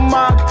감았나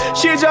막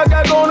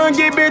시작하고는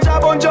깊이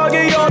자본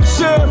적이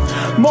없음.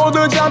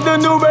 모두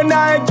잠든 후에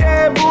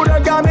나에게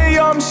불어감의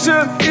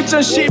염습.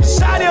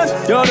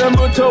 2014년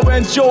여름부터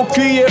왼쪽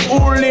귀에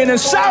울리는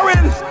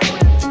사이렌.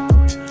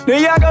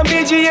 내 야간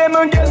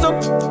BGM은 계속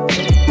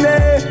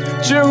내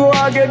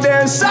증오하게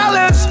된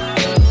silence.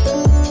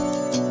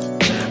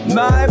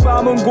 나의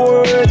밤은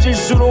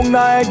고요해질수록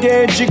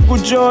나에게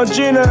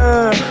짓궂어지는.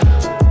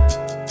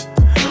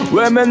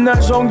 왜 맨날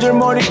성질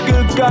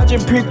머리끝까지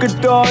피끝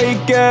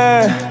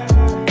떠있게.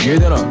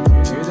 얘들아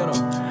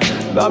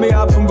남이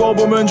아픈 거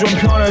보면 좀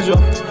편해져.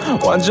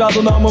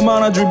 환자도 너무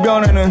많아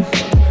주변에는.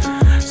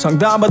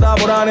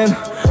 상담받아보라는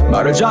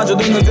말을 자주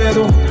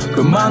듣는데도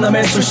그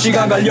만남에 쓸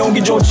시간 갈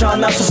용기조차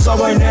안 나서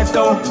썩어있네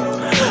또.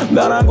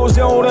 난 한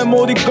곳에 오래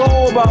못 있고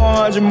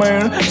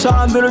방황하지만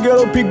사람들을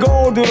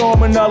괴롭히고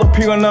들어오면 나도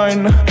피가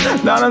나있나.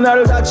 나는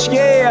나를 다치게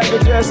해야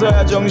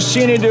그제서야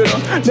정신이 들어.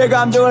 내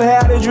감정을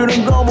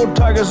헤아려주는 거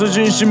못하겠어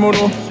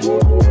진심으로.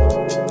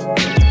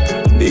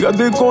 네가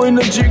듣고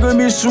있는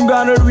지금 이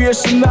순간을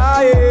위해서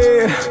나의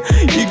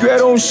이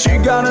괴로운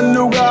시간은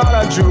누가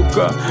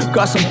알아줄까.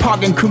 가슴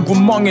파긴 큰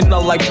구멍이 나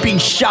like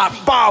being shot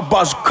by a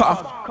bazooka.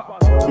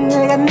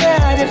 내가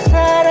나를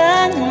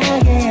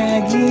사랑하게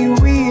하기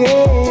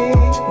위해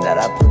날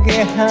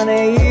아프게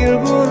하네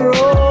일부러.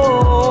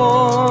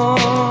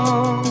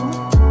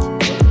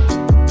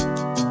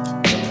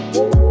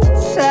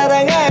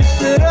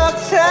 사랑할수록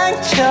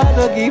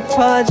상처도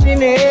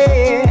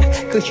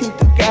깊어지네. 그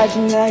흉터까지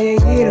나의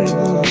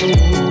일부러.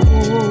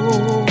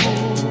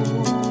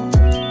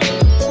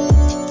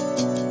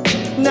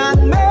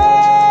 난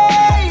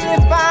매일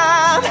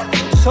밤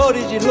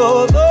소리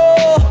질러도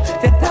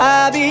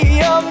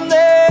대답이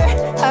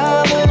없네.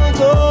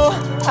 아무도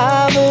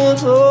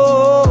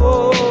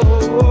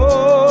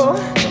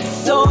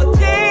So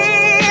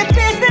deep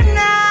is the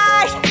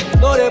night.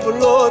 노래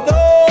불러도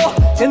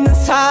듣는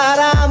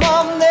사람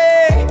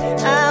없네.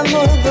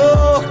 아무도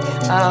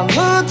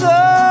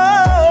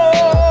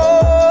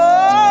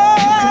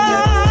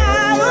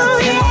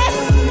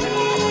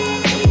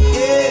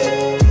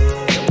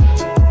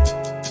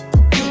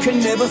You can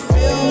never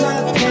feel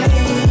my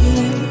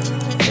pain.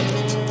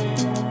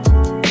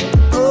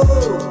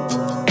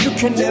 Oh, you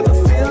can never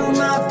feel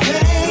my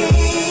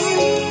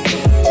pain.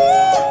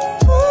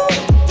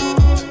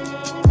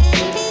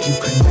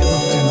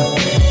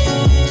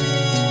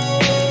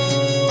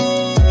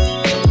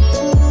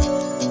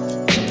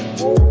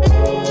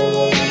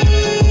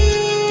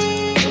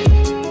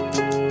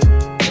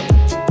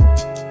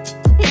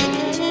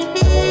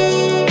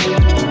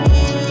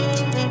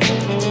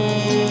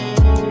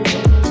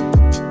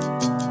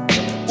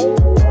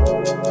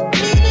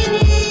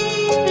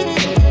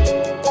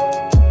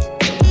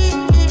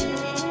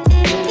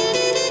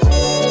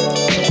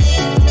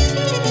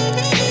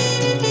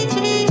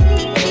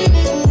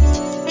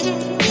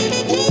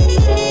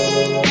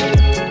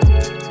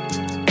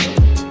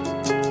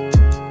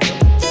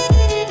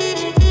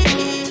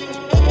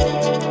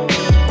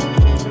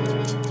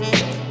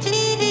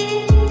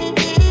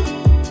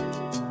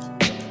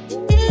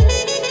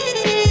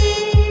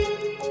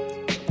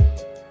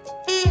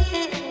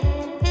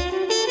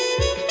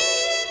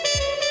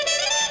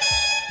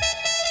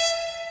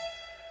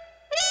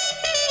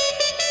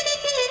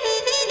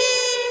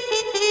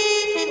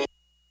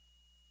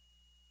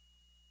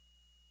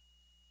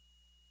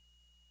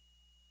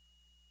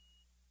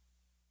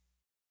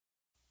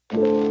 Does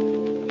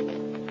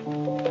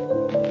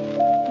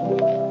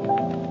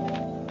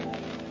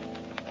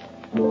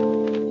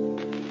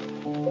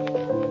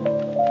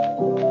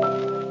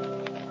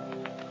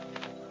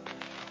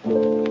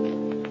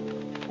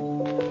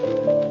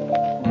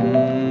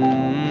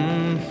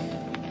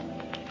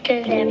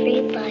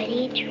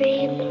everybody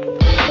dream?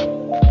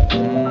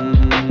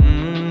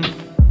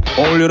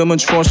 올여름은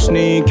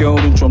추웠으니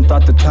겨울은 좀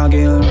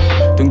따뜻하길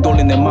등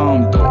돌린 내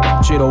마음도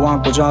억지로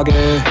안고 자게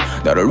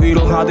나를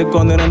위로하듯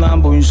꺼내는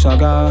안부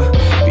인사가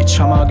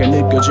비참하게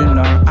느껴진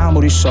날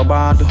아무리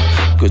써봐도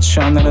끝이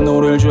안 나는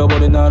노래를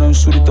지어버린 나는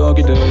술이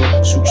떡이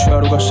돼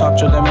숙취하루가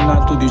삭제되면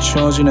난 또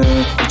뒤처지네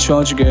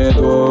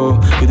뒤처지게도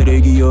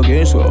그들의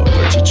기억에서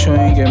널 지쳐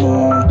이게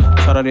뭐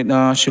차라리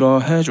나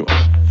싫어해줘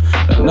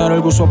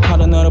나를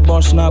구속하는 나를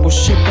벗어나고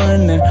싶어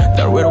했네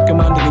날 외롭게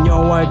만든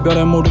그녀와의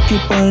별에 모두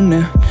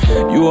기뻐했네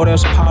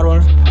 6월에서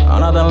 8월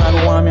안아달라고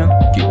하면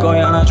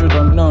기꺼이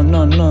안아주던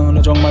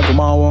너 정말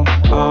고마워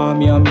아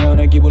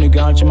미안해 기분이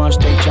가을쯤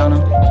수도 있잖아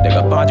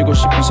내가 빠지고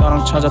싶은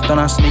사랑 찾아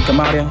떠났으니까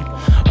말야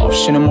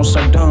없이는 못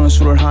살던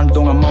술을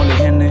한동안 멀리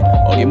했네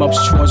어김없이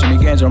추워진 이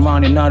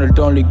계절만이 나를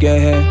떨리게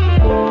해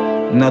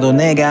나도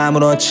내가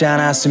아무렇지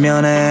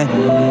않았으면 해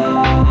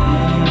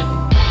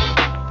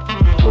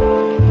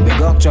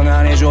걱정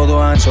안 해줘도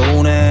안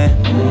좋으네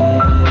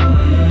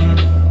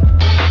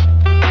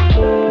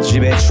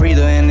집에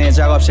트리도 했네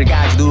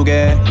작업실까지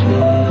 2개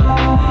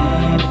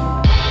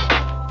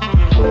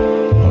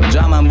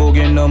혼자만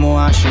보긴 너무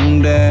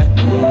아쉬운데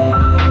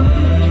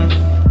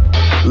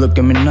Look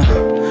at me now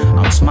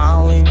I'm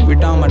smiling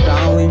without my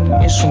darling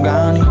이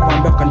순간이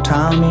완벽한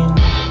timing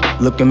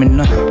Look at me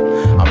now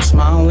I'm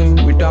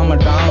smiling without my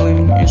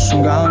darling 이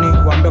순간이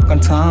완벽한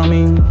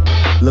timing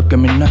Look at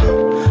me now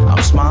I'm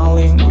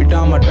smiling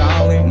without my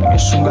darling 이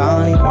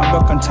순간이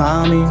완벽한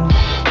timing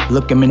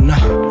Look at me now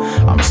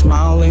I'm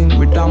smiling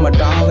without my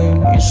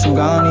darling 이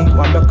순간이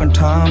완벽한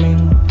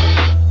timing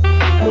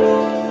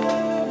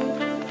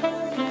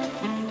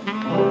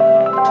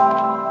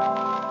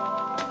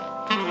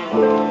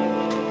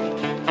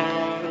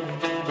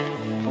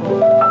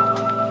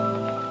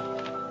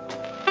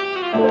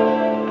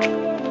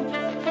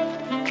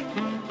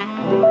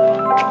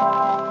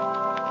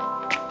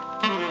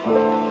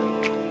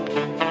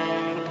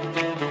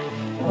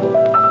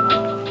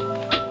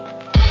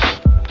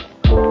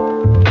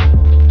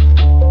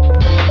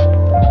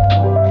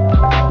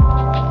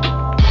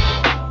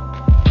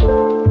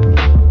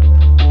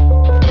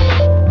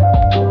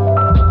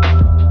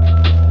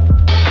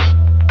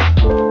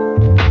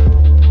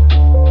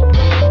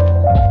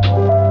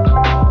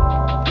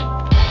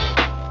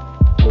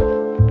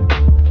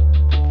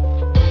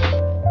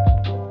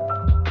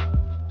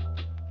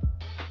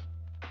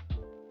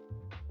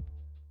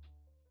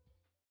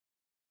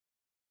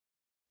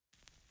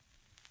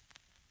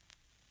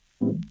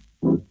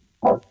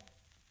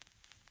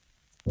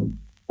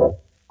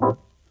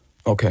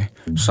Okay,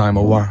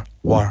 Simon war.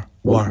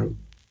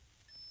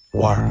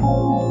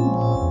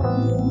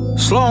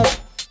 Slow.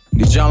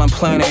 네 잘난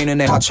플랜 A는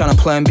내 하찮은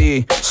플랜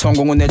B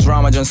성공은 내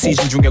드라마 전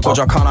시즌 중에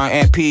고작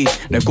하나의 EP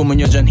내 꿈은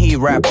여전히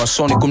래퍼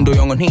소니 꿈도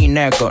영원히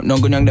내꺼 넌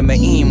그냥 내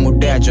메인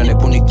무대죠 내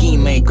분위기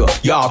메이커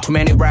Yo, too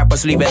many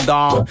rappers leaving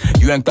down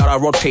유행 따라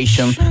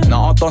rotation 나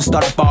어떤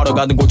스타일에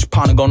빠져가든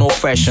고집하는 건 old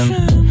fashion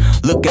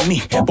Look at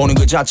me 보는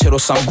그 자체로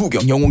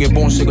쌍구경 영웅의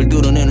본색을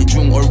드러내는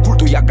중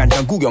얼굴도 약간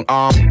장구경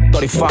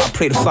 35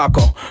 play the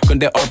fucker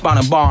근데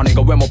얼빠는 봐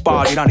내가 왜 못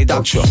빠지라니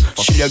닥쳐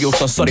실력이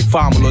우선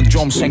 35 물론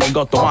좀 생긴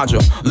것도 맞아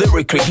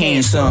Lyrically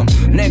handsome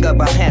내가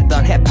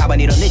반했던 힙합은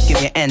이런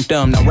느낌의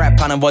anthem 나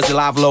랩하는 버즈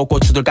라브로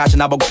고추들까지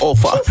나보고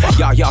offer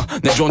야야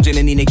내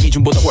존재는 니네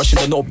기준보다 훨씬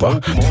더 높아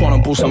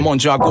투어는 부산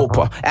먼저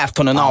하고파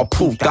After는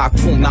output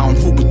딱푹 나온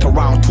후부터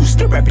round 2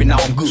 still rapping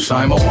나온 good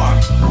Simon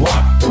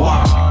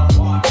war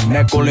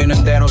내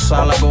꼴리는 대로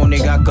살라고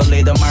네가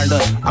끌리든 말든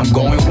I'm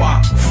going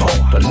wild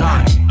for the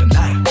night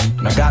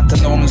나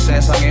같은 놈은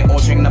세상에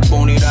오직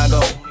나뿐이라고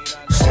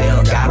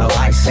Still got a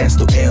license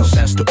to ill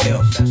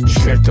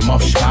쉴 틈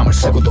없이 밤을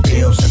새고도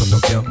ill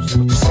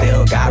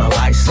Still got a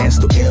license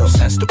to ill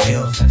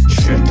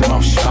쉴 틈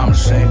없이 밤을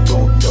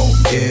새고도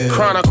ill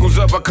Chronicles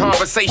of a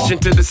conversation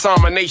to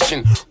disarm a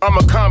nation I'm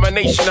a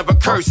combination of a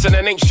curse and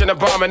an ancient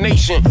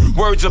abomination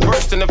Words are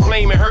bursting a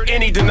flame and hurt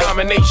any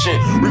denomination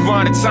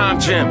Rewind a time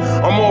gem,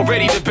 I'm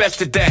already the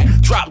best at that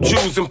Drop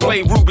jewels and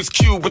play Rubik's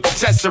Cube with the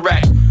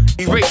Tesseract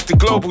Erase the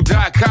global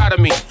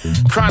dichotomy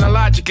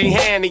Chronologically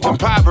handy,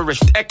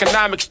 impoverished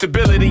Economic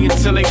stability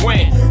until they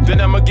win Then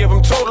I'ma give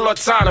them total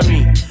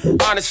autonomy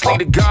Honestly,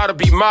 to God to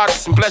be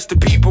modest And bless the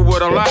people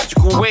with a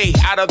logical way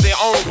Out of their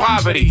own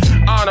poverty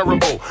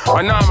Honorable,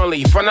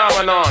 anomaly,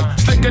 phenomenon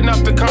Slick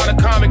enough to con a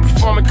comic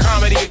Performing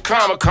comedy at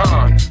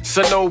Comic-Con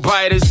So no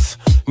biters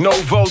no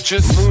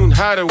vultures,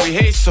 how do we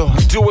hate so?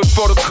 We do it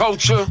for the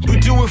culture, we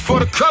do it for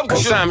the culture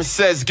Simon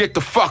says get the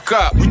fuck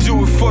up, we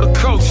do it for the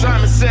culture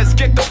Simon says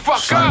get the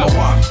fuck up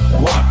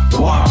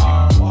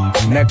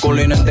내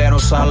꼴리는 대로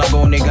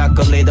살라고 네가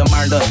끌리든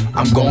말든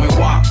I'm going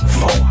wild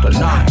for the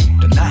night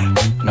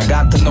나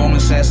같은 놈은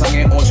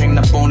세상에 오직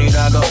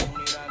나뿐이라고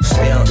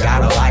Still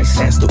got a license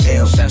센스도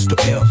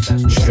ill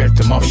쉴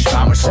틈 없이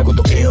밤을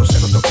새고도 ill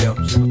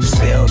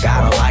Still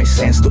got a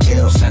license to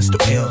ill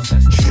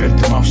쉴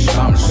틈 없이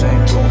밤을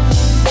새고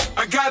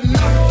I got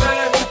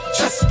nothing,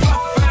 just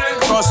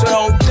puffin'. Hustle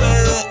all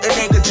day, a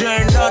nigga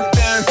doing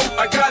nothing.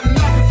 I got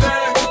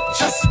nothing,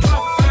 just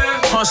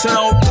puffin'. Hustle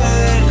all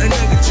day, a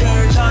nigga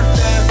doing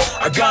nothing.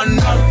 I got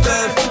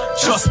nothing,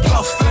 just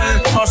puffin'.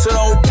 Hustle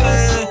all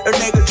day, a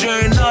nigga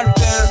doing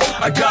nothing.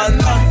 I got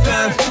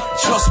nothing,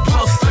 just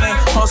puffin'.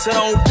 Hustle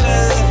all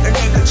day, a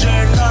nigga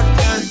doing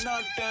nothing.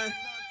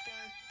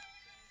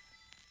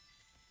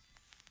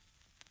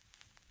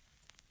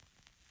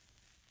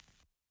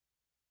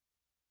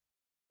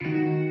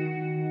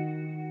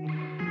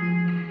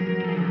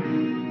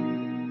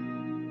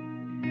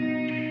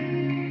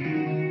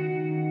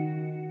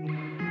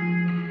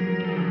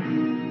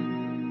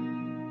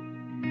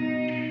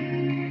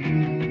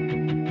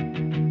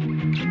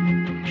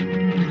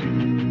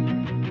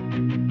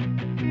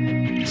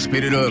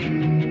 Speed it up.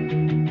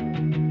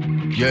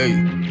 Yeah.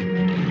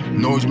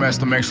 Noise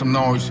master, make some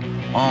noise.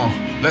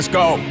 Let's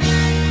go.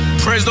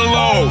 Praise the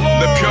Lord.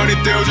 내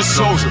편이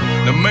되어주소서.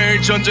 난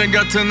매일 전쟁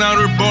같은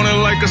하루를 보내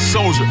like a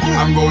soldier.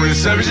 I'm going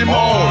savage mode.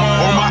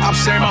 All my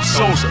ups and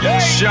맙소사.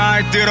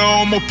 시야에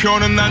들어온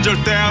목표는 난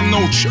절대 안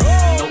놓쳐.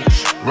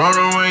 Run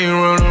away,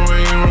 run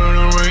away, run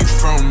away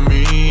from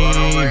me. Run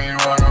away,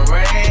 run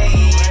away.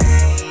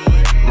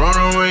 Run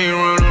away,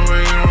 run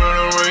away, run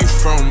away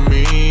from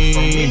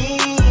me.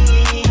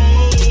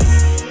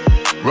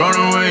 Run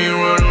away,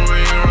 run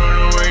away, run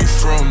away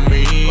from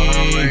me.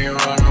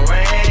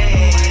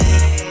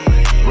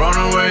 Run away, run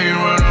away,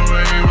 run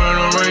away, run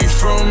away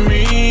from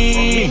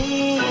me.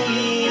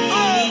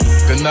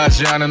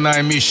 끝나지 않은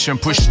나의 미션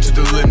push to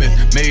the limit.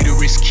 내일의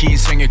리스키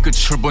인생의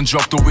끝을 본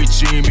적도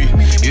있지 이미.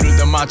 일을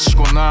다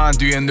마치고 난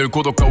뒤엔 늘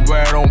고독과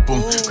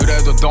외로움뿐.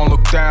 그래도 don't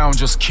look down,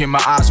 just keep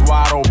my eyes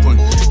wide open.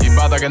 이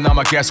바닥에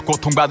남아 계속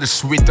고통받을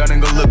수 있다는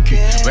걸 느끼.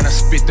 When I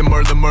spit the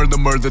murder, murder,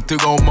 murder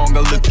뜨거운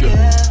뭔가 느껴.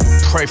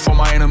 Pray for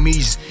my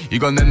enemies,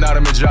 이건 내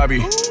나름의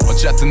자비.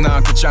 어쨌든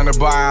난 끝장을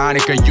봐야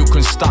하니까 you can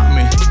stop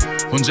me.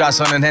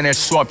 혼자서는 해낼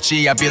수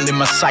없지, I believe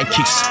my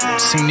psychics.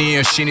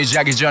 승리의 신이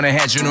자기 전에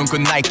해주는 그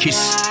night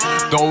kiss.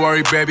 Don't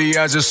worry baby,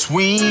 I just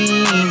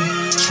win.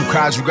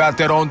 축하주가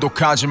때론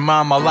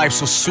독하지만 my life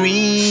so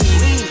sweet.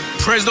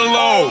 Praise the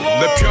Lord,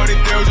 내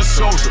편이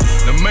되어주소서.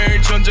 난 매일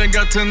전쟁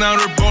같은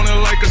하루를 보내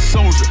like a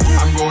soldier.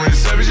 I'm going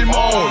savage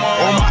mode,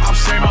 all my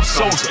ups and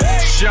맙소사.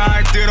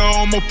 시야에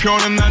들어온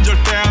목표는 난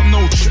절대 안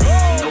놓쳐.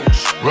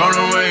 Run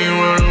away,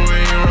 run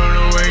away, run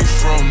away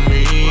from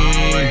me.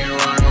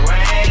 Run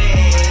away,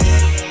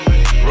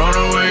 run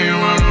away,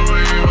 run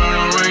away, run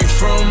away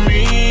from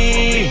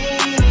me.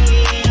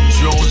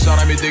 좋은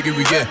사람이 되기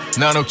위해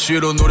난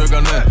억지로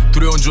노력하네.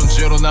 두려운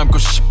존재로 남고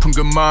싶은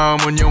그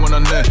마음은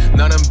영원하네.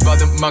 나는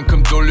받은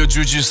만큼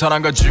돌려주지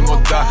사랑 가진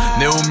못다.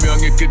 내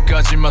운명의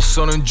끝까지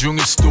맞서는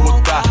중일 수도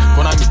없다.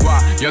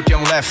 고난과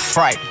역경 left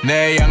right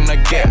내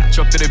양날개.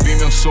 적들의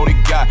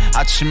비명소리가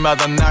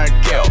아침마다 날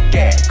깨워.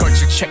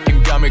 걸칠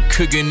책임감을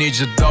크게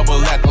잊어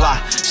double act lie.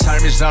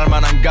 삶이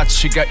살만한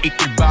가치가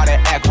있길 바래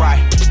act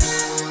right.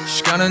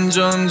 시간은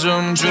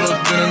점점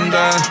줄어드는데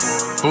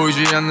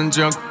보이지 않는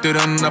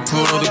적들은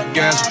앞으로도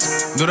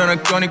계속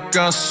늘어날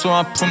거니까 so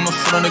I put my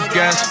foot on the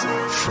gas.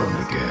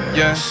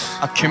 Yeah,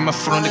 I keep my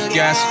foot on the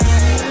gas.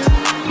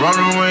 Run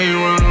away,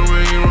 run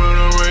away, run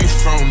away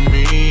from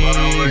me. Run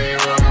away,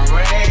 run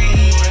away.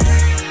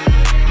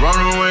 Run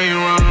away,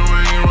 run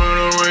away, run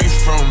away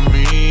from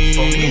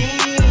me.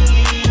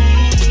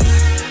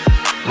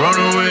 Run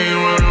away,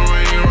 run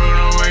away, run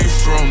away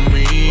from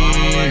me.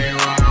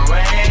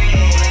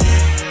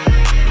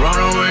 Run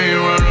away,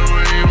 run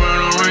away,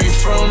 run away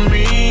from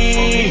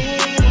me.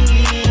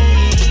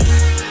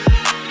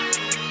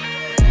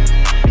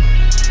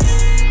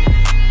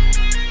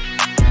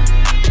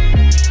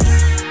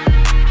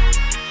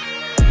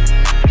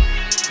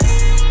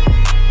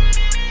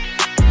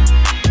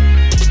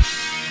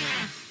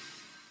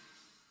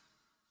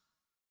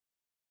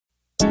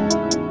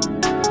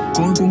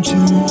 공공칠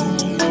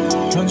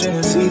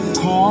현재는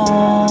시트콤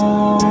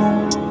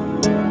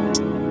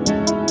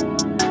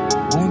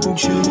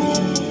공공칠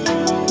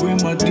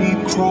with my deep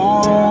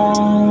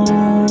crown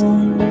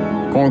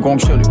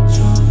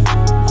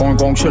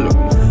 007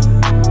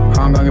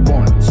 한강에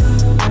보는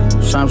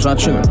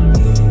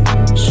 347은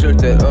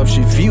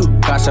쓸데없이 view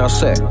가사가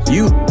세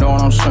You know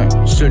what I'm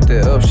saying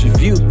쓸데없이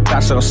view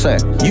가사가 세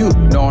You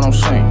know what I'm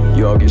saying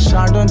여기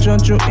살던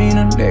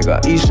전주인은 내가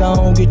이사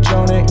오기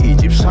전에 이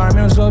집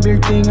살면서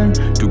빌딩을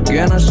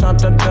 2개나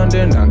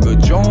샀다던데 난 그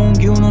좋은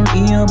기운을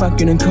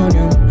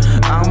이어받기는커녕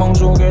악몽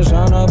속에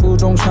사나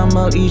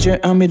부동산만 이제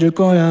안 믿을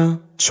거야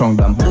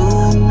청담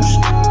blues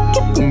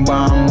깊은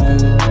밤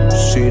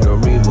See the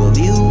river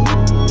view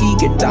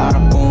이게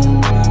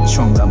따라봄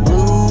청담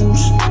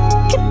blues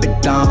Keep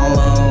it down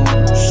low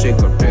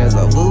Secret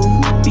reservoir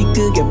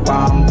비극의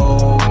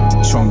반복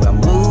청담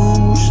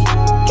blues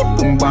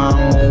깊은 밤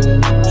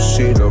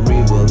See the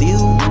river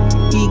view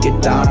이게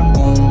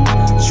따라봄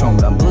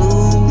청담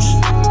blues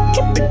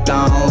Keep it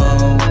down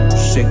low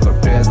Secret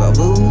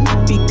reservoir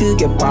비극의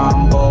비극의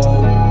반복.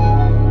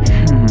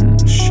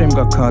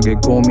 심각하게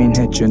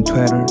고민했지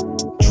퇴를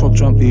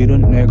초점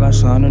잃은 내가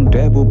사는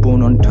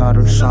대부분은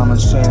다를 Simon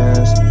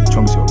says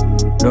정석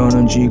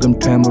너는 지금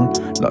퇴물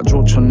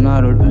나조차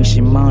나를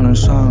의심하는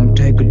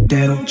상태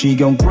그대로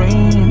지겨운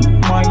green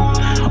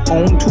mic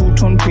on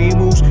투톤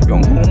피부스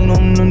영혼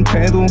없는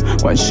태도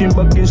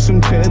관심밖에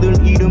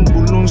승패들 이름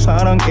물론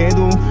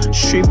사랑해도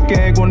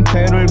쉽게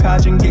권태를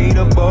가진 게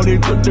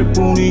잃어버릴 것들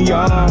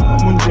뿐이야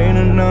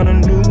문제는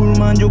나는 누굴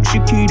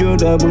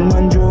만족시키려다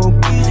불만족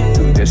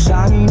그때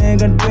상이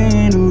내가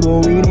된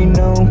후로 이리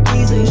know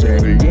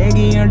색을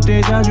얘기할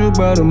때 자주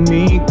발음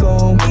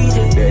믿고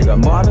내가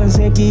뭐하던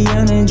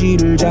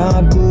새끼였는지를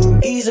자꾸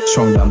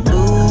청담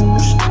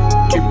blues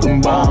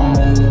기쁜 밤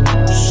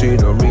See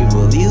the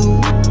real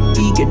you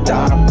이게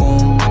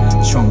따라봄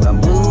청담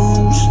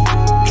blues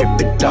Keep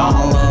it down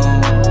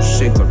low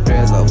Secret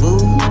deja vu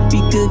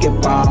비극의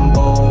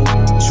반복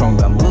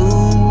청담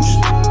blues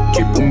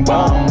기쁜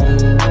밤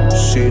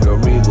See the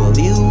real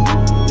you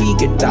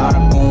이게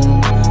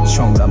따라봄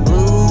청담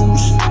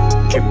blues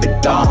Keep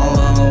it down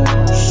low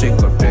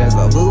Secret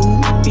deja vu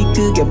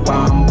비극의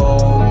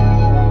반복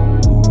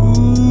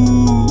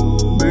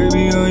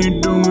Baby how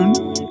you doing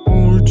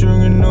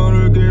우울증인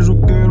너를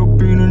계속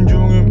괴롭히는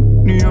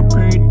중임 네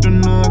앞에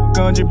있던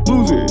나까지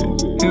bluesy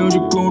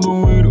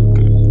헤어지고도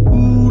이렇게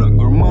우울한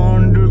걸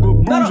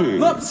만들고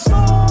bluesy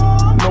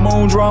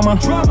너무 드라마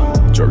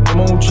절대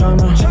못 참아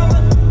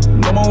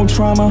너무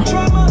트라우마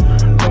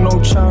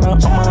놓잖아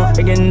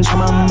엄마에겐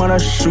차마 말할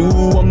수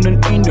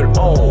없는 인들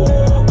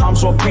I'm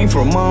so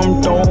painful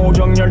마음도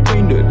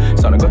정열된 듯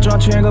사는 것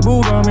자체가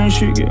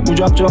부담인식에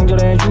무작정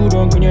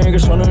잘해주던 그녀에게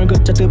손을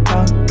긋자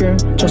뜻밖의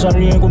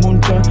자살을 예고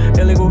문자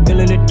 119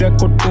 112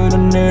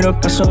 떼꽃들은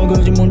내려가서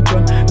거짓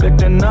문자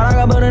그때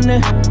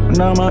날아가버렸네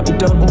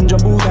남아있던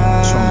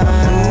운전부다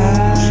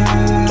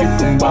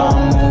기쁜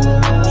밤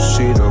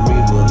See the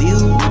real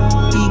you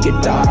이게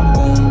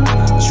따라봄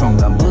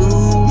청담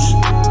blues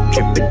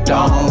Keep it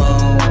down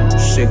low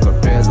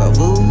Secret deja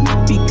vu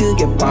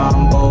비극의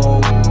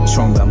반복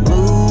청담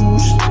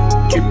blues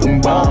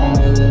기쁜 밤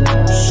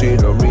See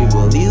the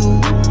real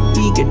you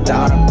이게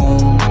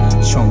따라봄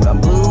청담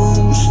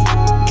blues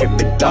Keep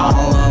it down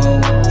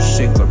low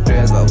Secret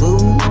deja vu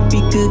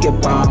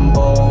비극의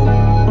반복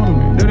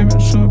어둠이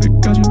내리면서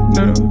비까지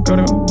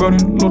내려가려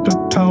버린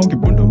롯데타운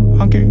기분도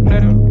함께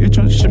내려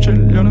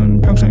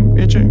 2017년은 평생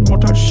잊지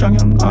못할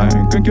쌍연 아예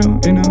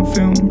끊겨있는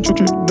film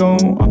죽지도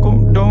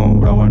않고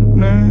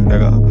돌아왔네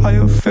내가 how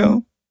you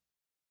feel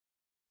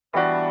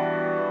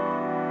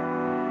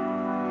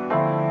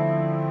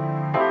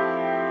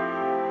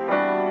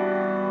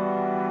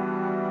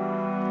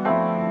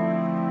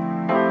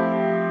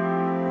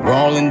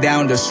Rolling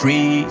down the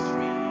street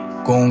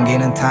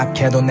공기는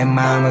탁해도 내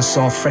마음은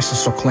so fresh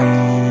so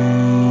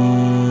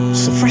clean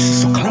So fresh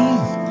so clean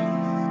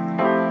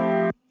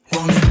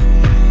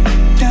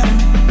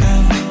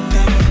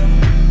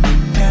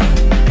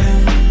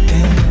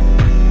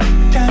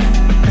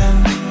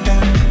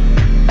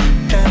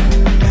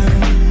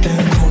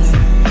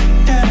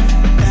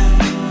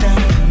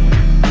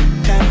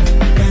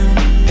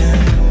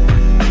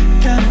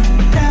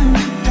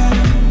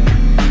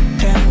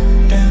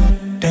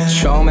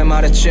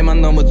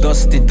말했지만 너무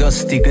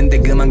dusty 근데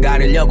그만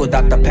가리려고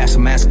답답해서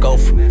mask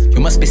off You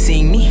must be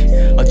seeing me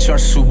어쩔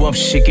수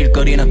없이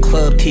길거리나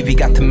club TV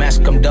같은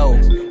마스컴도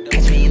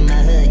Catch me in my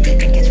hood, you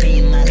can catch me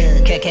in my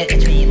hood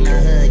Catch me in my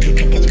hood, you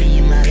can catch me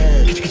in my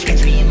hood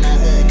Catch me in my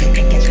hood, you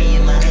can catch me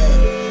in my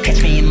hood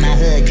Catch me in my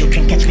hood, you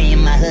can catch me in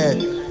my hood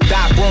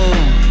Dark room,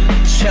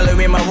 chilling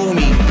with my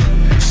roomie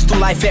Still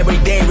life every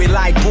day we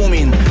like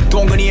booming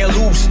동근이의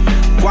loops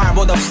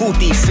과보다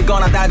fruity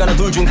쓰거나 달거나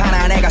둘 중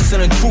하나 내가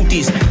쓰는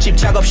truties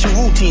집착 없이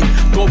루틴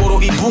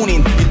도보로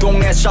이분인 이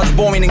동네에서 자주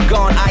보이는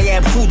건 I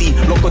am foodie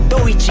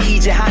로꼬도 있지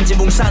이제 한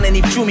지붕 사는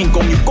입주민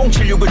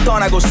 06076을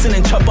떠나고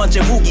쓰는 첫 번째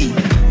후기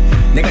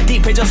내가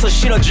딥해져서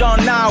싫어져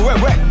now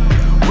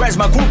Where's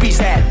my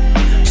groupies at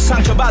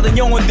상처받은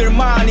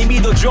영혼들만이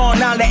믿어줘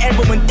날 내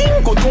앨범은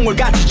띵 고통을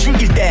같이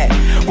즐길 때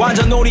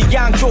완전 놀이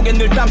양쪽에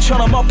늘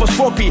땀처럼 엎어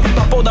스로피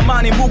밥보다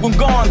많이 묵은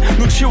건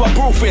눈치와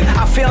브루핀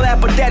I feel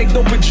apathetic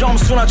높은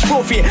점수나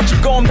트로피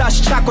즐거움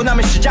다시 찾고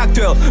나면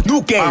시작될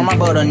new game 얼마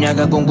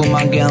벌었냐가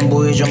궁금한 게 안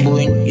보이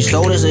전부인 이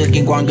서울에서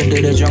엮인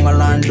관계들의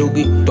정을 안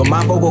두기 또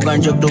맛보고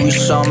간 적도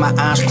있어 my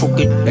eyes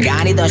crooked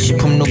내가 아니다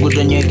싶음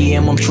누구든 얘기에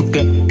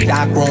멈출게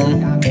dark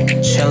room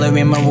chilling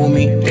with my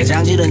roomie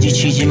대장질은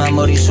지치지만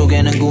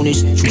머릿속에는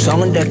goonies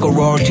충성은 됐고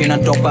royalty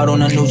난 똑바로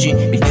난 누지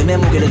믿음의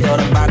무게를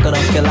덜어 발걸음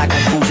feel like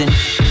I'm cruising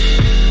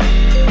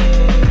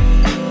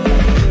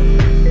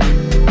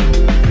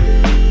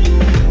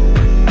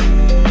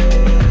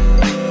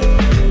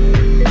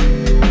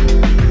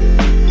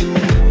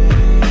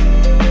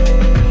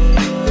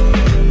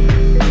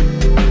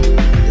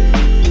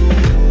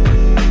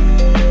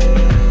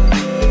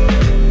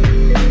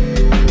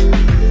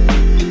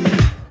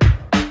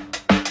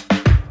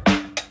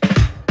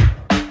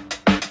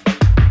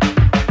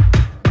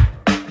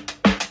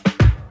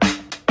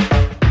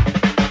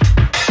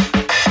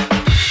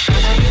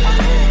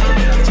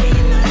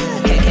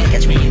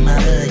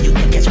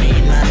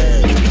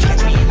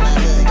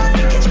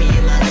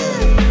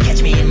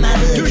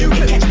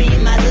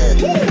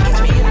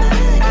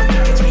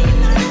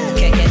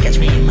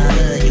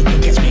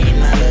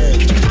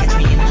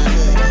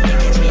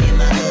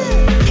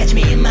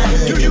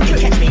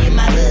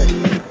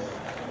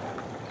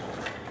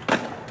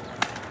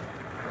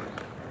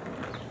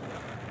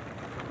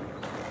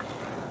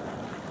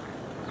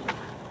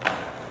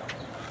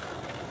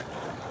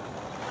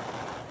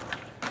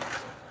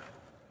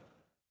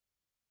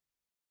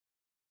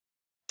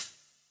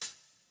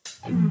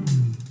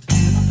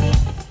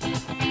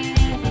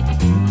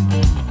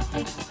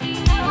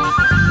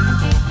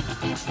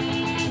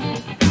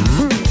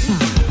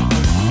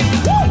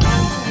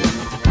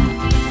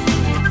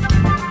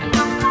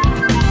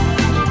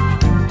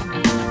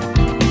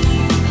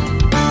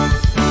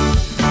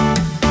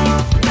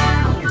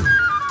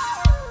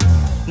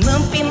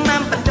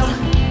눈빛만 봐도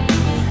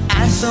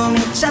알 수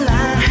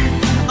있잖아.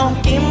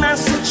 어깨만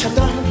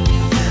스쳐도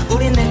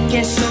우리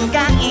느낄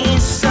수가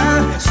있어.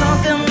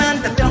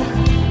 조금만 봐도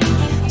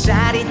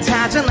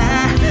짜릿하잖아.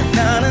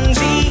 너는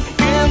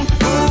지금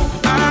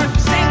무얼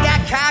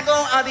생각하고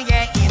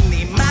어디에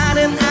있니?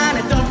 말은 안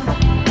해도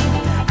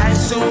알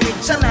수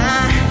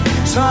있잖아.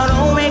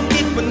 서로의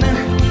기분은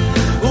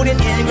우린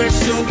읽을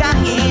수가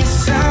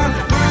있어.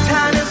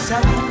 불타는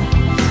사랑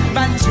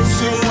만질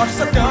수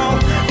없어도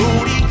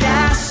우리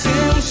가슴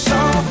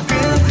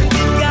속은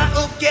네가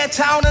웃게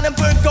타오르는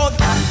불꽃.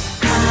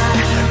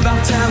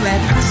 너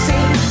텔레파시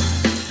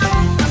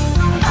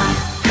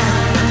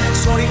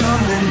소리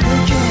없는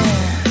느낌.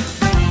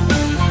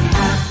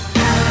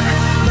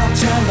 너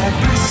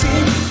텔레파시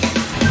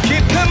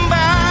깊은 밤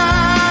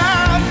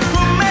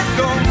꿈에도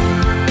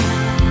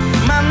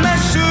만날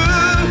수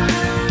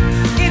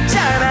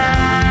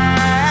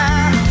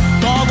있잖아.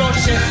 보고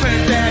싶을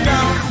때면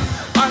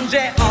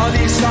언제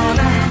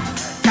어디서나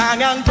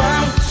강한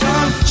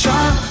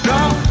광선처럼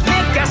내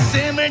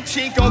가슴을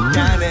치고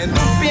가는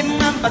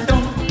눈빛만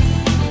봐도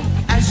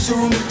알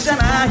수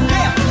있잖아.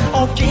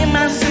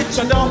 어깨만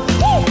스쳐도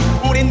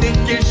우린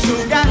느낄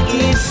수가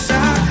있어.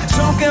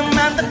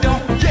 조금만 봐도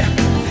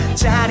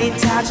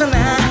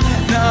짜릿하잖아.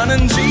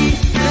 너는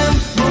지금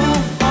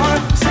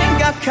무얼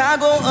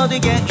생각하고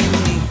어디에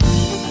있니?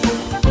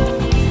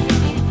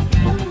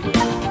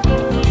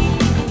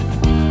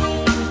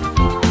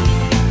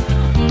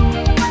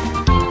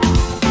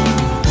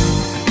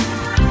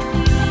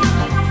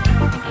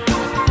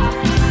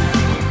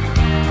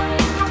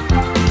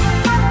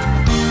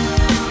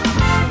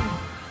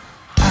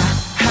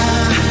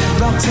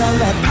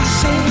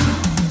 텔레파시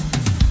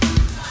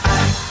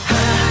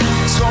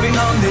소리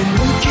없는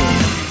눈길.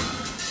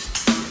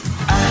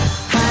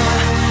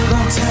 너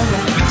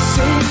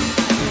텔레파시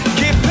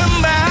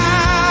깊은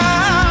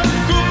밤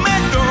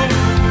꿈에도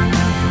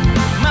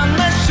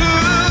만날 수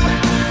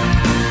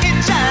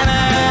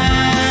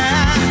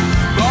있잖아.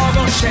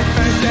 보고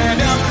싶을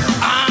때면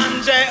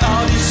언제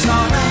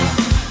어디서나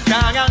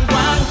강한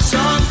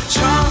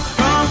광선처럼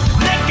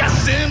내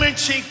가슴을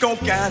치고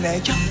가. 내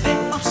옆에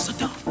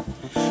없어도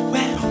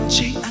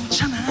외롭지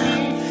않잖아.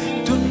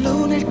 두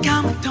눈을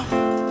감아도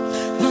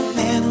넌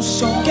내 눈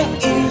속에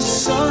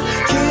있어.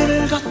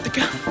 길을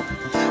걷다가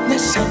내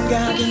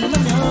생각이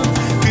나면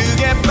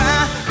그게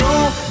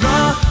바로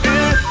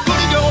너를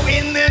부르고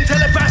있는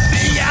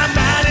텔레파시야.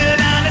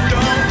 말을 안 해도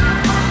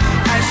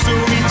알 수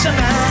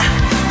있잖아.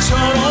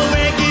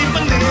 서로의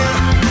기분을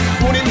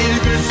우린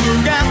읽을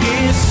수가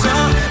있어.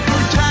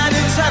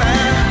 불타는 사랑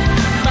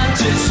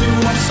만질 수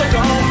없어도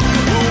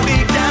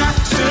우리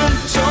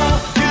가슴 속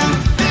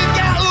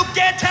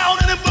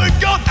타오르는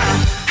불꽃.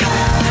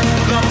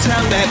 너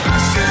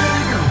텔레파시.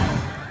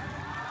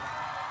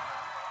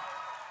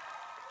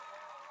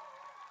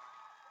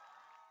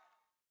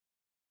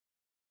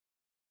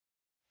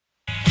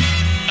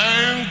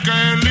 En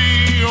qué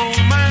lío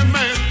me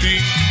metí,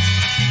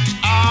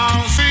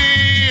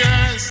 así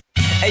es.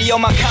 Ayo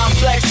my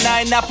complex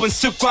나의 나쁜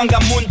습관과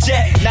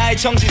문제. 나의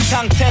정신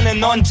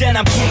상태는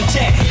언제나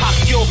문제.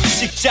 학교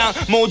직장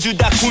모두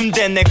다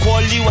군대. 내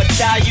권리와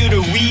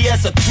자유를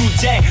위해서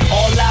투쟁.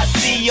 All I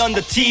see on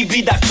the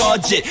TV 다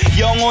거짓.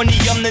 영혼이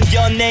없는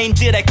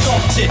연예인들의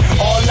껍질.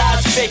 All I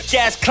see fake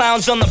ass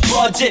clowns on the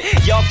budget.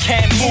 You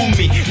can't move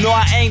me, no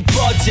I ain't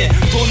budget.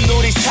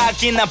 돈놀이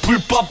사기나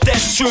불법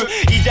대출.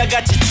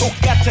 이자같이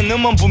똑같은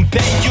음원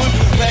분배율.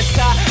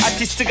 회사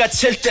아티스트가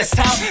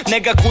 7대3.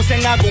 내가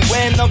고생하고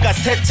왜 너가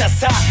세차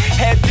사.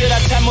 애들아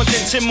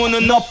잘못된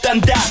질문은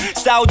없단다.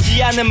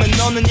 싸우지 않으면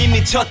너는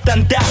이미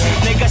졌단다.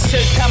 내가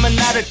싫다면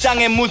나를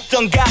땅에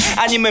묻던가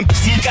아니면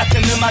비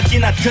같은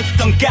음악이나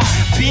듣던가.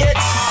 Bitch.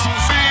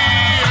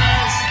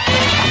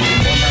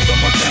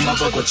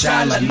 먹어도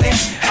잘났네.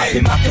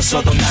 앞이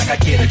막혔어도 나갈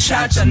길을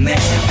찾았네.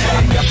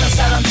 완벽한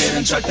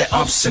사람들은 절대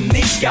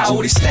없으니까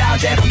우리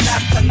스타일대로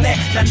나타내.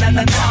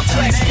 나나나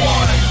Flex 1.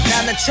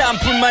 나는 참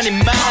불만이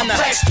많아.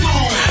 Flex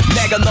 2.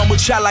 내가 너무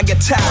잘나게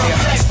타려.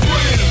 Flex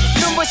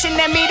 3. 눈부신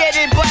내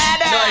미래를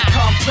봐라. 너의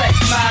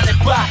컴플렉스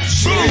말해봐.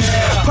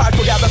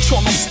 밟고 가던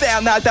촌놈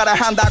스타일 날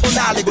따라한다고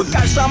난리고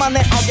깔쌈한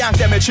내 억양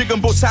때문에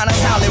지금 부산은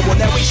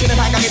할리우드. 내 위치는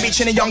한강에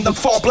비치는 영등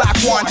 4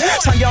 Block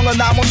 1. 상경은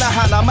나무 나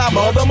하나만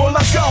뭐도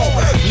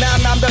몰랐고.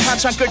 난 남들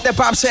한창 끌 때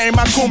밤새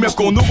일만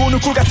꾸몄고 누구는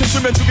꿀 같은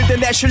수면 죽일 때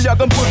내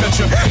실력은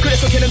불면증.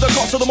 그래서 걔는 더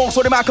컸어도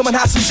목소리만큼은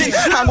하승진.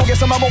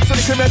 한국에서만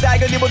목소리 크면 다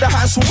이건 니보다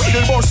한 수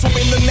위를 볼 수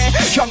있는 내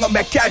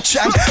경험의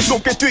깔창.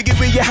 높게 뛰기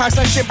위해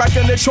항상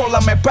신발끈을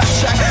졸라매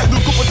바짝.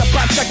 누구보다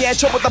반짝해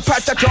저보다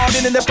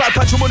팔딱거리는 내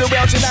발판 주문을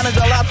외우지 나는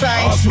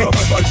잘났다.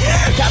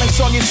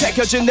 가능성이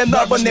새겨진 내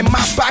넓은 내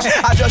맛박.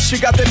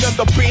 아저씨가 되면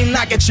더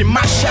빛나겠지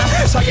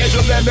마샤.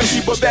 사계절 내면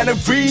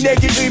희보되는 V.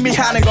 내게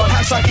의미하는 건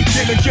항상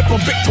이기는 기쁜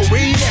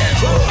빅토리.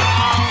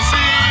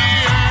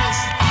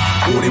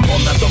 우리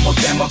못나도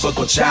못돼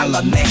먹어도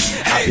잘났네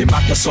앞이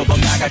막혔어도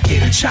나갈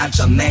길을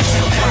찾았네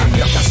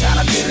완벽한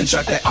사람들은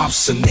절대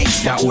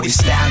없으니까 우리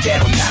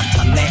스타일대로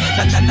나타내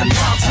나나나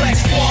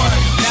Complex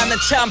One 나는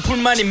참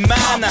불만이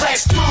많아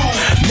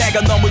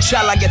내가 너무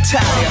잘난 게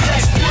타려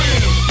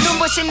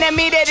눈부신 내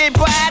미래를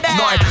봐라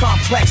너의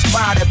컴플렉스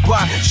말해봐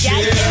야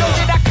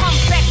이놈들아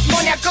컴플렉스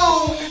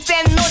뭐냐고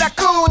센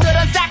노랗고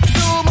너런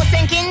싹수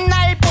못생긴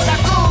날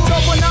보라고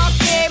좁은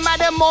어깨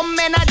마른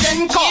몸매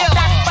낮은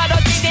코딱 봐도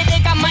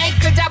지대대가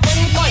마이크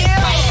잡은 걸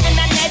마이크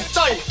난 내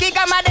똘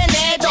끼가 마른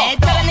애도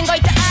잘하는 거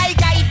있다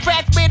아이가 이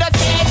트랙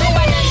빌어대도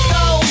반은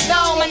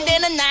또 안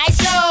되는 나의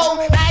쇼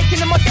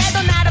라이트는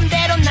못해도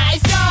나름대로 나의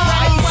쇼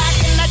라이프와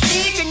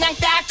끝났지 그냥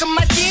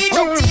따끔하지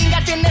독진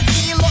같은 내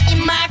스킬로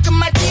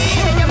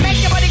이만큼하지 그냥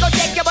맥혀버리고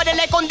제껴버릴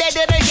내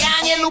꼰대들을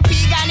향해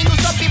루피가 아닌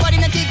우섭이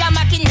버리는 기가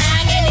막힌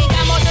항해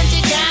네가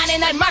뭐든지 간에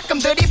날만큼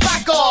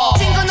들이받고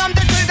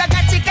친구놈들 둘과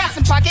같이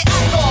가슴팍에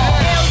안고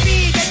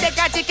LB 될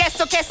때까지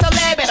계속해서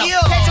레벨업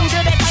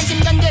대중들의 관심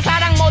견제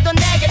사랑 모두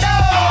내게로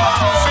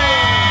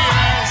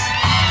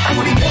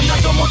우리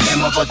못나도 못해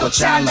먹어도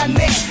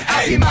잘났네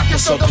앞이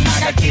막혔어도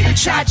나갈 길을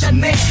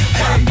찾았네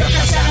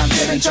완벽한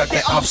사람들은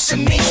절대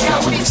없으니까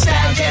우리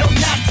스타일대로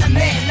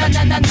나타내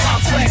나나나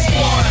Complex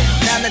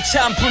One 나는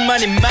참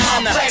불만이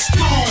많아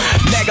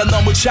내가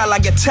너무 잘난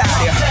게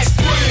타려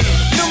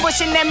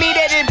눈부신 내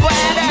미래를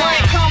봐라 너의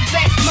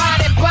컴플렉스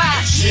말해봐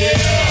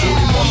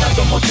우리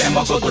못나도 못해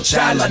먹어도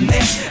잘났네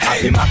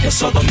앞이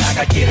막혔어도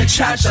나갈 길을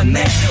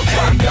찾았네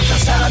완벽한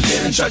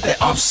사람들은 절대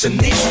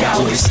없으니까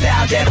우리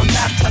스타일대로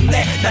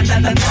나타내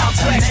나나나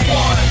Complex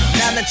One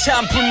나는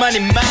참 불만이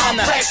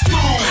많아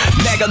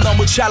내가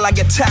너무 잘난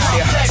게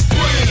타려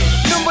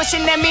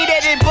눈부신 내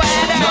미래를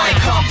봐라 너의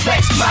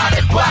컴플렉스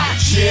말해봐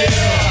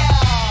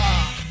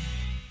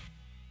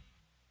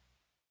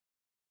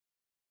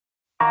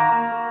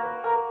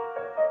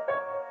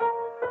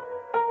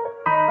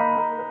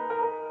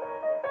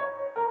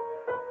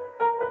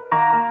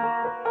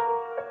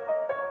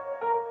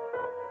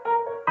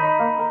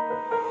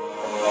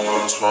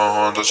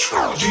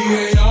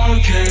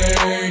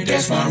𝐏𝐥𝐚𝐲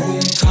That's my room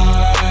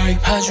type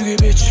한줄기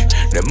빛이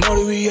내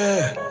머리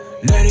위에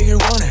내리길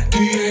원해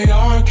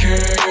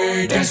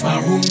𝐏𝐥𝐚 That's my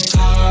room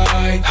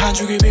type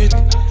한줄기 빛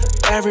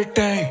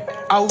Everything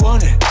I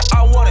want it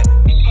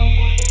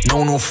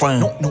No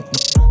friend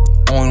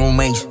Only no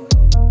mate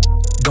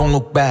Don't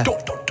look back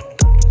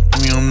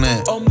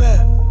없네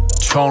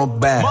처음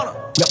back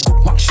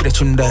약국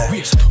확실해진대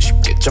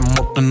쉽게 잠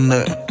못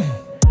드네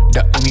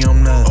다 의미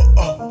없네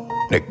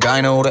내가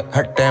이 노래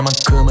할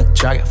때만큼은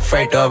자기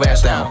fade the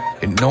bass down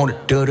이 노래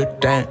들을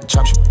땐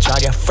잠시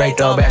자기 fade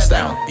the bass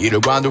down 이를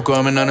관둘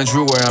거면 나는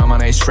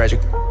죽어야만 해 It's tragic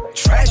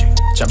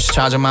잠시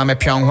찾은 맘의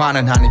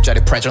평화는 한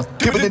입짜리 present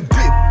Pivoting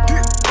deep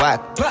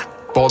black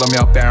보다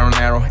몇 배로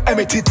narrow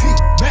MATT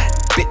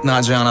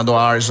빛나지 않아도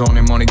Arizona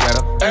money get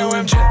up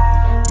AOMG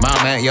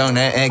맘의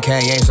연애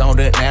AKA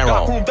sounded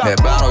narrow 내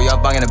바로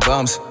옆방에는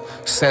bumps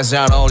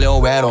세상 어울려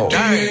외로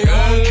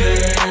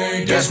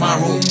𝐏𝐥𝐚 That's my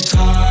room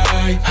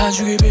type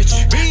한줄기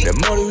빛이 내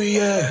머리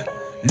위에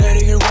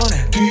내리길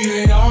원해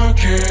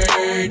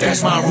𝐏𝐥𝐚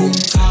That's my room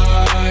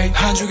type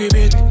한줄기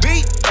빛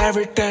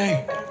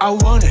Everything I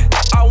want it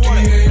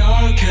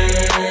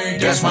𝐏𝐥𝐚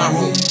That's my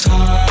room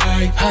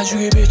type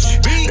한줄기 빛이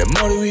내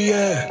머리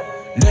위에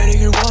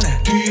내리길 원해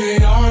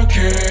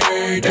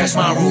𝐏𝐥𝐚 That's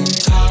my room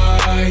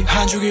type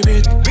한줄기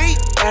빛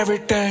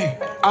Everything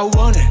I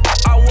want it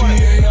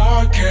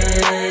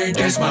𝐏𝐥𝐚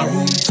That's my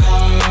room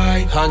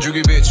type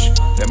한줄기 빛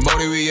내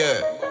머리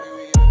위에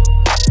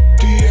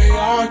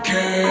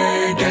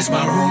𝐏𝐥𝐚 That's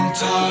my room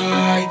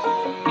type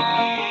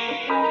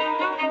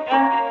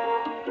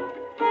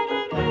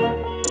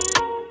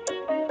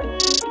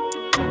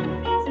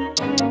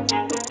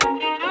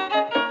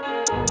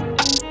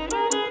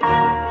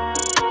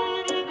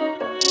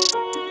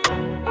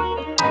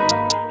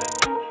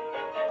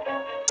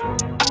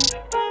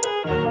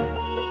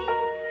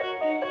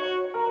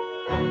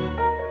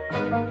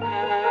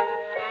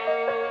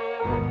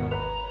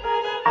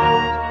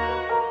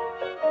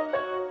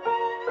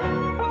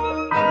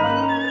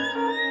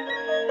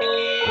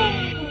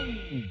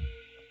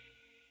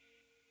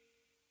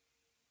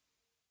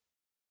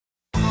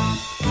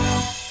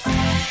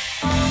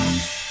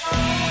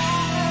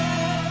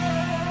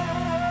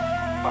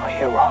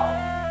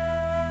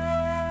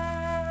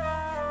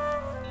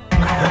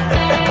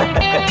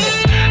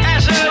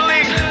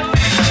Absolutely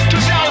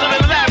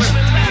 2011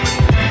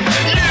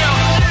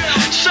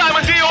 Yeah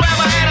Simon Dominic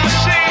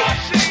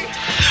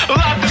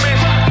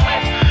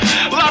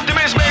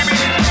Optimist baby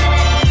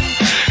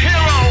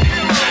Hero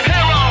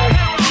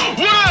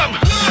What up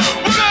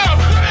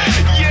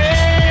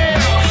Yeah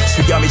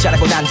수염이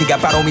자라고 난 뒤가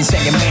바로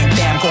인생의 main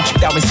damn 공식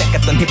따윈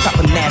생겼던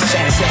힙합은 내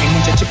센세이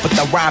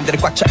문제집부터 rhyme들이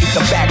꽉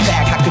차있던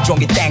backpack 학교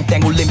종이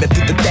땡땡 울리며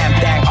do the damn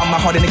thing 엄마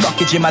허리는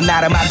꺾이지만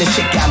나를 만든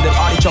시간들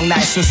어리적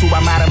나의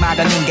순수한 말을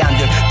막은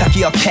인간들 다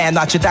기억해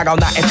놨지 다가온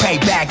나의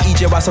payback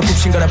이제 와서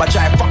굽신거려봐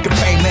잘 fucking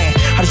pay man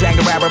하루 종일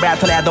랩을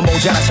뱉어내도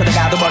모자라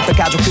찾아가도 멀던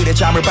가족들의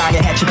잠을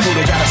방해했지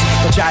부르지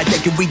않았어 더 잘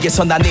되기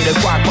위해서 난 이를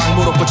꽉꽉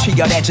무릎고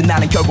치어내지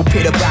나는 결국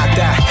피를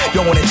받다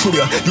영혼의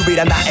주력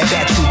유일한 나의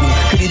배추구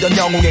그리던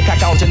영웅에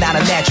가까워져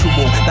나는 내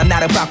추구 난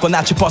나를 바꿔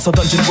낯을 벗어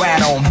던진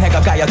외로움 해가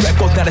가야 될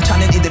곳 나를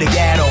찾는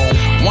이들에게로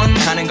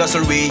원하는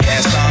것을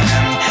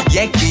위해서는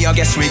옛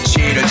기억의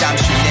스위치를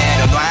잠시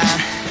내려놔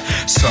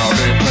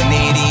서글픈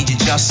일이지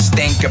just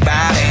think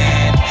about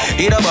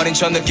it 잃어버린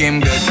첫 느낌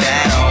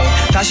그대로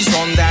다시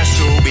손 댈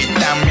수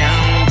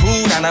있다면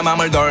불안한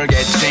맘을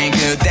돌겠지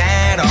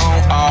그대로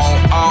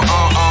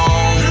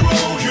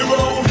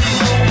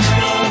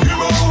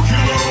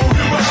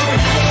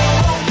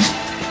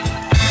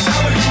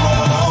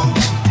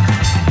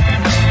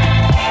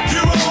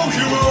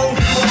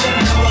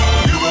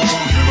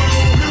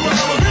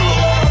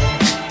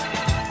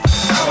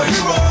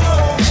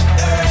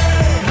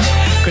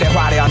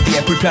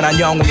불편한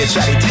영웅의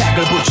자리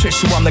태그를 붙일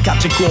수 없는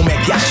값진 꿈에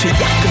갇히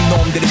약한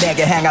놈들이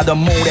내게 행하던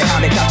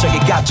무례함에 갑자기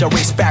가짜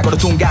리스펙으로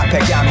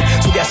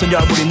둔갑해가며 속에선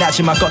열불이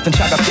나지만 겉은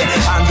차갑게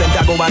안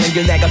된다고 하는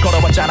길 내가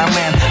걸어왔잖아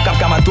man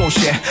깜깜한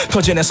도시에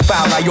터지는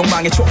스파이라이트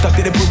욕망의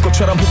촉각들이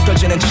불꽃처럼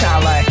흩어지는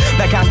찰나에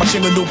날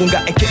강박증은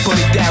누군가의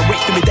기쁨이 돼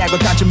리듬이 되고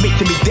단지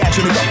믿음이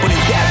돼주는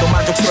것뿐인데도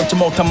만족스럽지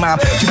못한 마음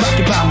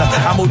뒤바뀐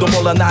밤낮 아무도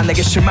몰라 난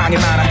내게 실망이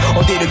많아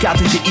어디를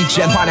가든지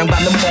이젠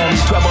환영받는 몸이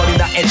돼버린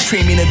나의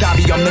취미는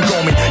답이 없는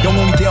고민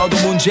영웅이 되어도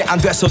문제 안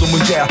됐어도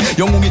문제야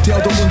영웅이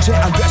되어도 문제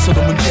안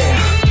됐어도 문제야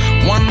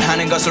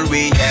원하는 것을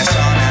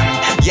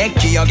위해서는 옛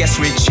기억의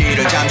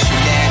스위치를 잠시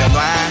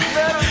내려놔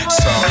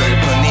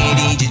서글픈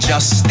일이지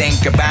just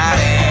think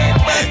about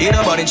it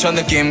잃어버린 첫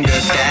느낌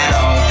그대로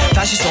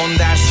다시 손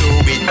댈 수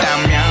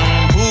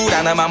있다면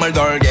불안한 맘을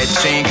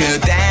돌겠지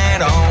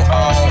그대로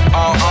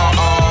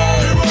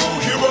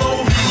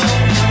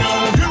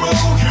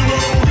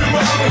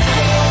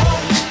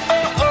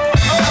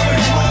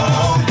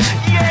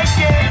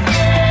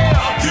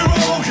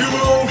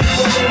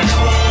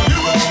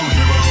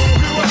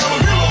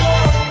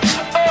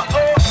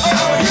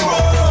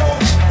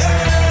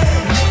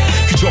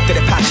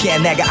파티에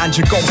내가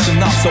앉을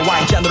곳은 없어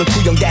와인잔으로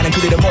투영되는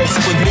그들의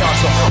모습은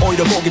흐려서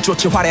오히려 보기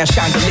좋지 화려한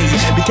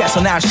샹들리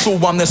밑에서 날 수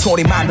없는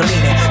소리만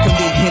들리네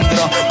견디기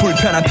힘들어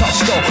불편한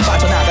터치도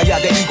빠져나가야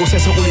돼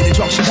이곳에서 울리는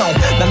정신홍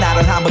난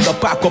나를 한 번 더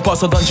바꿔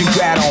벗어 던진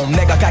괴로움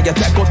내가 가야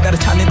될 곳 나를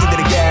찾는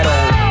이들에게로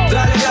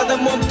달려가다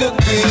문득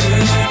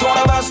뒤를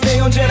돌아봤을 때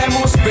언제 내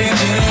모습에는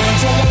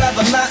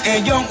존경하던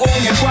나의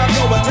영웅의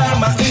과거와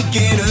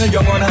닮아있기를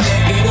영원한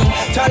내 이름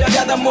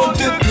달려가다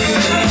문득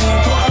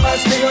뒤를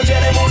돌아봤을 때 언제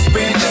내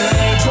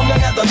모습에는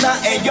존경하던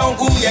나의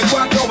영웅의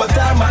과거와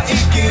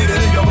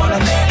닮아있기를 영원한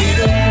내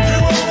이름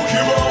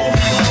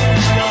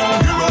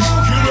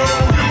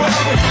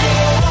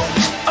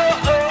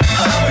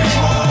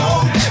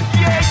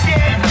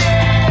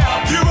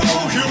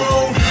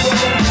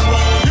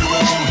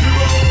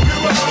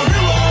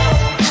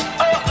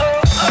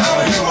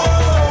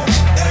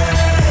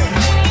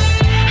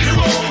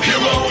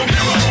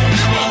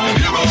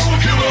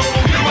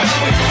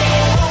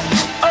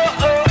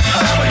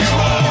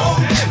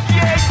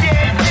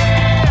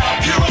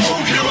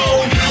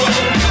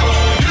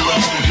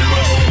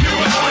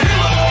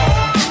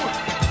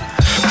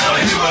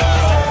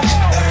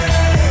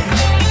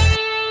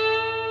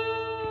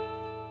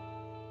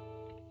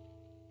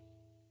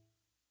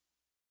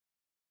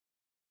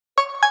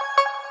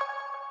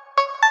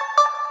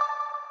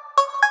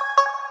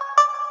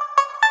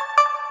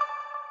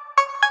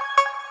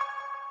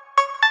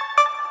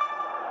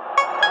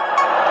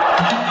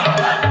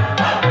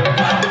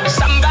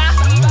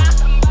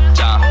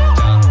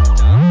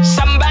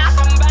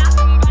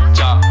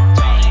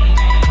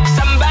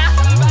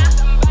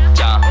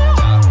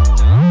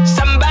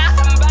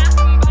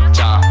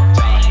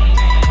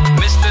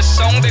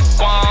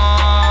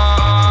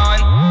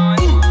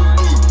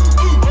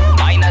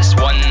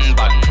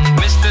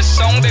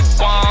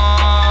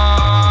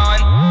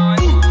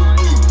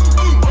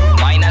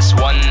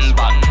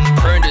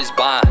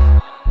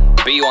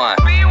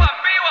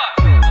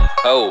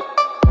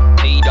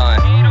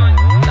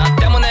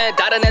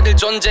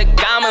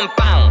존재감은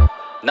빵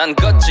난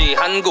걷지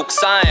한국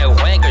사회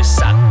획을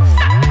싹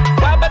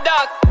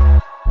와바닥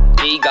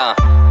네가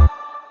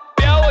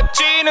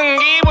배워지는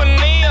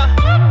기분이야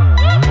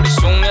우리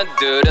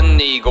숙녀들은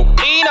네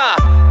곡이나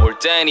올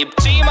땐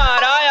입지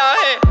말아야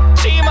해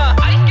치마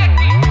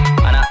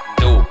하나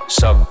둘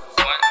셋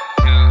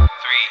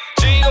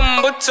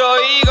지금부터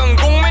이건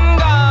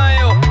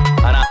국민가요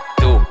하나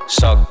둘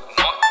셋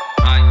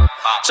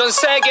전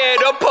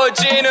세계로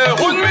퍼지는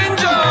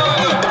훈민정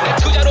내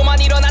투자로만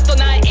일어났던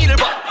나의 일을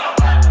봐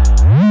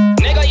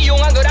내가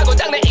이용한 거라고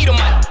딱 내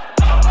이름만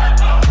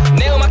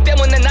내 음악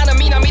때문에 나는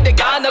미남이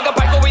돼가 너가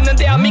밟고 있는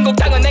대한민국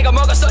땅은 내가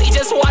먹었어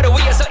이제 소화를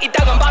위해서 이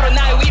땅은 바로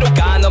나의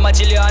위로가 너만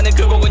질려하는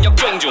그 곡은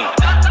역종 중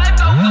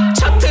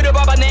차트를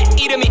봐봐 내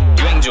이름이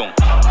유행 중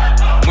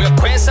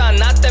무역회사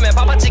나 때문에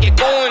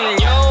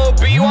바빠지겠군요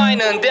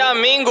BY는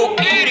대한민국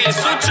 1위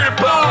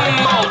수출품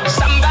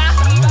삼바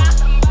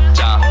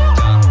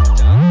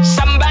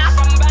삼바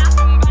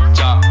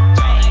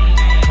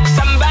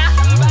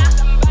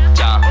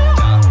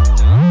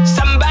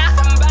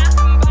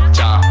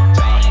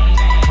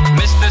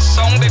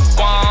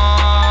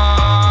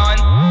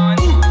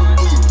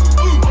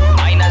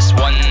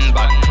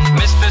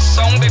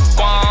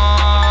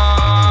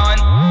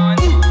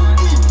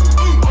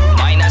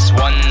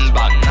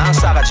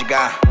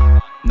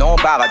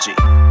바가지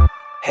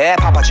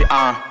힙합하지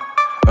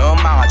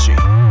망하지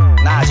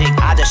나 아직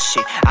아저씨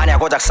아냐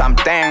고작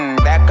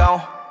something that go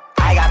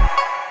I got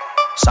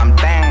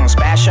something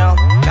special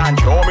난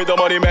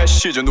쇼미더머니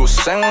메시즈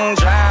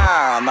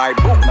우승자 나의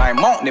북 나의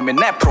목 님이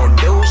내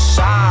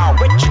프로듀서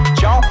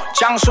위치죠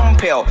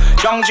장순필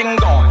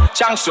정진건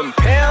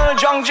장순필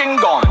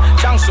정진건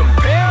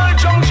장순필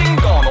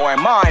정진건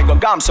OMI 이건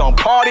감성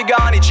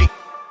파티가 아니지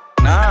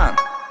난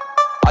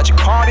아직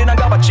파리나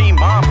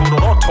가봤지만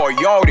불어도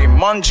토요일이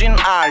뭔진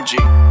알지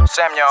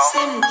쌤요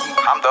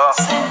I'm the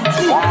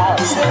one more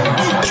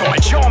정말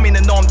처음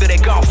있는 놈들의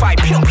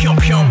gunfight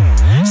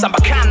뿅뿅뿅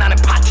쌈박한 나는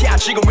파티야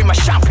지금 with my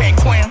champagne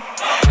queen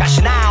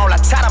가시나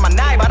올라타라만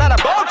나의 바나나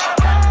boat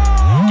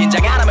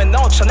긴장 안 하면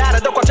놓쳐 나를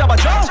더 꽉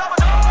잡아줘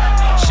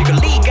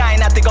시글리가에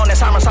나 뜨거운 내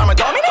삶을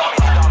도미닉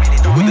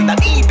누구든 난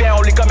입에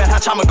올릴 거면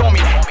한참을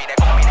고민해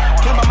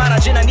그만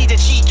많아지 난 이제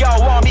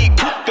지겨워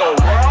미국도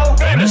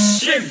world 나는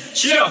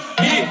심지어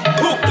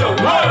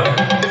미국도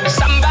world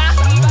삼바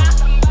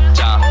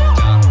자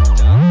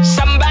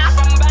삼바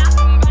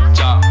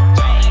자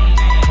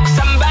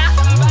삼바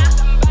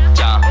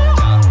자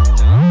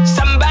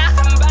삼바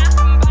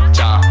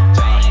자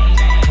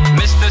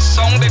Mr.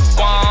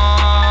 송대권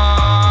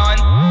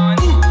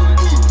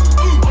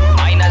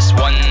마이너스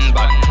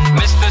원박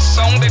Mr.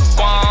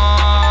 송대권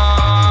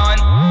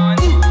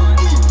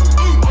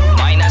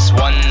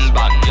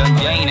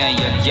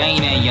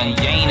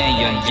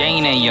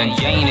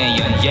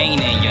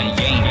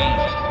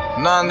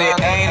난 네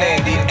애인에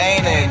네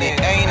애인에 네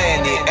애인에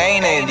네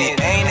애인에 네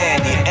애인에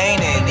네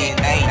애인에 네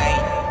애인에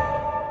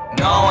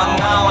너와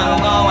나와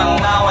너와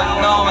나와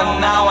너와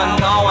나와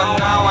너와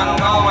나와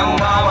너와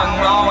나와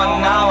너와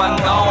나와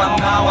너와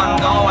나와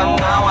너와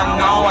나와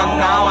너와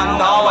나와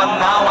너와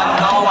나와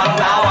너와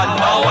나와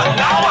너와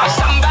나와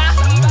삼바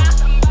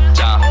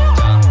자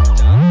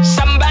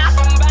삼바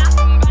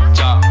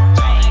자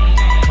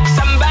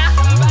삼바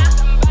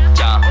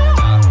자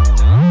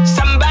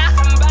삼바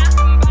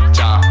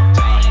자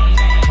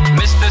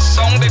Mr.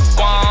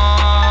 송대권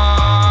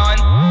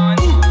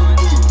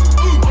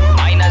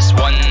마이너스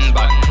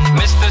원박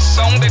Mr.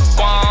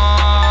 송대권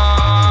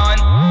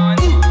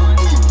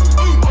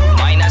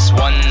마이너스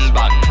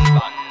원박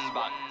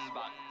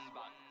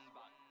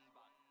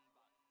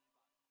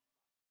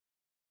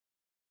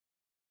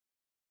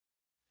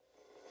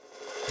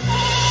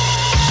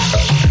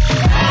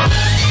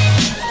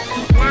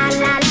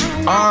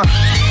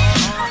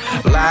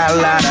La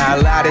la la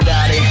la di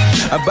da di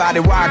body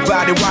rock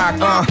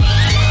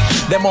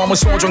내 몸은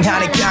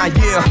소중하니까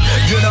yeah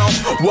You know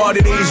what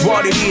it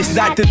is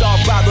날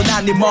뜯어봐도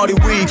난 네 머리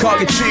위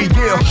거겠지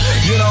yeah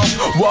You know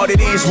what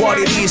it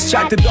is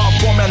잘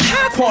뜯어보면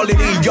high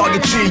quality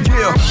여기지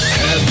yeah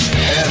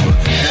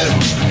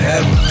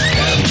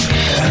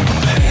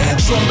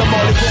좀 더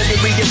멀리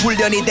보기 위해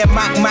훈련이 된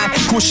막막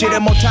구실을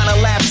못하는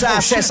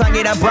랩탑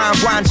세상이란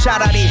브라운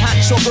차라리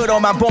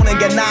한쪽으로만 보는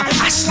게 나아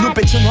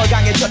눈빛은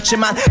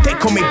허강해졌지만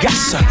달콤히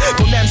갔어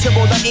또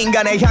냄새보다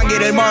인간의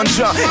향기를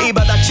먼저 이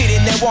바닥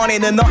지린 내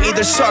원인은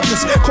너희들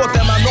서커스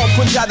콧대만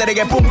높은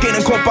자들에게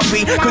뿜기는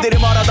콧방귀 그들이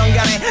뭐라던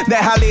간에 내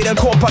할 일은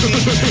콧방귀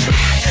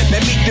내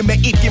믿음의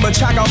입김은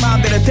차가운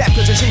마음들을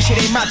대표줘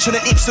진실이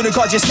맞추는 입술을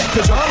거짓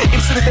세표줘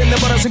입술을 뜯는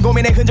버릇은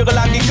고민의 흔적을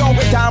남기고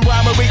다음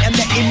라임을 위한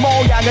내 이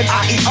모양은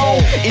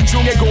IEO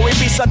인중에 고이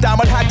비싼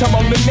땀을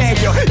핥아먹는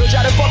내겨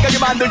여자를 뻑하게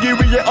만들기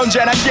위해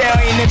언제나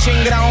깨어있는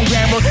징그러운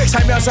괴물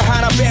살면서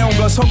하나 배운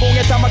건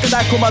성공했다 만큼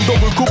달콤한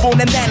독을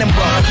구분해내는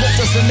법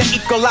목젖은 내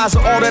이끌라서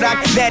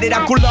오르락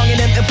내리락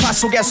굴렁이는 음파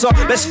속에서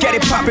Let's get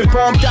it poppin'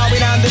 봄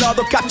따윈 안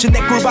들어도 값진 내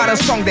꿀바른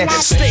성대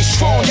Stay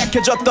strong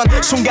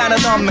약해졌던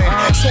순간은 없네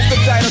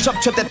손끝 따위로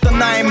접촉됐던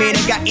나의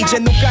미래가 이제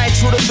누가의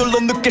줄을 눌러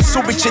느낄 수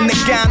있지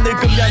내가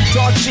늙으면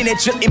더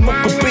진해질 이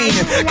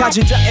목구비는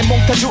가진 자의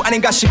몽타주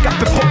아닌가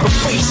시카페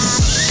포크페이스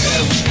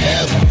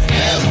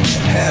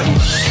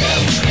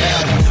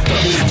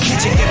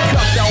기지개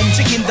폈다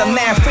움직인다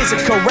내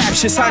physical rap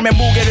시 삶의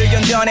무게를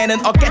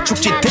견뎌내는 어깨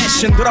축지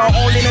대신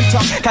들어올리는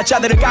턱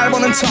가짜들을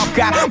깔보는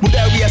턱가 무대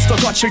위에서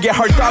더 거칠게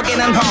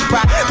헐떡이는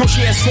허파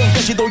도시의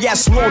손까지도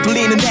yes low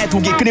들리는 내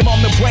독이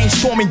끊임없는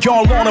brainstorming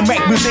you're alone and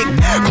make music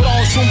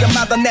그런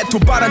순간마다 내 두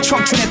발은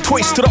청춘의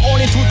트위스트로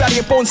올린 두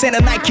다리의 본새는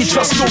Nike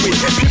just do it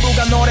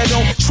피부가 노래도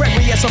트랙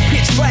위에서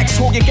pitch black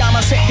속이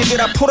까만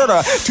새끼들아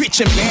풀어라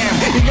뒤침뱀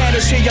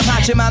이내를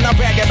시험하지만 난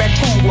레게백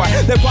통과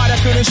내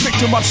과략근은 쉴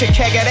틈 없이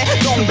캐게래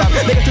농담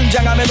내가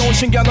등장하면 온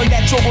신경을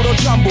내 쪽으로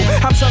전부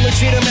함성을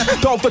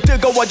지르면 더욱더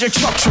뜨거워질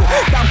척추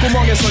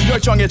땀구멍에서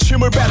열정의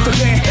침을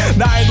뱉어대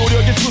나의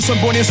노력이 두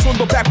손분인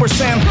손도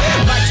 100%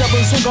 말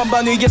잡은 손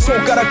건반 위에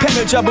손가락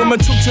펜을 잡으면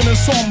춤추는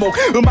손목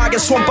음악의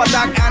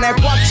손바닥 안에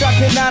꽉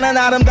잡힌 나는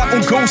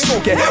아름다운 그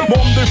속에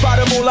몸들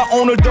발을 몰라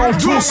오늘도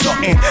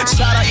두서인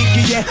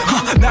살아있기에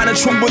나는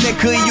충분해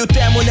그 이유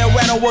때문에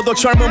외로워도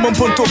젊음은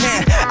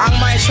분투해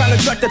악마의 창을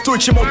절대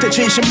뚫지 못해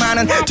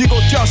진심만은 뛰고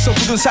뛰어서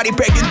굳은 살이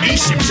배긴 이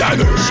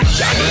심장을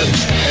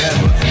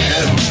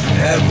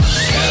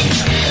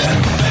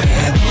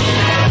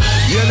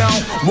You know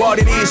what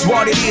it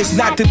is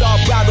날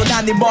뜯어봐도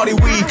난 네 머리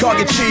위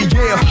거겠지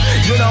yeah.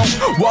 You know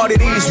what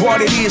it is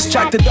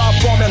잘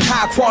뜯어보면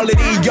high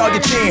quality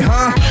여기지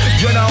huh?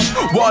 You know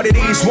what it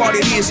is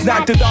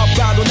날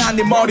뜯어봐도 난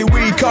네 머리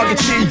위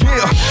거겠지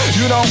yeah.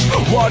 You know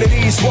what it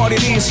is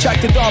잘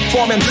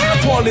뜯어보면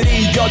high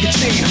quality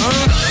여기지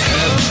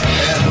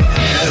huh?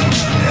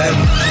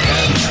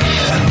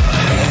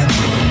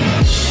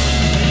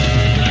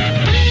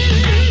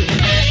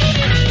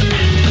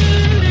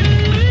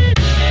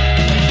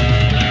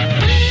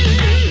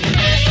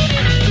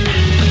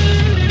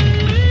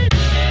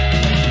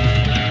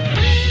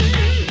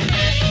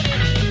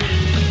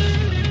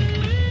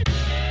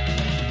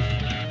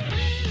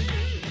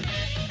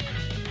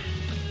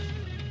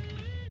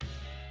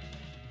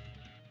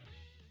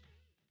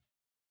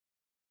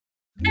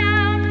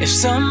 If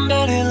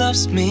somebody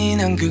loves me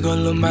난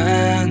그걸로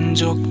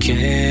만족해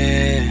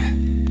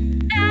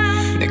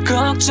내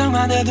걱정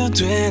안 해도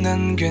돼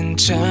난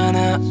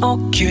괜찮아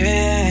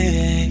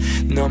okay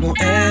너무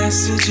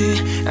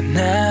애쓰지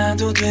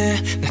않아도 돼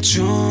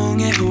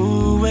나중에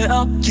후회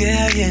없게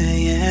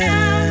yeah,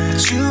 yeah.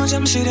 아주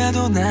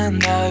잠시라도 난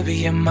날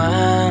위해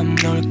맘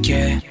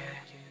놓을게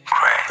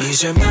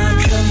이제 맘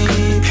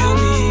편히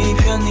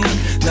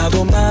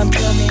나도 맘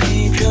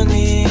편히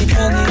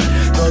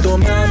너도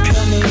맘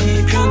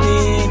편히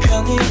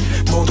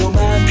모두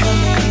맘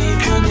편히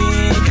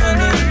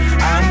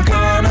I'm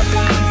gonna be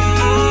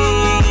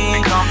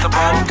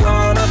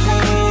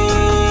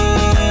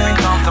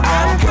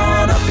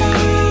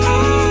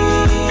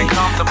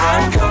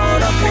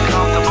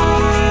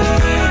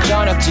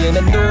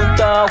저녁쯤엔 눈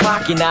떠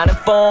확인하는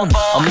폰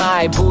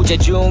엄마의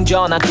부재중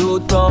전화 두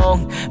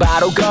통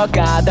바로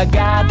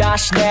걸어가다가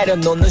다시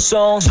내려놓는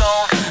손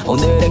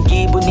오늘은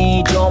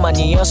기분이 좀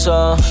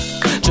아니어서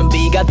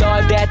준비가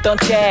덜 됐던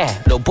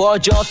채로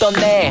보여줬던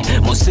내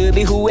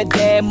모습이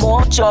후회돼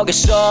못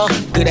적겠어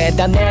그래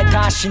다 내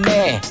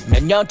탓이네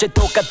몇 년째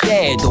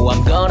똑같대 또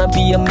I'm gonna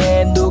be a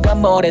man 누가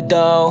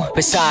뭐래도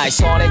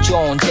회사에서 내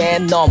존재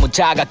너무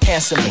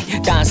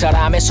자각했으니 딴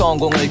사람의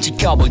성공을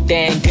지켜볼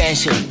땐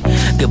괜시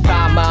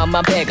급한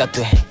마음만 배가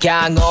돼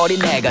그냥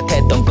어린애가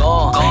됐던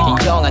거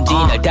인정한 뒤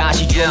날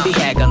다시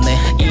준비해갔네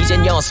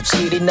이젠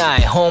연습실이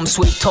나의 home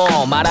sweet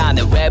home 말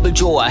안에 랩을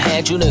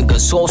좋아해주는 그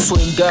so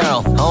sweet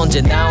girl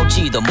언제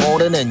나올지도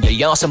모르는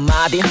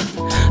 16마디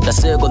다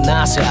쓰고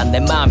나서야 내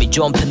맘이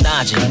좀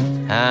편하지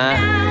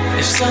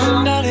If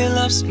somebody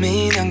loves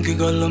me 난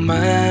그걸로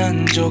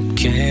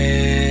만족해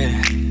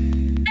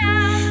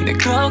내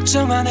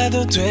걱정 안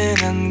해도 돼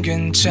난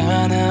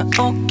괜찮아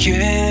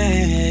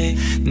okay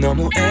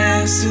너무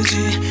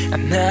애쓰지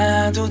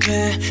않아도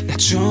돼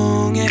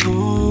나중에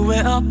후회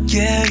없게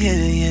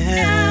yeah,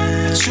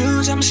 yeah.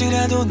 아주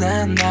잠시라도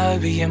난 날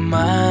위해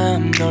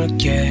맘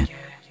놓을게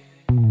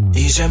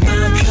이제 맘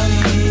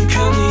편히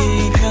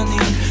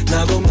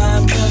나도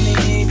맘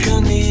편히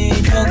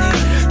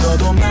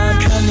너도 맘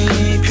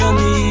편히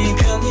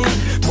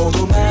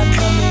모두 맘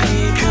편히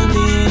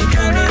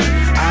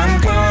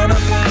I'm gonna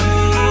be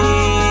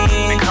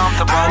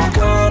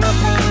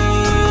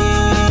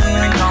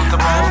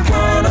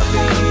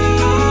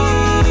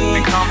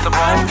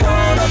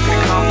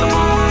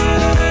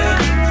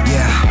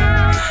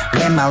Yeah,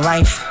 live my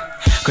life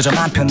그저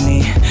맘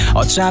편히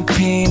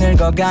어차피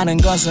늙어가는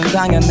것은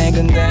당연해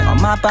근데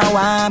엄마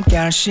아빠와 함께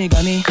할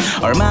시간이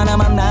얼마나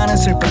많나는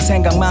슬픈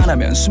생각만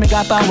하면 숨이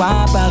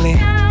가빠와 빨리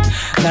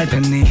날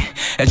편히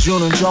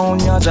해주는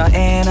좋은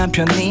여자애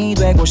남편이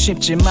되고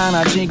싶지만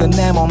아직은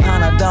내 몸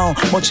하나도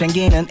못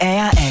챙기는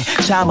애야 애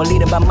잠을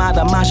이른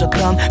밤마다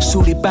마셨던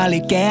술이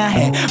빨리 깨야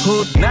해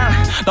난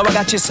너와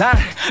같이 살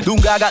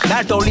누군가가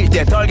날 떠올릴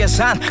때 덜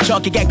계산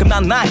적기게끔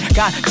난 날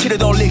가치를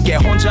돌릴게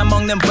혼자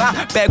먹는 밥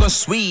빼곤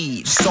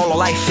sweet solo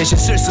life 대신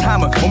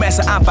쓸쓸함은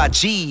몸에서 안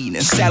빠지는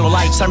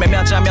셀룰라이트 삶의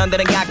몇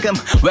장면들은 가끔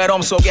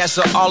외로움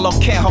속에서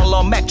얼룩해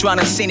홀로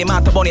맥주하는 씬이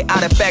많다 보니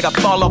아랫배가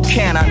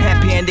볼록해 난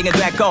해피엔딩이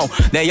됐고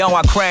내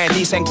영화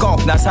크레딧엔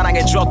꼭 날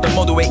사랑해줬던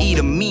모두의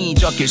이름이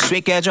적힐 수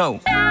있게 해줘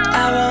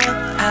I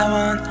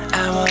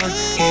want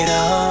it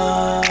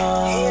all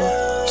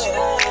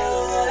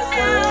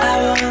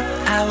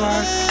I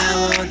want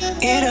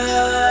it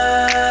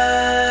all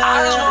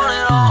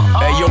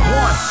Ayo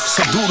one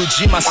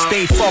서두르지 마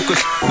stay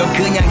focused 넌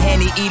그냥 해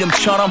네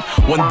이름처럼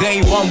one day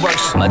one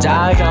verse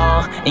맞아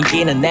형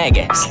인기는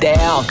내게 stay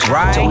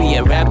right 저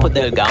위에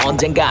래퍼들과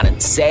언젠가는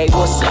say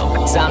what's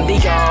up 쌈디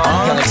형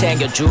형을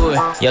챙겨줄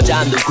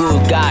여자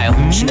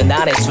누굴까요 쉬는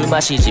날에 술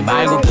마시지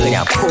말고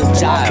그냥 푹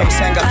자요 okay,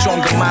 생각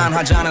좀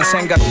그만하자는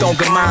생각도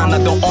그만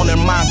나도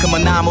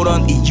오늘만큼은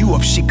아무런 이유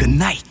없이 good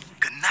night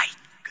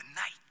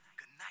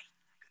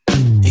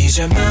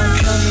이제 맘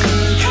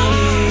편히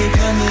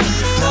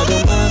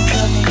나도 맘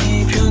편히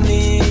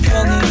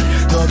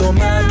너도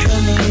맘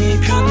편히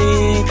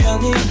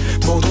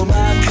모두 맘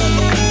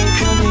편히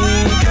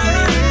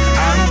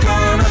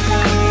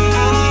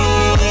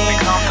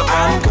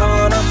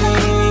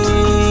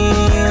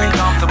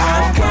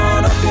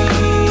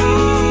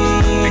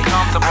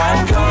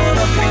I'm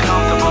gonna be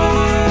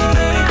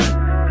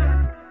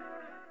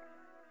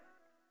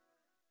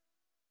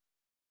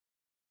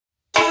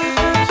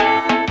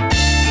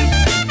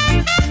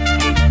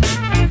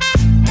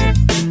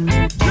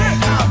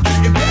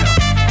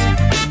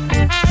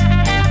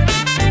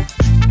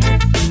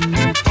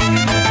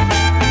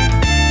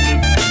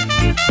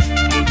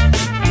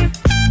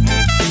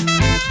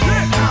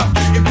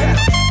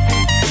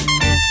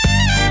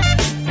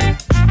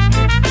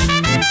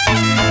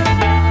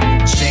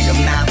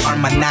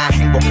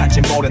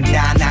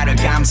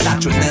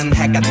춰주는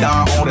해가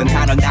떠오른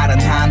하늘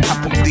나른한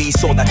한풍 뒤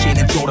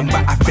쏟아지는 조른바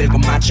I feel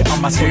good 마치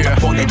엄마 손잡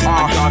보내주는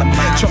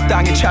걸음마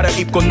적당히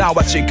차려입고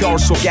나왔지 거울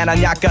속에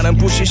난 약간은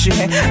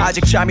부시시해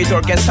아직 잠이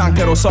덜 깬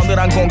상태로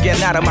서늘한 공기에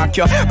나를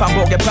맡겨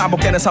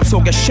반복되는 삶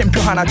속에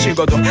쉼표 하나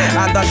찍어도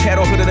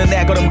안단태로 흐르는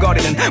내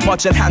걸음걸이는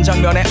멋진 한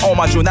장면의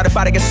오마주 나를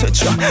빠르게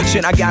스쳐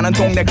지나가는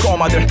동네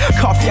꼬마들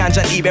커피 한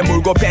잔 입에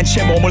물고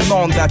벤치에 몸을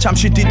놓는다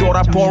잠시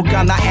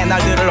뒤돌아볼까 나의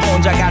날들을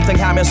혼자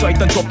갈등하며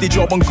서있던 좁디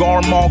좁은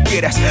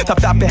골목길에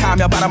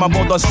답답해하며 바라만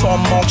보던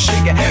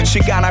손목시계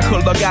시간아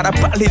흘러가라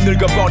빨리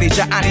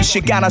늙어버리자 아니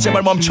시간아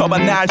제발 멈춰봐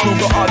날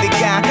두고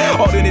어디가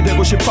어른이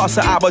되고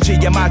싶어서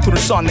아버지의 말투를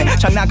썼네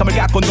장난감을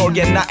갖고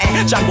놀기에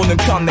나의 짱구는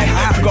컸네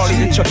그걸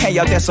잊은 척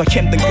해야 돼서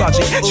힘든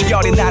거지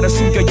시열이 나를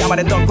숨겨야만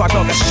했던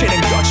과거가 싫은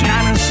거지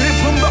나는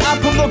슬픔도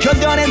아픔도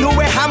견뎌낸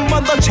후에 한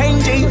번 더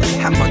change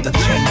한 번 더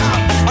change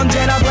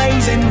언제나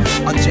blazing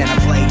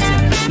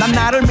난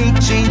나를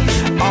믿지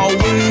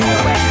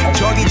always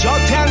저기 저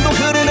태양도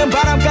흐르는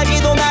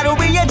바람까지도 나를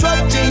위해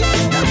줬지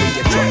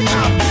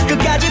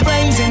끝까지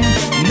blazing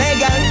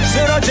내가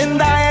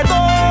쓰러진다 해도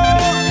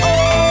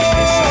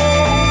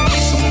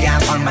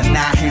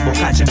얼마나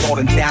행복한지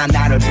모른다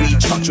나를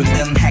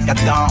비춰주는 해가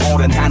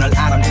떠오른 하늘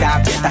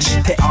아름답게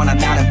다시 태어난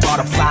나는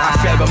butterfly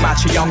펠버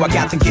마치 영화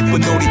같은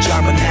기쁜 우리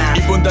젊은 날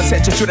 2분 더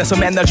셋째 줄에서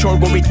맨날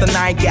졸고 있던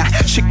나이가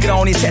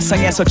시끄러운 이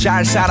세상에서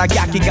잘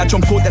살아가기가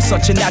좀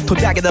고됐었지 날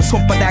토닥이던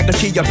손바닥을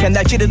기억해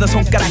날 찌르던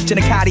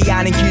손가락질은 칼이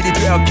아닌 길이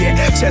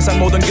되었기에 세상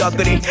모든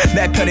것들이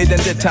내 편이 된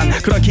듯한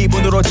그런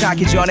기분으로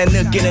자기 전에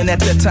느끼는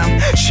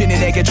애틋함 신이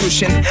내게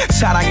주신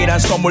사랑이란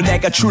선물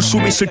내가 줄 수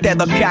있을 때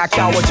더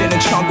가까워지는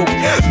천국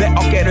내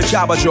어깨를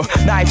잡아줘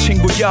나의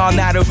친구여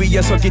나를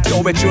위해서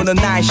기도해주는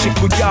나의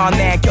식구여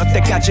내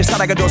곁에까지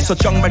살아가줘서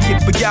정말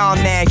기쁘여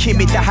내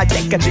힘이 다할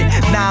때까지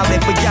날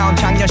내쁘여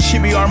작년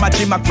 12월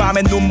마지막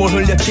밤에 눈물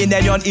흘렸지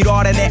내년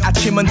 1월에 내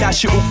아침은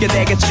다시 웃게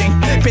되겠지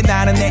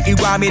빛나는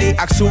내일과 미리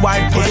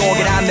악수할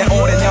부족이란 내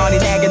오랜 년이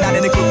내게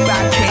나르는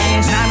goodbye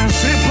kiss 나는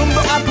슬픔도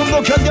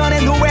아픔도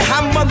견뎌낸 후에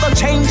한 번 더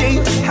change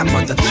한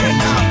번 더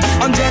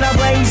change 언제나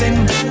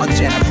blazing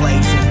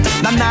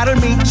난 나를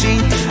믿지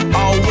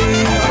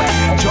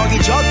always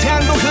저기 저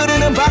태양도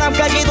흐르는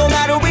바람까지도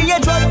나를 위해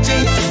줬지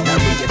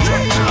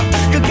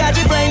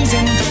끝까지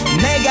blazing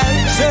내가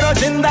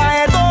쓰러진다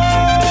해도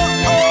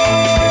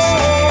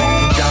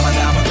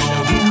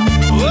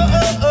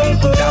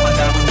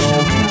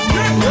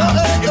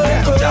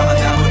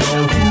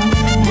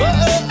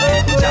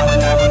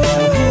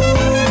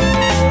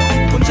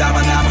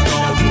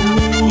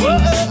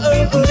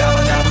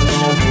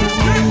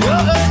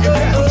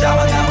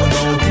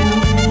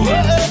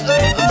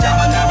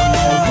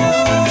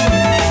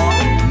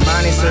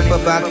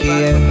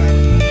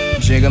슬퍼봤기에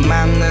지금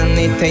맞는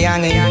이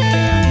태양이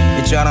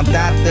이처럼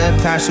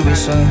따뜻할 수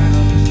있어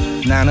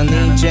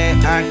나는 이제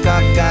알 것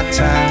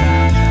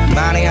같아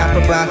많이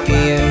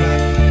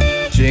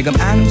아파봤기에 지금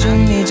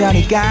앉은 이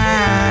자리가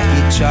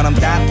이처럼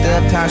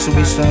따뜻할 수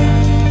있어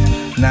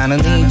나는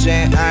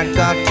이제 알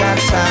것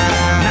같아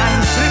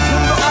나는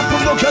슬픔도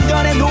아픔도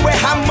견뎌낸 후에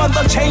한 번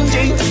더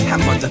change 한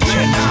번 더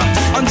change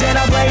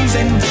언제나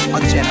blazing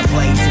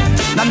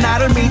난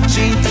나를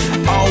믿지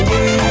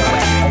always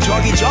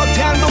저기 저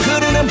태양도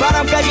흐르는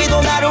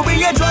바람까지도 나를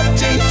위해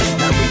줬지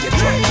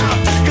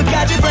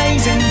끝까지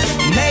blazing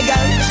내가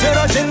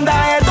쓰러진다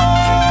해도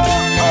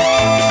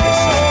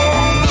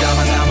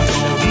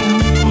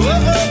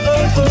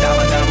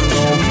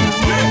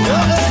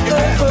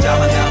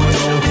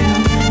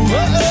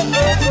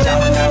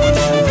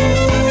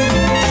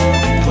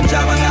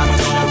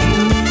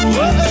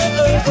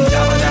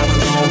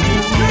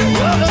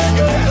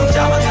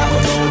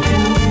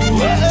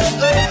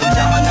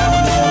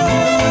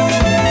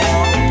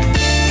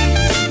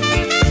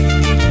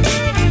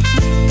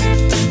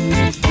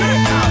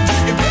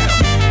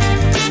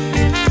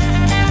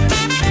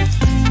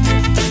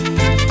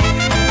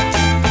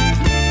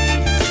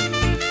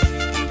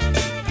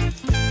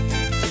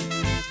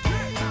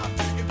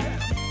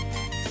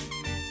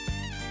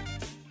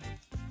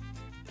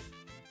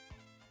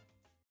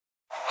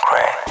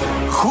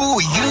Who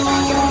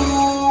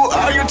you?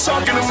 Are you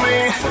talking to me?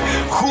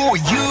 Who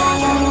you?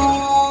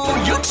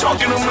 You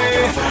talking to me?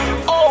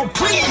 Oh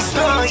please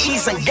더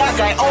이상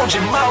가까이 오지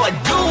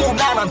말라고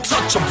난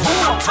untouchable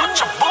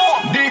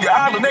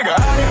네가 알아 내가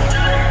알아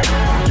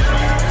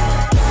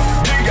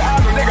네가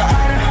알아 내가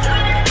알아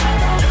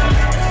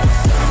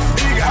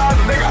네가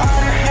알아 내가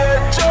알아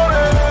했잖아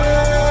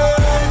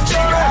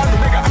네가 알아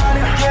내가 알아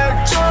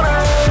했잖아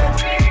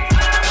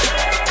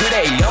그래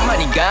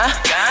연말인가?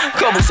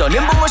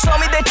 거북선은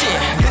보물섬이 됐지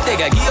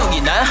그때가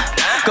기억이 나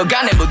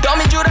거간의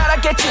무덤인 줄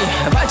알았겠지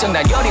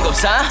발정난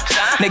 17살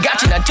내가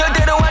지난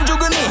절대로 안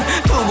죽으니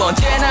두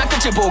번째나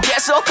끝을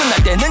보겠어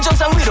끝날 때는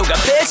정상 위로가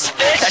bitch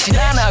다시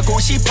안 하고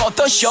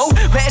싶었던 쇼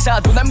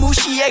회사도 난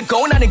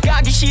무시했고 나는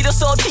가기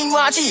싫어서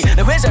팅화지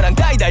내 회사랑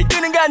다이다이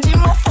뜨는 간지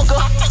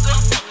motherfucker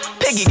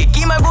패기게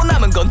끼 말고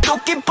남은 건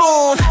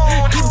토끼뿐.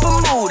 깊은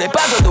물에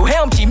빠져도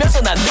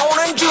헤엄치면서 난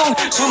노는 중.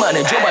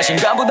 수많은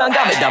조바심과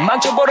부담감에 다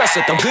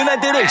망쳐버렸었던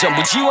그날들을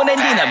전부 지워낸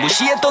뒤날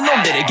무시했던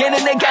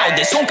놈들에게는 내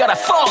가운데 손가락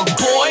fuck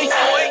boy.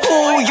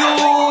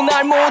 우유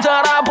날 못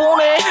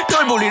알아보네.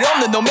 별 볼 일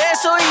없는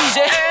놈에서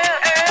이제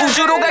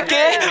우주로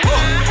갈게.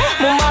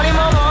 뭔 말이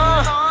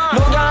많아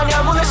너가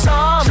아냐고 내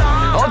삶.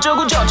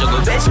 어쩌고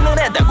저쩌고 배신을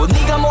했다고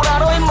네가 뭘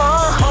알아 임마.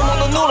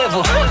 어머너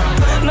누레부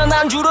난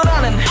안주를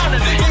아는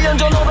 1년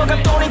전 오러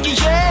갔던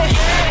인기에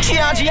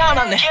취하지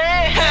않았네.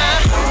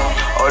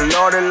 Oh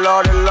lordy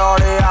lordy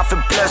lordy I feel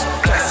blessed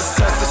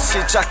blessed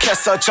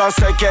시작했어 전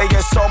세계에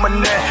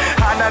소문내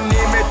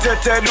하나님의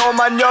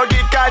뜻대로만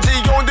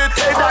여기까지 온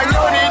듯해.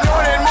 당연히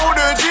너는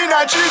모르지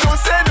난 지도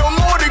새도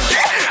모르게.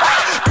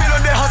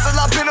 필요한 내 hustle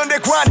난 필요한 내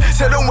grind.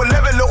 새로운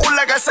레벨로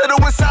올라갈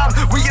새로운 삶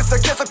위에서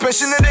계속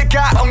배신을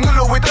해가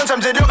억눌러 있던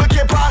잠재력을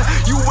개판.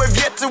 You have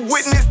yet to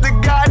witness the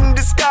God in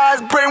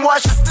disguise.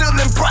 Brainwash is still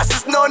in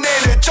process.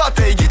 너네는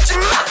저때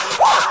있지마.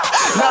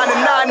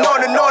 나는 나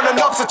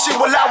너는 없었지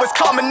while I was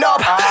coming up.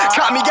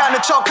 감이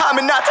가는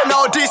척하면 나타나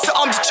어디서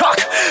엄지척.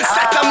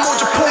 싹 다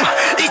모조품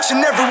Each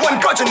and every one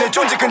꺼져 내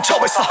존재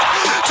근처에서.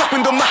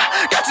 적군도 마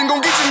같은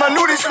공기지만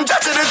우리 숨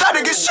자체를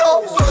다르게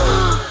show.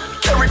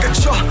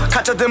 Caricature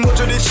가짜들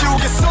모조리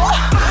지우겠어.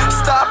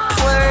 Stop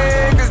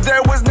playing cause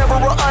there was never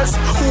a us.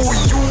 Who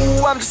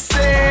you I'm just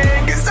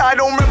saying cause I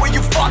don't remember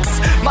you fucks.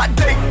 My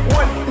day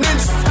one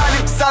ninja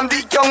아님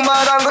 3D 형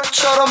말한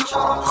것처럼.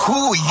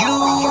 Who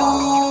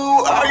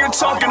you are you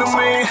talking to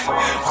me?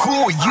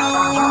 Who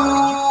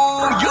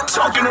you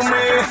talking to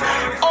me?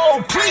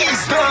 Oh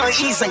please 더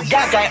이상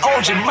가까이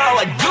오지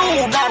말라.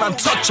 You 난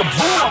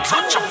untouchable.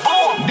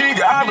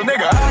 네가 알아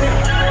내가 아냐.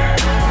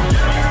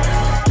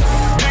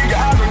 네가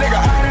알아 내가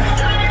아냐.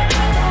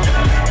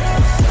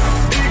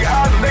 네가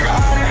알아 내가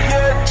아냐.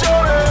 Yeah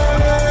저래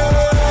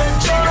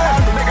네가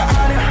알아 내가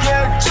아냐.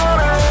 Yeah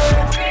저래.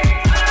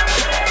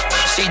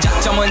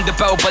 시작점은 the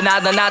bow but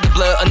not another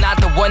blood.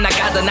 Another one I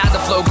got another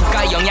flow.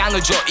 국가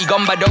영향을 줘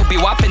이건 바로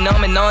비와페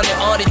너면 너네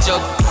어린 적.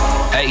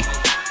 Hey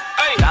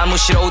난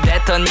무시로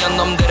됐던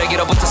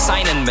년놈들에게로부터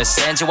쌓이는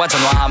메시지와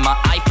전화. My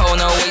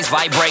iPhone always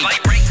vibrate.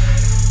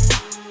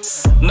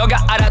 너가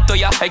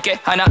알아둬야 할 게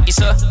하나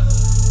있어.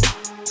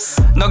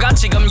 너가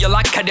지금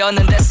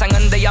연락하려는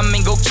대상은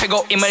대한민국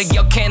최고임을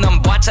기억해.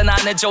 넌 봤잖아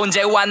내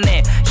존재와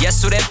내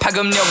예술의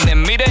파급력. 내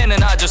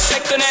미래는 아주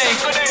새끈해.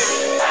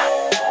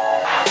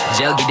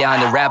 제일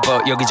기대하는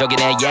래퍼 여기저기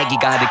내 얘기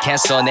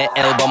가득했어. 내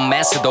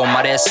앨범에서도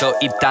말했어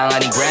입당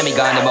아닌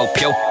그래미가 내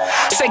목표.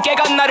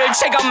 세계가 나를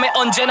체감해.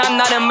 언제나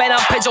나는 맨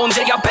앞에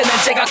존재 옆에는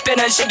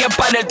제각되는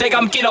시계바늘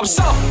되감긴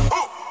없어.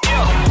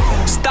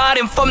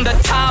 Starting from the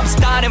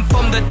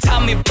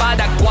top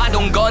밑바닥과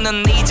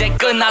동거는 이제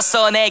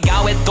끝났어.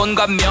 내가 왜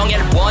돈과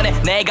명예를 원해.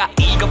 내가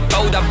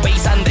이것보다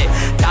비싼데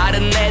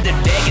다른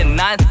애들에게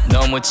난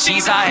너무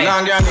치사해.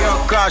 난 그냥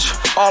여기까지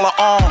all I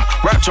own.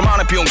 랩 좀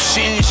하는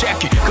병신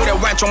새끼. 그래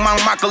왼쪽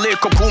막막을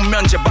잃고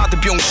구면제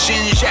받은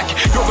병신 새끼.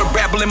 욕을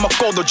랩을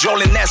먹고도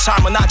졸린 내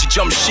삶은 아직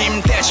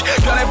점심대지.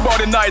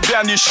 변해버린 나에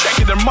대한 이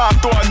새끼들 마음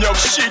또한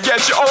역시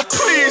예지. Oh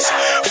please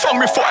fuck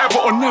me forever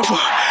or never.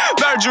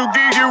 날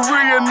죽이기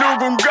위해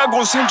누군가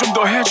고생 좀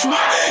더 해줘.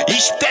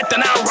 20대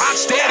때 난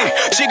rocksteady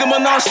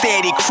지금은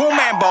unsteady crew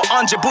member.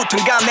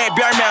 언제부턴가 내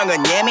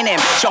별명은 예민해.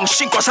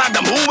 정신과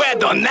상담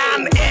후에도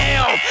난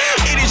ill.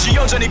 이리지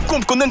여전히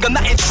꿈꾸는 건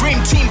나의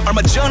dream team.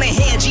 얼마 전에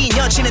헤어진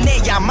여친은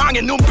내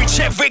야망의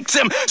눈빛의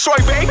victim.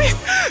 Sorry baby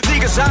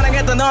네가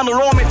사랑했던 어느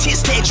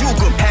로맨티스트의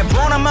죽음.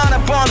 해보나 마나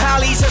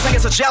뻔할 이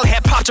세상에서 제일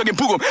힙합적인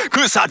부금.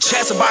 그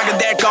사체에서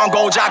발견될 건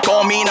고작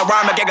고민을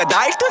알면 걔가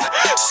다일 듯.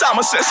 Simon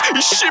says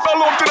이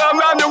씨발놈들아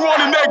난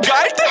영원히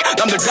내가 일 듯.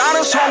 남들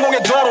가는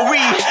성공의 도로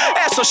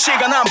위에서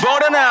시간 안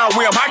버려나.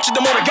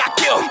 위험할지도 모를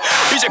갓길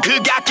이제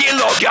그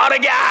갓길로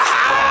걸어가.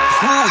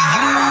 Who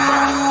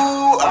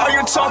you are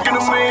you talking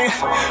to me?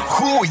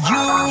 Who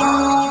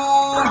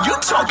you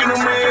talking to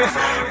me?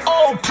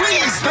 Oh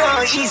please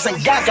더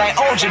이상 가까이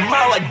오지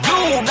말라.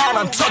 You 난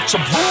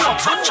untouchable.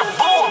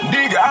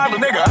 네가 알아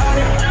내가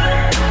아냐.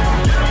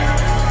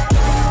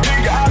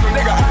 네가 알아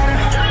내가 아냐.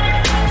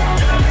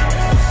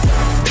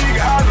 네가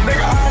알아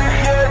내가 아냐.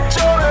 Yeah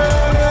저래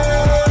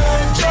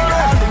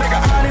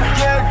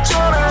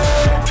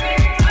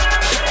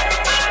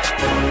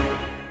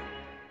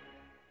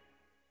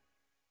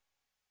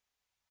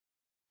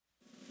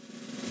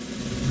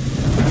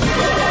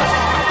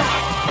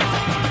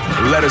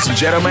Ladies and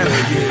gentlemen,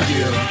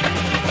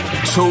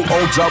 2011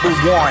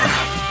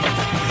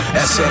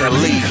 SN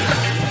Elite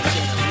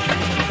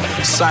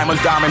Simon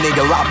Dominic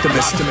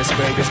Optimist.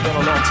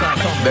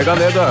 내가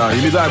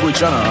이미 다 알고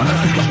있잖아.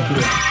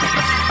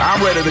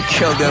 I'm ready to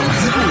kill them.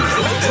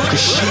 그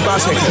씨발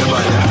새끼들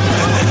말이야.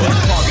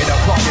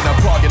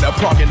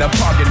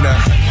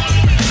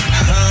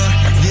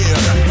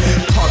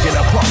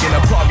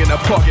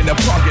 Pogging up.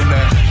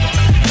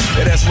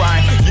 Yeah, that's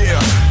right, yeah.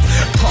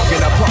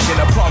 Pogging up.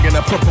 Yeah, pogging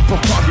up.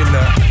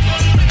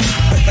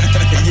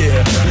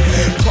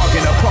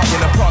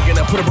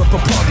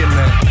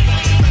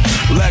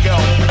 Let go,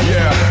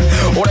 yeah.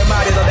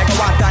 오랜만이다 내가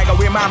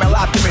맘에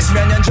optimist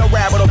몇 년 전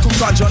랩으로 툭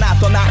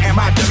던져놨던 나의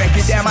말들에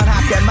기대만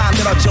하게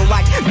만들었죠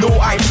like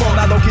no iPhone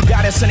나도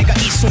기다렸으니까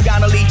이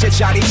순간을 이제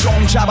자리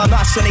좀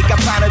잡아놨으니까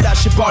판을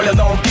다시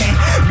벌려놓을게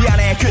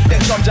미안해 그땐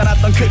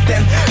점잖았던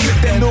그땐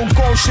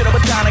눈꼴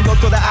싫어봤다는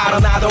것도 다 알아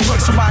나도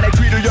수많은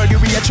귀를 열기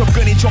위해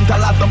접근이 좀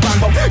달랐던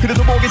방법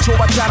그래도 보기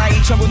좋았잖아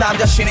 2009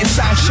 남자 신인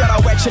쌍셔라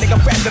외치니까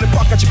팬들은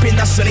뻑같이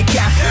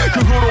빛났으니까 그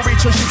후로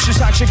 2010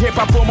 시상식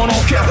힙합 부문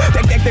오케이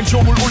땡땡땡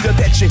조물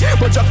울려댔지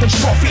번쩍던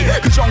트로피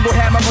그 정도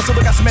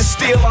해먹었어도 가슴에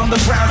still on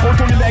the ground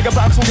보통이 내가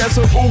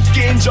방송에서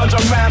웃긴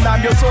전적만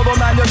남겨서도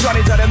난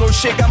여전히 잘해놓을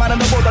시가 많은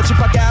너보다 집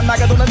밖에 안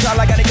나가도 난 잘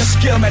나가니까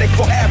skillmatic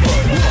forever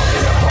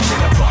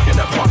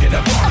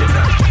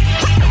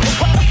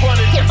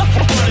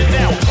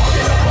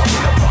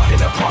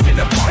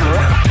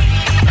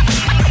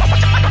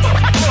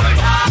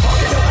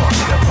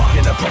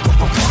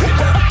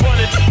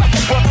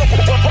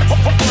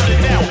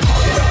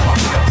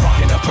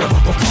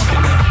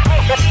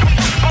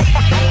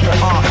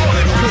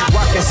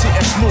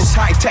smooth,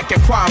 high-tech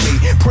and quality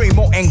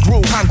Primo and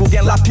groove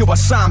한국엔 라피와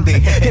쌈디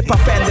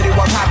힙합 팬들이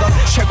원하던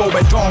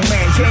최고의 동맹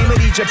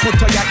게임을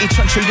이제부터야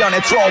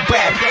 2007년의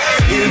throwback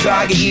 1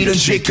 더하기 1은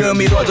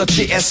지금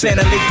이루어졌지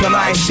SN은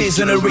리커나의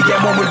시즌을 위해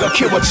몸을 더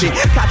키웠지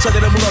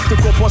가짜들을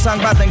물어뜯고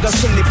보상받은 건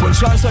승리뿐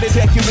전설이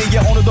되기 위해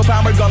오늘도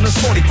밤을 걷는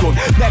소리꾼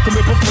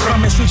매콤이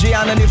부끄러움에 쉬지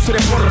않은 입술에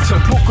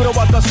버릇은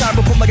부끄러웠던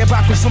삶을 폼나게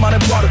바꾼 수많은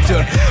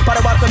버릇들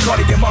바라봤던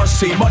거리의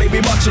mercy 머리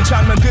위 멋진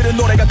장면들은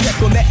노래가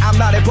됐고 내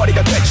앞날의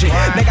벌이가 됐지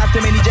내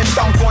같으면 이제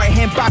똥꼬에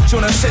힘빡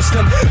주는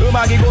시스템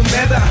음악이고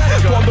내다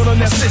돈도는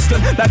내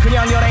시스템 난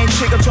그냥 연예인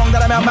취급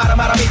정달하면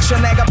말아 미쳐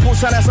내가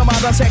부산에서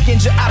마던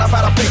새끼인지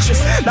알아봐라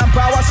bitches 난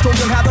봐와서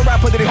도전하던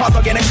래퍼들이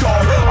허덕이는 골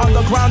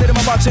언더그라운드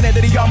이름만 멋진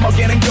애들이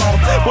엿먹이는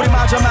골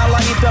우리마저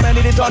말랑 있다면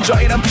이리 던져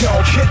이름 표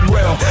hit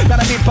real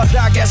나는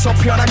밑바닥에서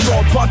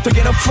편하고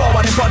번뜩이는 flow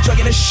아닌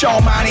번쩍이는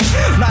show만이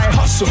나의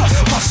hustle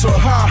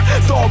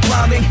hard 또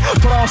grounding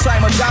돌아온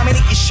사이먼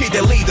도미닉 이 시대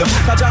리더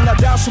가장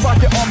나다울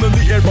수밖에 없는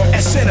네 앨범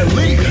SNL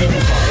리더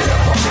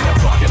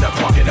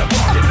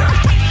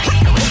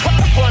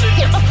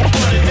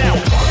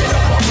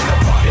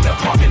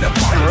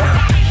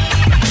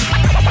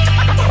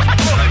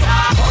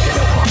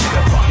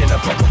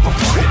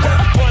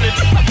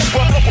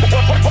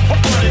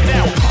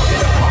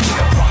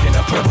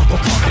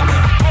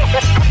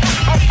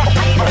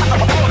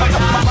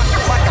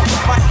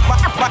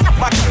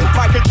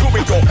마이클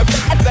주인공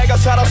내가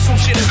살아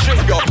숨쉬는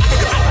증거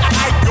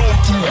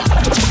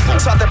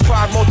사대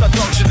프라이 못한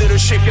덩치들을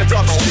쉽게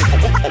던지지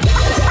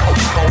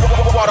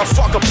What a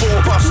fuck a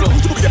bull bustle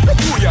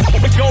누야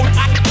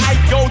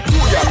I go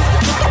누야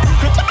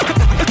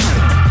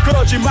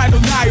그러지 말고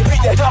나의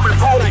위대함을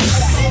보라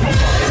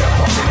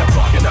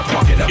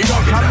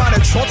이건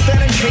간만에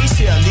좆되는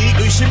케이스야 네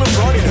의심을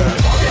버리는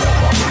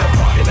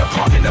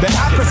내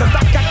앞에서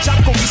딱딱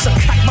잡고 있어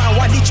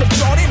각마와 니처럼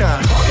쫄이나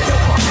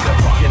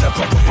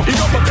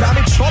이건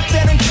감히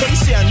좆되는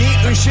케이스야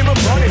네 의심을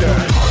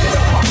버리는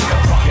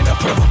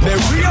내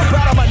위에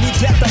바라만 니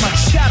됐다만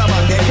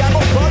차라만 내가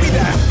뭐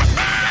범이다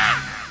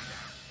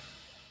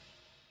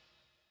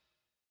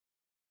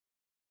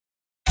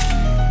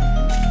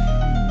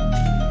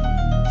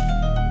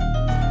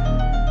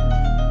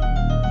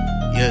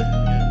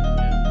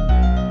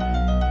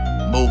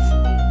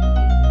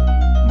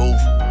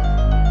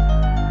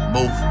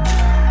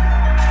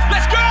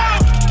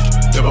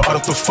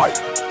또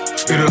fight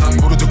일어난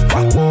무릎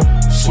꽉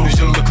소리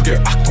질러 크게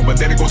악통만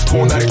내리고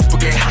토나를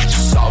기쁘게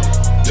하죠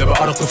Never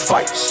out of the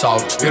fight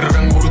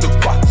일어난 무릎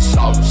꽉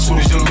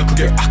소리 질러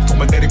크게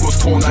악통만 내리고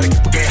토나를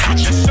기쁘게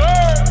하죠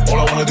All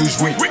I wanna do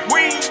is win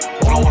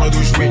All I wanna do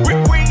is win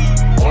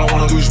All I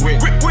wanna do is win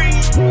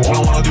All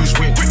I wanna do is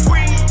win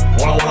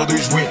All I wanna do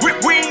is win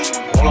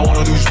All I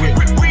wanna do is win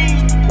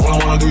All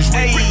I wanna do is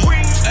win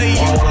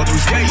All I wanna do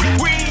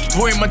is win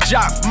Doing my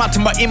job,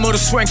 맡은 바 임무를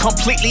수행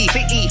completely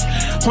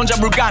혼자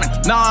불가능,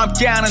 나와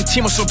함께하는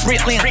팀은 so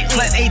brilliant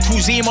Plan A to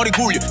Z 머리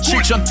굴려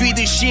실전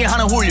뛰듯이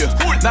하는 훈련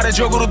나를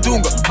적으로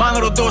둔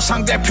것만으로도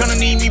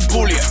상대편은 이미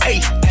불려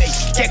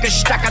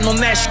깨끗이 닦아놓은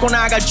내 싣고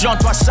나갈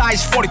전투와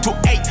사이즈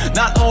 42-8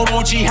 난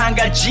오로지 한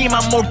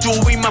가지만 몰두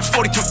위만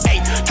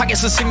 42-8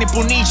 타겟은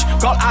승리뿐이지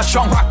걸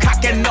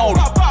정확하게 노리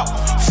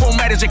Full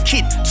metal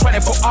kit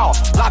 24-hour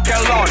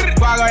라펠러리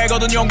과거에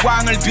거둔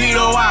영광을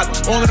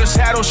뒤로하고 오늘은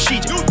새로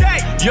시작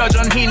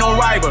여전히 no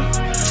rival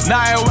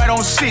나의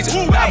외로운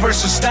시즌 나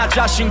vs 나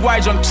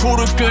자신과의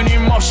전투를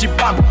끊임없이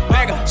반복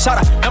내가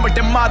살아남을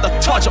때마다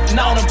터져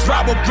나오는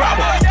bravo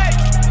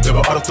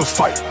Never out of the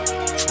fight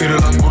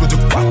일어난 무릎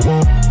꽉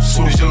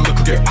소리 질러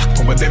크게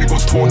악통만 내리고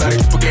토나를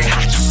기쁘게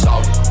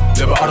하죠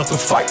Never out of the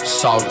fight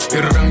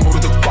일어난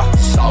무릎 꽉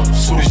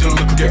소리 질러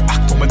크게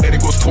악통만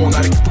내리고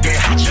토나를 기쁘게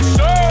하죠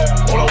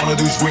All I wanna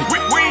do is win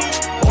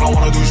All I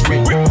wanna do is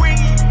win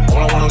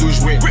All I wanna do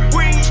is win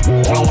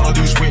All I wanna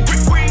do is win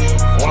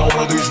All I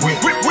wanna do is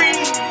win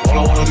All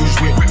I wanna do is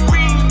win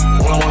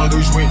All I wanna do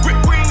is win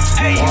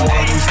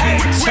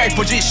Take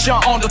position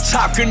on the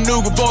top 그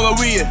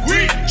누구보다 위에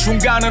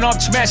중간은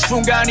없지만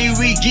순간이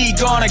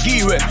위기거나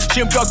기회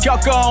지금껏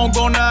겪어온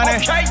고난에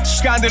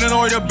시간들은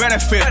오히려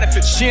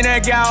benefit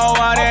신의 가오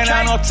아래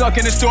난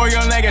어떻게든 또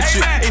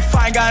이겨내겠지 If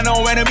I got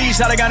no enemy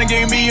살아가는 게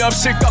의미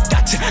없을 것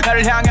같아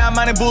나를 향한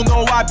많은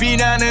분노와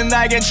비난은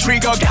나에겐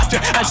트리거 같아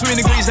알 수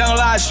있는 그 이상을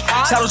하지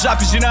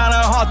사로잡히진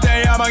않아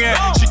헛되이 야망해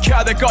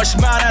지켜야 될 것이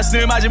많아서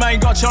늘 마지막인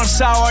것처럼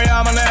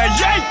싸워야만 해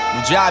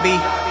무자비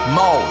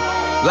mode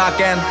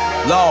lock and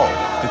load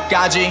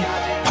끝까지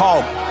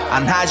포기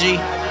안 하지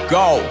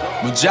go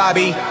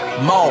무자비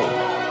mode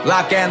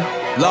lock and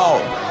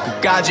load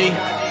끝까지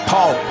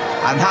포기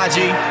안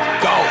하지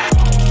go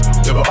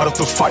Never out of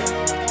the fight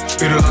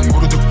일어난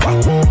무릎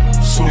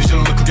꽉 소리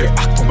질러 크게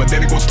악통만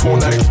내리고 또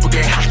나를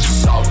기쁘게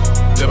하지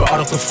Never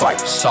out of the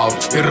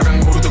fight 일어난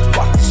무릎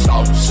꽉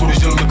소리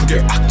질러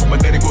크게 악통만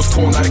내리고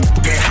또 나를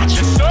기쁘게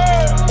하지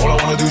All I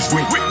wanna do is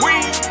win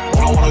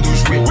All I wanna do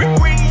is win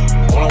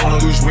All I wanna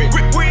do is win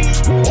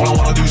All I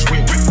wanna do is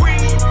win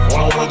All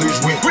I wanna do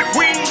is win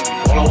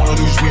All I wanna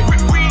do is win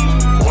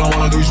All I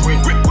wanna do is win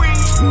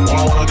All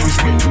I wanna do is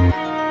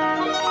win